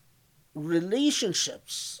 that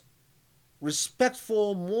relationships,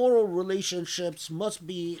 respectful, moral relationships, must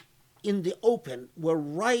be in the open, where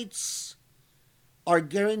rights are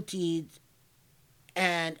guaranteed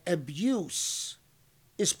and abuse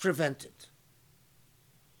is prevented.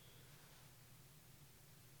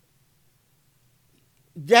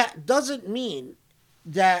 That doesn't mean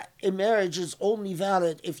that a marriage is only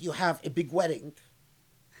valid if you have a big wedding.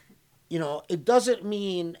 It doesn't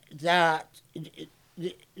mean that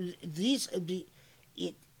these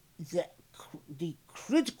it, the, the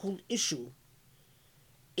critical issue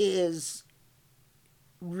is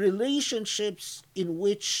relationships in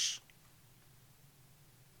which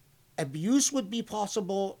abuse would be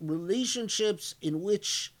possible, relationships in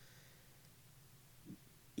which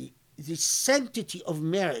the sanctity of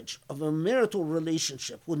marriage, of a marital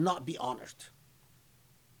relationship, would not be honored.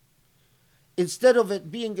 Instead of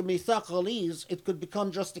it being a mithaq ghaliz, it could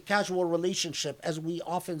become just a casual relationship, as we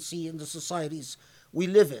often see in the societies we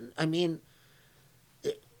live in. I mean,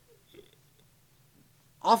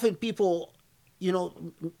 often people,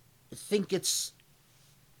 think it's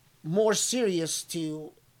more serious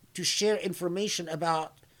to share information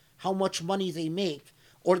about how much money they make,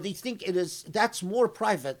 or they think that's more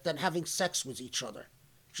private than having sex with each other.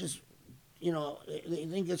 Which is, they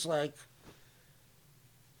think it's like,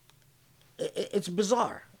 it's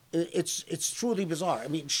bizarre. It's truly bizarre. I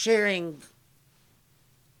mean, sharing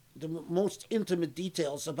the most intimate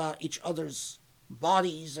details about each other's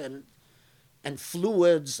bodies and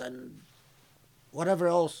fluids and whatever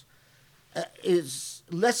else is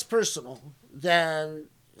less personal than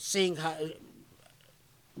saying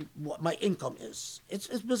what my income is. It's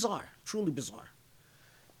bizarre, truly bizarre.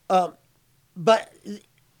 But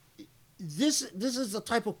this is the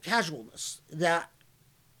type of casualness that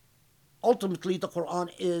ultimately the Quran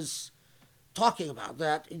is talking about.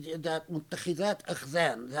 That متخذات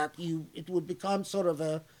أخذان, that it would become sort of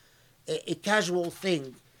a casual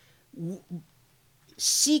thing.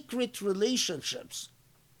 Secret relationships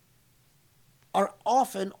are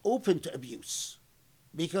often open to abuse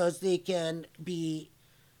because they can be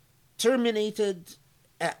terminated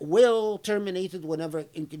at will, terminated whenever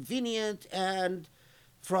inconvenient. And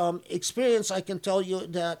from experience, I can tell you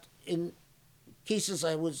that in cases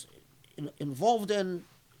I was involved in,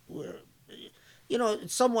 where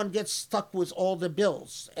someone gets stuck with all the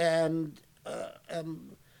bills and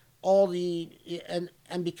all the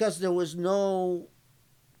and because there was no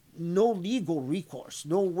legal recourse,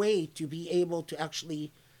 no way to be able to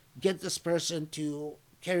actually get this person to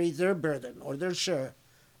carry their burden or their share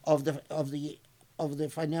of the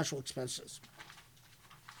financial expenses.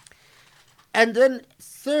 And then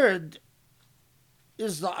third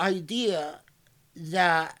is the idea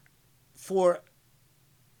that, for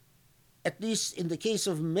at least in the case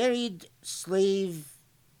of married slave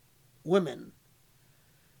women,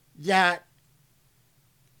 that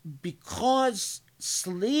because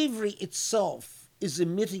slavery itself is a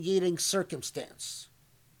mitigating circumstance,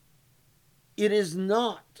 it is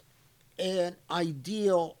not an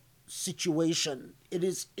ideal situation. It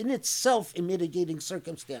is in itself a mitigating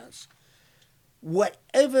circumstance.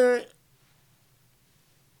 Whatever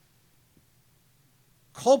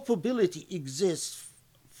culpability exists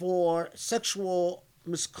for sexual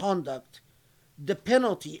misconduct, the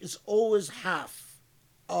penalty is always half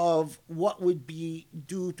of what would be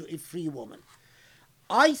due to a free woman.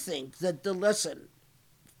 I think that the lesson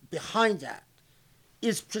behind that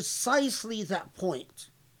is precisely that point,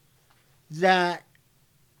 that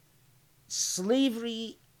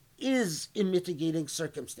slavery is a mitigating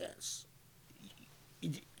circumstance.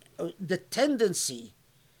 The tendency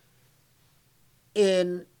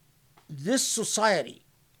in this society,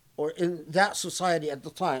 or in that society at the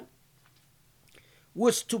time,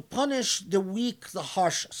 was to punish the weak the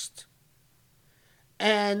harshest.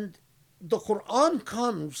 And the Quran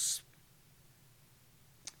comes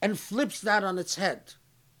and flips that on its head.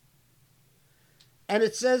 And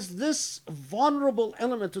it says this vulnerable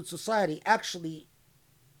element of society actually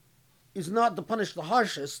is not to punish the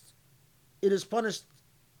harshest, it is punished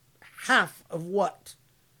half of what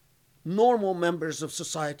normal members of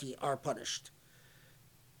society are punished.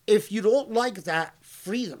 If you don't like that,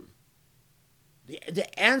 free them.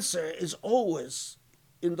 The answer is always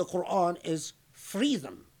in the Quran is free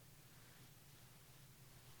them.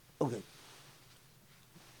 Okay.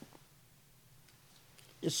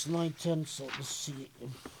 It's 9:10, so let's see.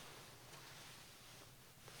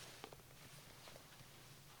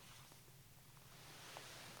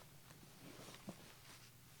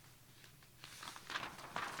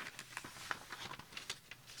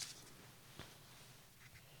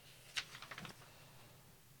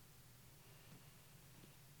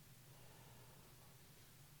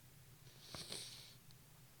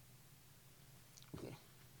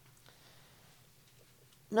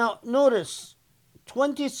 Now, notice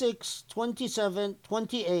 26, 27,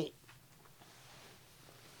 28.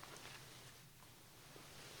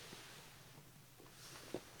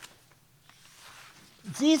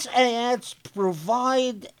 These ayats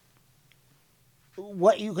provide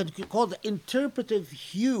what you could call the interpretive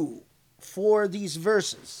hue for these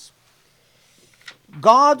verses.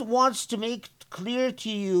 God wants to make clear to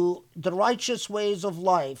you the righteous ways of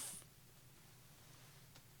life,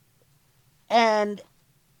 and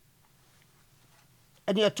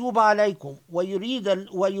أن يتوب عليكم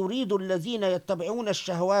ويريد الذين يتبعون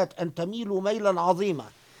الشهوات أن تميلوا ميلا عظيما.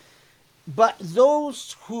 But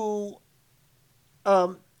those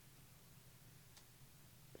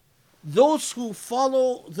who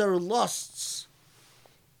follow their lusts,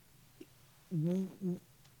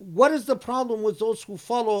 what is the problem with those who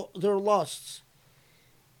follow their lusts?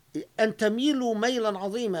 أن تميلوا ميلا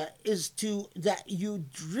عظيما is that you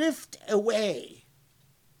drift away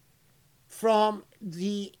from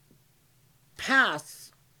the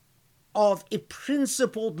path of a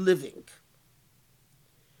principled living.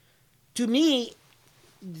 To me,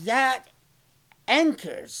 that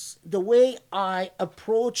anchors the way I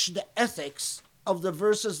approach the ethics of the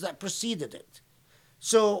verses that preceded it.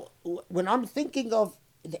 So when I'm thinking of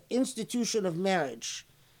the institution of marriage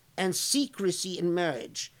and secrecy in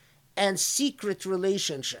marriage and secret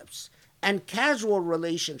relationships and casual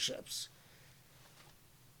relationships,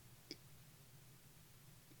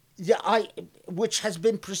 which has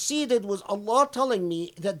been preceded with Allah telling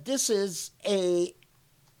me that this is a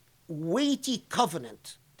weighty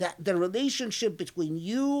covenant, that the relationship between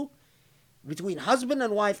husband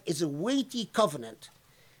and wife is a weighty covenant,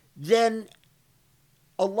 then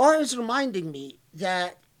Allah is reminding me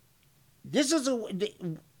that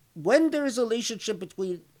when there is a relationship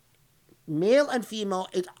between male and female,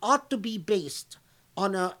 it ought to be based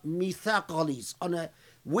on a mithaq ghalidh, on a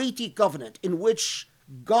weighty covenant in which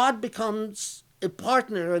God becomes a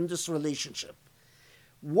partner in this relationship.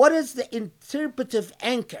 What is the interpretive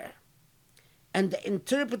anchor and the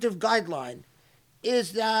interpretive guideline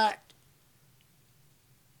is that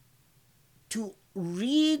to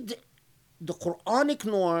read the Quranic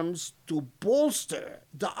norms to bolster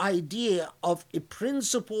the idea of a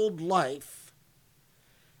principled life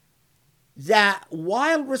that,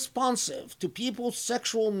 while responsive to people's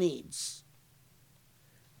sexual needs,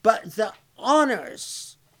 but that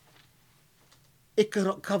honors a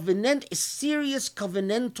serious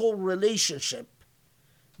covenantal relationship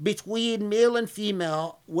between male and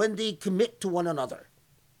female when they commit to one another.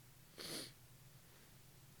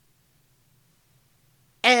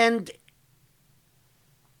 And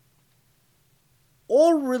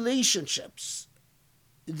all relationships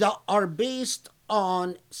that are based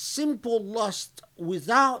on simple lust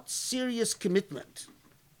without serious commitment,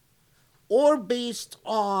 or based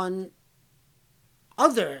on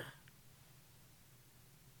other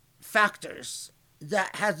factors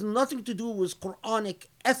that has nothing to do with Quranic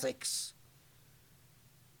ethics,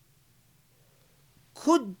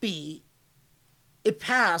 could be a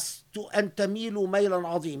path to أن تميلوا ميلا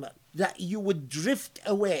عظيما, that you would drift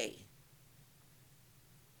away.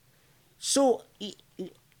 So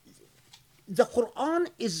the Quran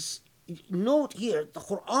is, note here, the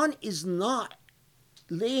Quran is not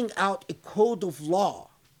laying out a code of law.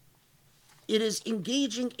 It is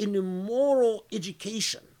engaging in a moral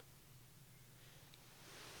education.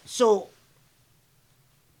 So,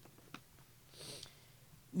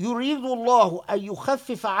 يريد الله أن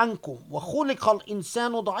يخفف عنكم وخلق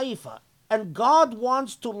الإنسان ضعيفا. And God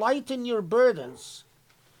wants to lighten your burdens,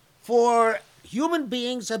 for human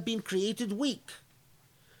beings have been created weak.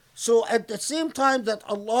 So at the same time that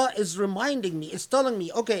Allah is reminding me, is telling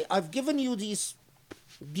me, okay, I've given you these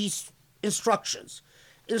instructions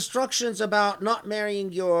about not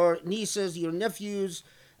marrying your nieces, your nephews,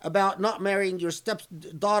 about not marrying your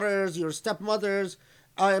stepdaughters, your stepmothers.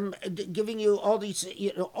 I'm giving you all these,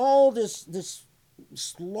 all this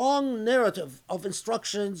long narrative of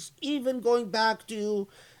instructions, even going back to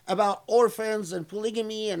about orphans and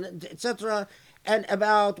polygamy and etc., and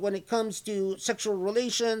about when it comes to sexual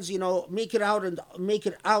relations, make it out in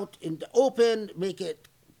the open, make it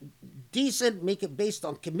decent, make it based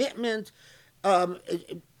on commitment.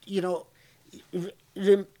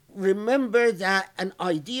 Remember that an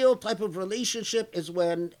ideal type of relationship is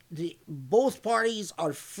when both parties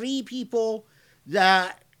are free people,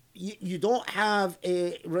 that you don't have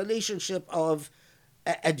a relationship of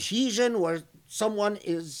adhesion where someone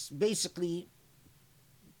is basically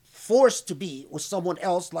forced to be with someone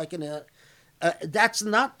else, like in a that's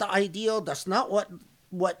not the ideal. That's not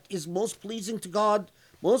what is most pleasing to God.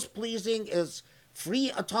 Most pleasing is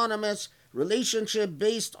free, autonomous, relationship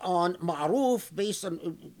based on ma'ruf, based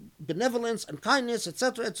on benevolence and kindness,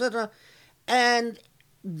 etc., etc. And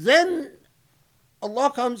then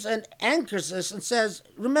Allah comes and anchors us and says,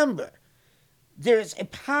 remember, there is a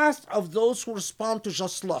path of those who respond to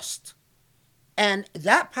just lust. And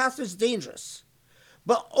that path is dangerous.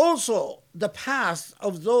 But also the path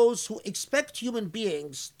of those who expect human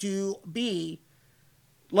beings to be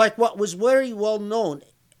like what was very well known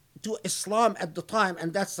to Islam at the time,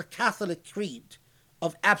 and that's the Catholic creed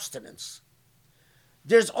of abstinence.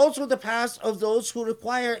 There's also the path of those who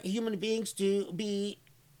require human beings to be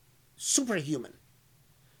superhuman.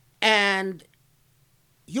 And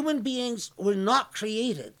human beings were not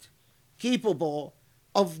created capable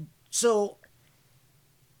of, so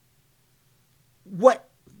what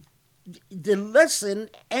the lesson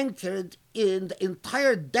anchored in the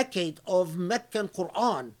entire decade of Meccan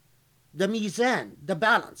Quran, the mizan, the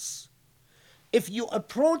balance. If you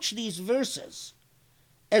approach these verses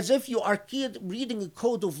as if you are reading a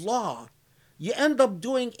code of law, you end up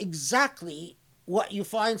doing exactly what you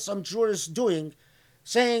find some jurists doing,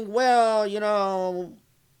 saying, well,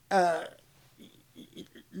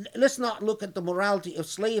 let's not look at the morality of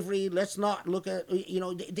slavery. Let's not look at,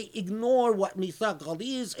 they ignore what mithaq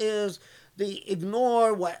ghaliz is. They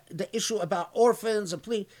ignore what the issue about orphans and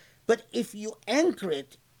plea. But if you anchor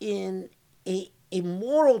it in a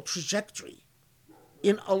moral trajectory,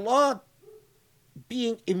 in Allah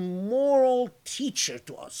being a moral teacher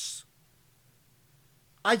to us,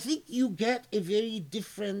 I think you get a very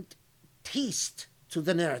different taste to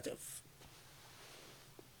the narrative,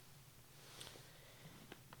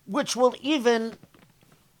 which will even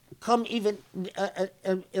come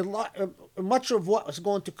a lot. Much of what is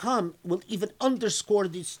going to come will even underscore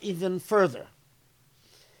this even further.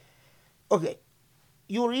 Okay,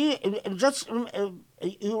 you read just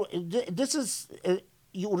this is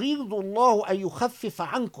يريد الله أن يخفف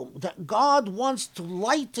عنكم, that God wants to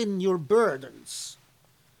lighten your burdens.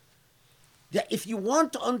 That if you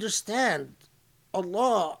want to understand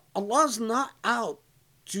Allah, Allah's not out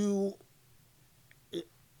to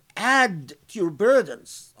add to your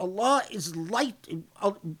burdens. Allah is light.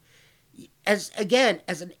 As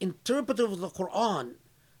an interpreter of the Quran,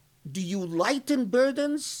 do you lighten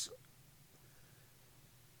burdens,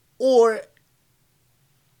 or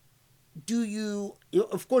do you,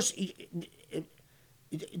 of course,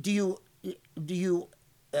 do you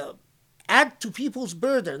add to people's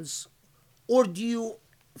burdens, or do you,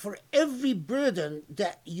 for every burden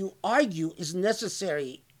that you argue is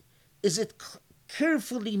necessary, is it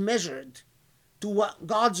carefully measured to what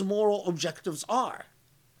God's moral objectives are?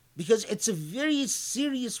 Because it's a very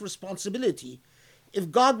serious responsibility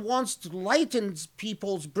if God wants to lighten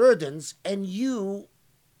people's burdens and you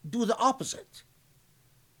do the opposite.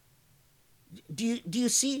 Do you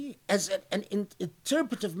see, as an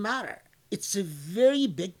interpretive matter, it's a very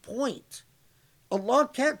big point. Allah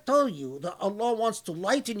can't tell you that Allah wants to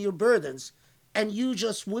lighten your burdens and you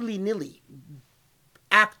just willy-nilly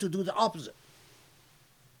act to do the opposite.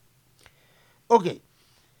 Okay,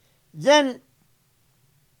 then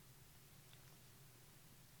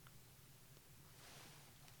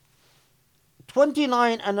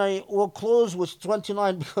 '29, and I will close with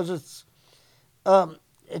 29 because it's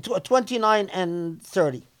 29 and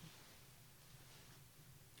 30.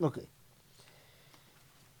 Okay.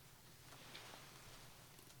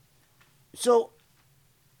 So,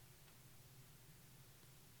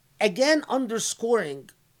 again, underscoring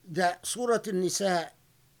that Surah Nisa,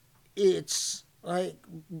 it's like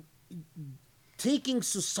taking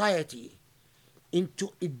society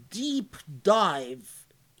into a deep dive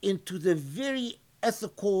into the very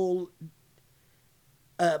ethical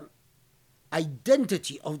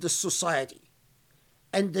identity of the society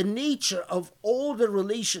and the nature of all the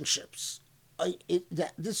relationships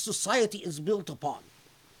that this society is built upon.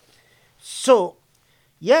 So,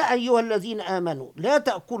 يا أيها الذين آمنوا لا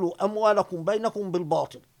تأكلوا أموالكم بينكم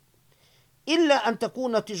بالباطل إلا أن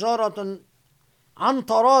تكون تجارة عن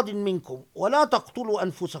تراض منكم ولا تقتلوا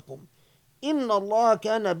أنفسكم إن الله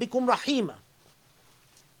كان بكم رحيما.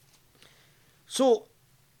 So,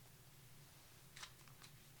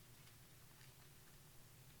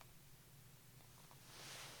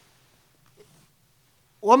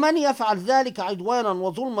 ومن يفعل ذلك عدوانا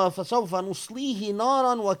وظلما فسوف نصليه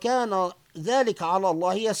نارا وكان ذلك على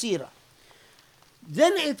الله يسيرا.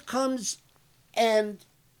 Then it comes and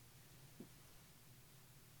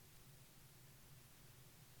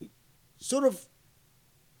sort of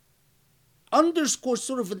underscores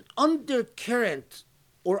sort of an undercurrent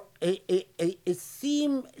or a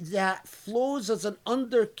theme that flows as an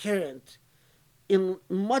undercurrent in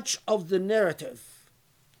much of the narrative.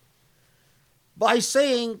 by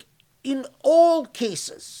saying, in all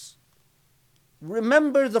cases,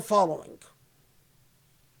 remember the following.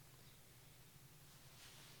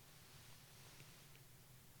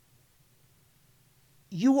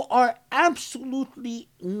 You are absolutely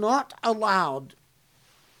not allowed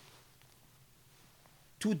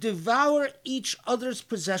to devour each other's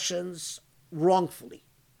possessions wrongfully.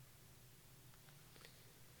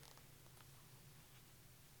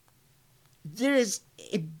 There is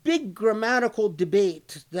a big grammatical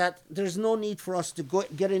debate that there's no need for us to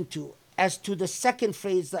get into as to the second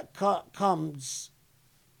phrase that comes,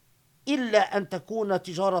 إلا أن تكون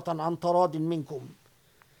تجارة عن تراض منكم.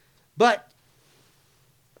 But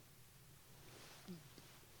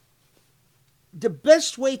the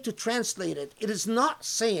best way to translate it, it is not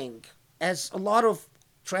saying, as a lot of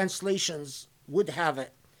translations would have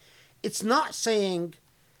it, it's not saying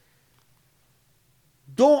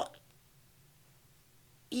do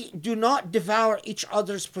not devour each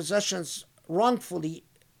other's possessions wrongfully,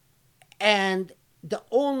 and the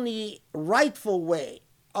only rightful way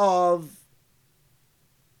of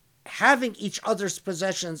having each other's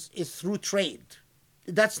possessions is through trade.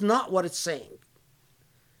 That's not what it's saying.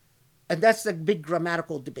 And that's the big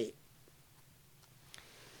grammatical debate.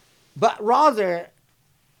 But rather,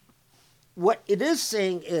 what it is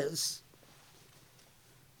saying is,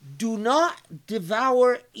 do not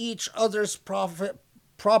devour each other's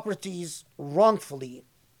properties wrongfully,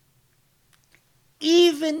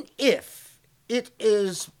 even if it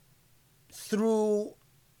is through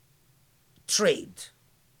trade.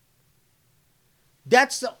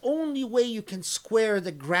 That's the only way you can square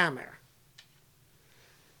the grammar.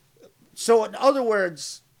 So in other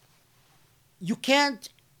words, you can't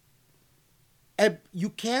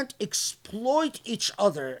exploit each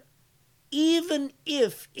other even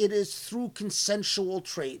if it is through consensual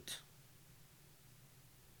trade.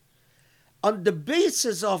 On the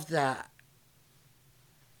basis of that,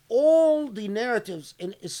 all the narratives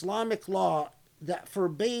in Islamic law that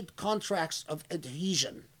forbade contracts of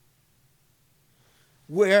adhesion,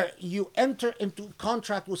 where you enter into a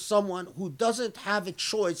contract with someone who doesn't have a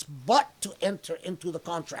choice but to enter into the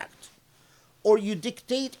contract, or you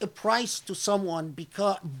dictate a price to someone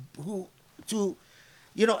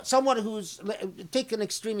someone who's, take an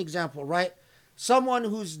extreme example, right? Someone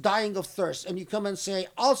who's dying of thirst, and you come and say,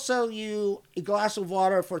 I'll sell you a glass of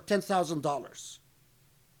water for $10,000.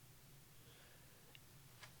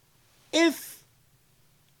 If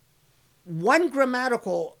one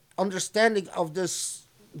grammatical understanding of this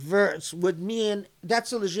verse would mean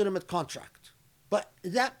that's a legitimate contract, but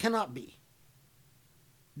that cannot be.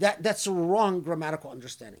 That's a wrong grammatical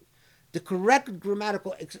understanding. The correct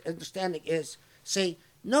grammatical understanding is, say,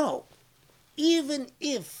 no, even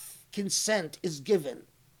if consent is given,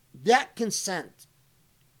 that consent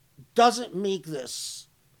doesn't make this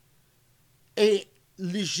a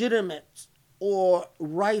legitimate or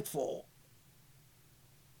rightful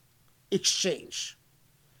exchange.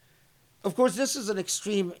 Of course, this is an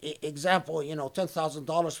extreme example,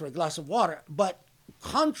 $10,000 for a glass of water, but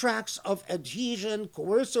contracts of adhesion,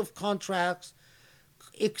 coercive contracts,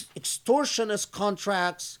 extortionist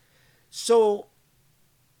contracts. So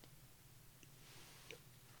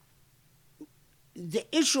the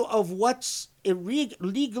issue of what's a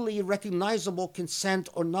legally recognizable consent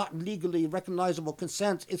or not legally recognizable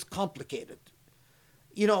consent is complicated.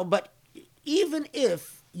 But even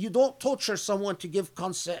if you don't torture someone to give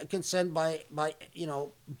consent by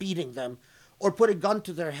beating them or put a gun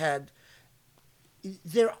to their head,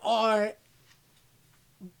 there are,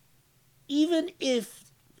 even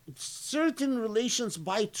if certain relations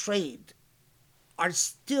by trade are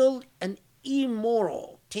still an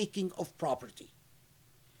immoral taking of property,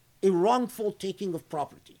 a wrongful taking of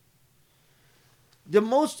property. The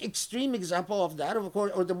most extreme example of that, of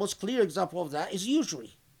course, or the most clear example of that is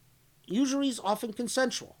usury. Usury is often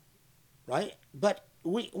consensual, right? But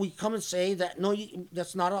we come and say that, no,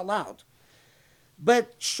 that's not allowed.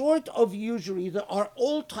 But short of usury, there are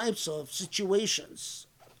all types of situations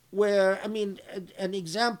where, an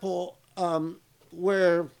example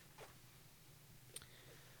where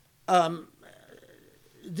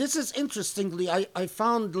this is interestingly, I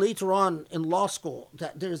found later on in law school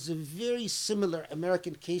that there's a very similar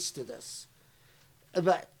American case to this.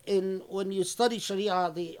 But when you study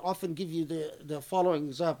Sharia, they often give you the following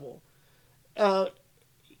example.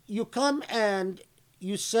 You come and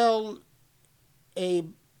you sell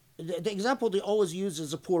the example they always use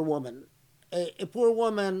is a poor woman. A poor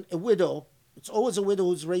woman, a widow, it's always a widow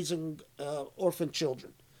who's raising orphan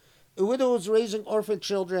children. A widow who's raising orphan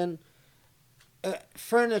children,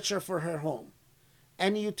 furniture for her home.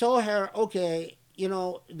 And you tell her, okay,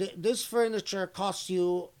 this furniture costs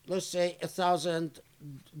you, let's say,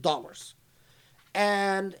 $1,000,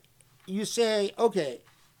 and you say, okay,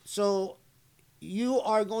 so you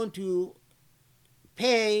are going to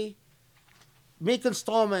pay, make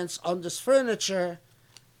installments on this furniture,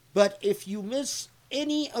 but if you miss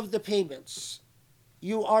any of the payments,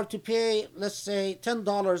 you are to pay, let's say,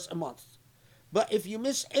 $10 a month. But if you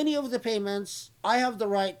miss any of the payments, I have the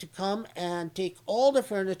right to come and take all the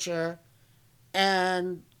furniture,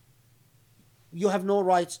 and you have no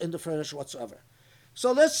rights in the furniture whatsoever.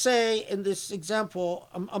 So let's say in this example,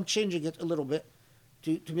 I'm changing it a little bit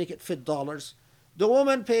to make it fit dollars. The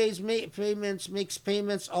woman makes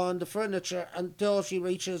payments on the furniture until she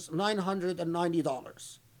reaches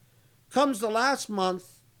 $990. Comes the last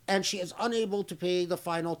month, and she is unable to pay the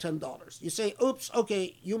final $10. You say, oops,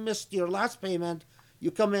 okay, you missed your last payment.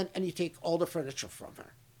 You come in and you take all the furniture from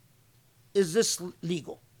her. Is this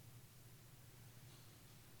legal?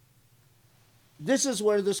 This is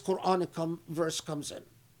where this Quranic verse comes in.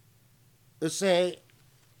 They say,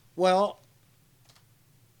 well,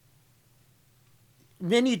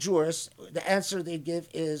 many jurists, the answer they give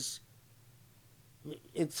is,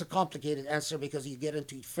 it's a complicated answer because you get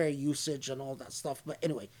into fair usage and all that stuff. But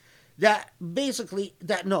anyway,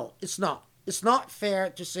 no, it's not. It's not fair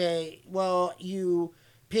to say, well, you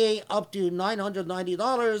pay up to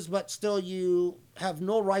 $990, but still you have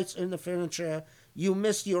no rights in the furniture. You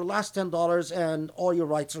missed your last $10 and all your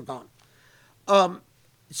rights are gone.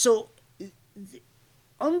 So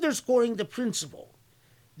underscoring the principle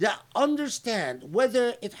that understand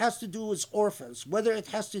whether it has to do with orphans, whether it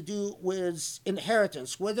has to do with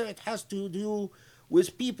inheritance, whether it has to do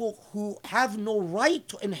with people who have no right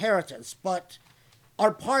to inheritance but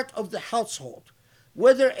are part of the household,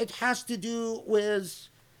 whether it has to do with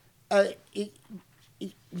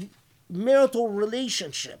marital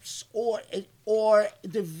relationships or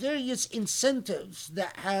the various incentives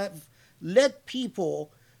that have led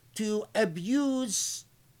people to abuse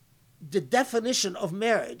the definition of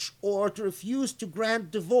marriage or to refuse to grant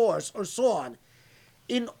divorce or so on.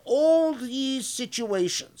 In all these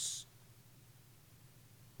situations,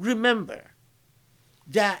 remember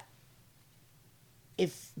that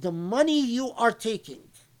if the money you are taking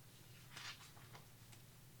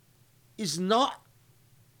is not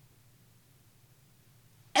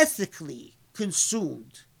ethically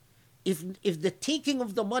consumed, if the taking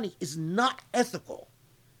of the money is not ethical,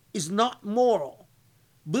 is not moral,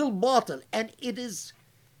 bil batil, and it is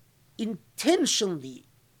intentionally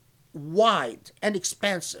wide and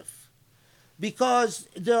expansive, because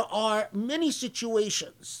there are many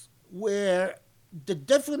situations where the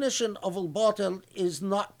definition of al batil is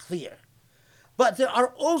not clear. But there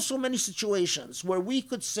are also many situations where we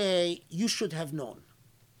could say you should have known,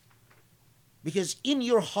 because in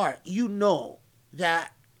your heart you know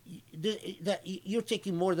that you're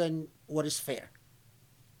taking more than what is fair,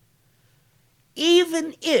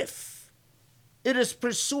 even if it is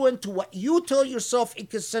pursuant to what you tell yourself in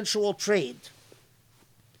consensual trade.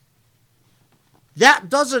 That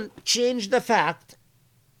doesn't change the fact,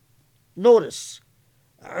 notice,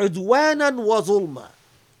 عدوانا وظلما,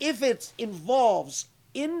 if it involves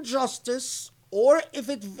injustice or if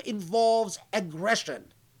it involves aggression,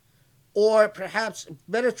 or perhaps a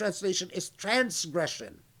better translation is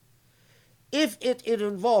transgression. If it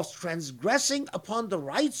involves transgressing upon the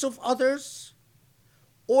rights of others,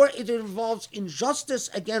 or it involves injustice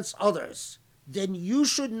against others, then you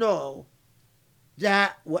should know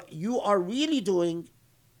that what you are really doing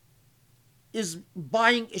is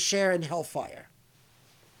buying a share in hellfire.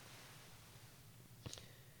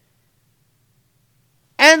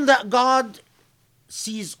 And that God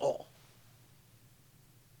sees all.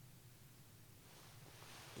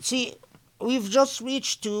 See, we've just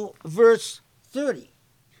reached to verse 30.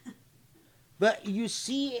 But you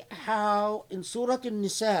see how in Surah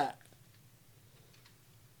Nisa,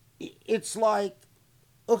 it's like,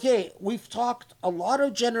 okay, we've talked a lot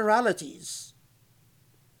of generalities.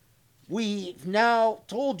 We've now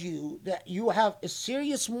told you that you have a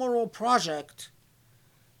serious moral project,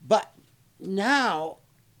 but now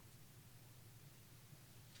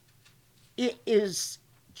it is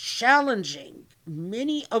challenging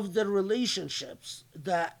many of the relationships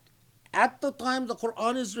that at the time the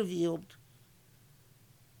Quran is revealed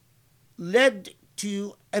led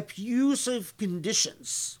to abusive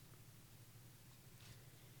conditions.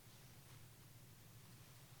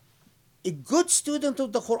 A good student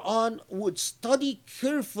of the Quran would study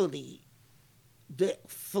carefully the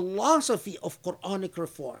philosophy of Quranic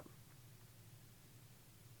reform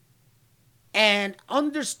and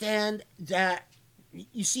understand that,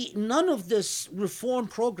 you see, none of this reform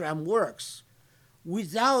program works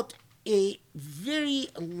without a very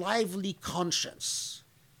lively conscience.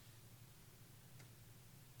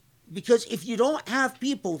 Because if you don't have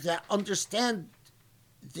people that understand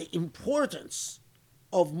the importance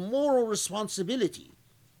of moral responsibility,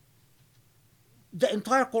 the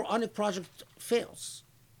entire Quranic project fails.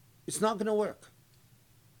 It's not going to work.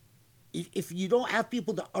 If you don't have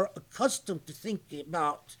people that are accustomed to thinking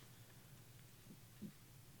about,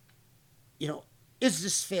 is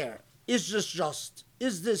this fair? Is this just?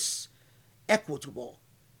 Is this equitable?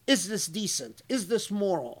 Is this decent? Is this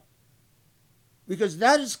moral? Because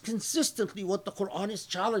that is consistently what the Quran is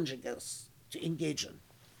challenging us to engage in.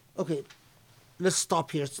 Okay, let's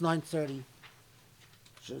stop here. It's 9:30,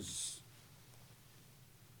 which is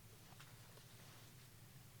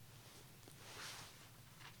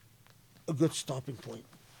a good stopping point.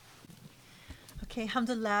 Okay,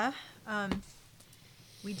 alhamdulillah.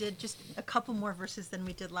 We did just a couple more verses than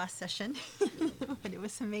we did last session, but it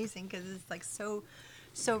was amazing because it's like so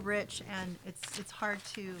rich, and it's hard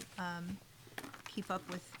to keep up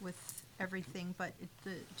with everything. But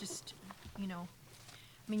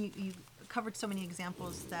you covered so many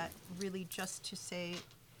examples that really just to say,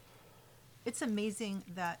 it's amazing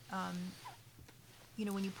that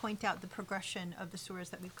when you point out the progression of the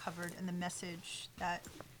surahs that we've covered and the message that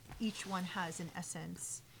each one has in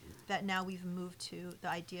essence, that now we've moved to the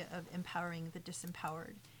idea of empowering the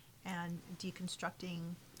disempowered and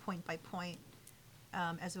deconstructing point by point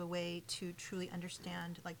as a way to truly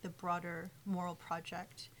understand like the broader moral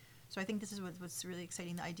project. So I think this is what's really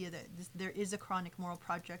exciting, the idea that there is a Quranic moral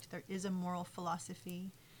project, there is a moral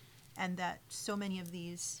philosophy, and that so many of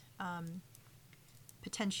these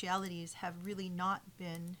potentialities have really not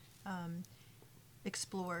been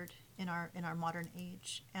explored in our modern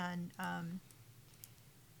age. And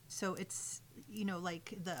so it's,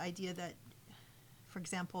 like the idea that, for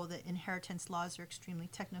example, the inheritance laws are extremely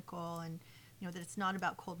technical, and, that it's not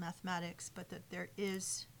about cold mathematics, but that there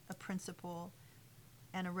is a principle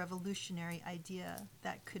and a revolutionary idea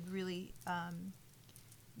that could really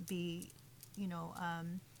be,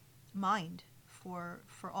 mined for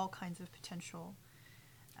all kinds of potential.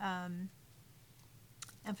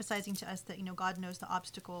 Emphasizing to us that, God knows the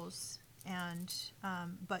obstacles, and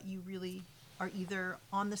but you really are either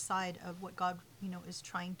on the side of what God, is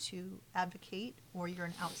trying to advocate, or you're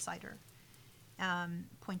an outsider.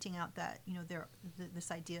 Pointing out that,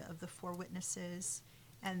 this idea of the four witnesses,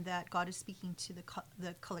 and that God is speaking to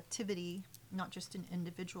the collectivity, not just an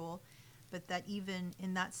individual, but that even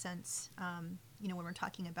in that sense, when we're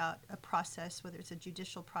talking about a process, whether it's a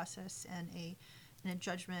judicial process and a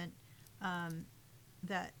judgment,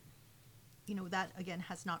 that that again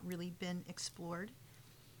has not really been explored.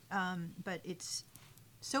 But it's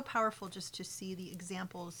so powerful just to see the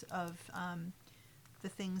examples of the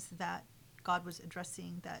things that God was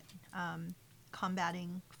addressing, that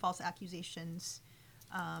combating false accusations,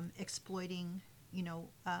 exploiting,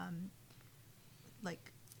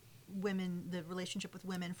 like women, the relationship with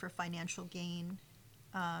women for financial gain,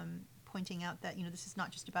 pointing out that, this is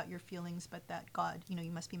not just about your feelings, but that God,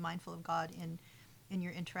 you must be mindful of God in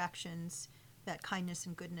your interactions, that kindness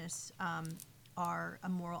and goodness are a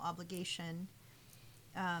moral obligation,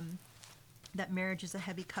 that marriage is a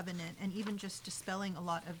heavy covenant, and even just dispelling a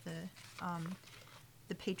lot of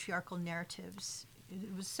the patriarchal narratives.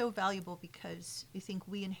 It was so valuable because I think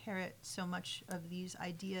we inherit so much of these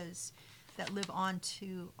ideas that live on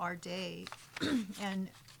to our day, and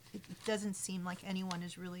it doesn't seem like anyone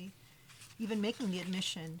is really even making the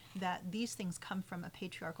admission that these things come from a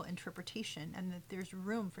patriarchal interpretation, and that there's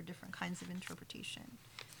room for different kinds of interpretation.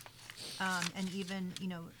 And even,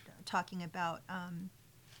 talking about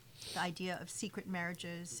the idea of secret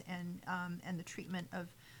marriages and the treatment of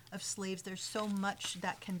slaves. There's so much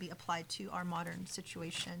that can be applied to our modern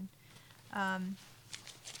situation. And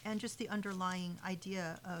just the underlying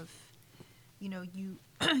idea of,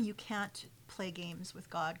 you can't play games with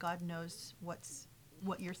God. God knows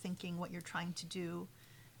what you're thinking, what you're trying to do.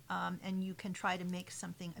 And you can try to make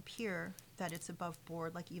something appear that it's above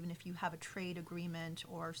board, like even if you have a trade agreement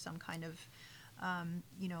or some kind of,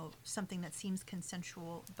 something that seems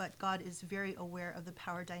consensual. But God is very aware of the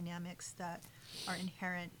power dynamics that are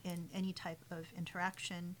inherent in any type of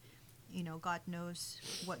interaction. God knows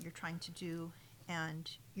what you're trying to do, and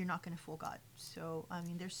you're not going to fool God. So,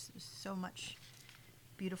 there's so much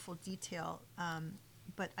beautiful detail.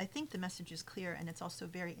 But I think the message is clear, and it's also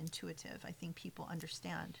very intuitive. I think people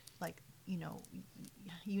understand, like, you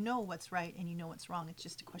know what's right and you know what's wrong. It's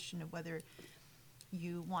just a question of whether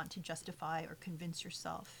you want to justify or convince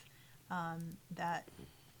yourself that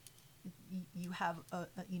you have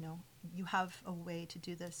a way to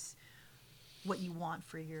do this what you want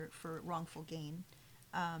for wrongful gain.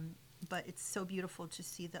 But it's so beautiful to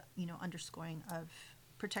see the underscoring of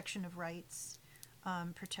protection of rights,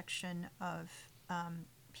 protection of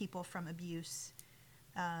people from abuse,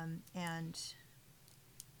 and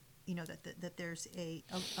that there's a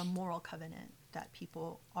moral covenant that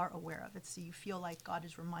people are aware of. It's you feel like God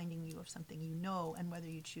is reminding you of something and whether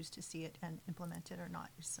you choose to see it and implement it or not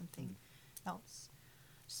is something else.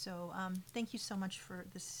 So thank you so much for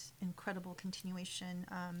this incredible continuation.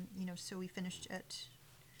 So we finished at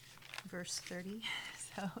verse 30.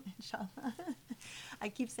 So inshallah, I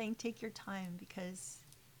keep saying take your time because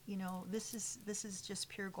this is just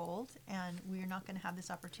pure gold, and we're not going to have this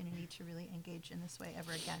opportunity to really engage in this way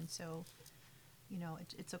ever again. So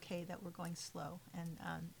it's okay that we're going slow, and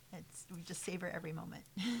we just savor every moment.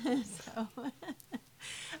 So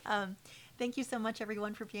thank you so much,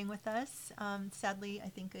 everyone, for being with us. Sadly, I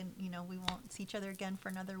think we won't see each other again for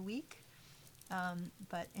another week,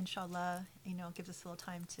 but inshallah, it gives us a little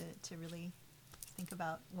time to really think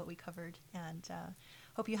about what we covered, and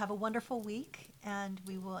hope you have a wonderful week, and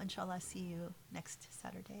we will inshallah see you next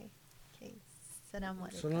Saturday. Okay, Assalamu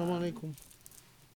alaikum. Assalamu alaikum.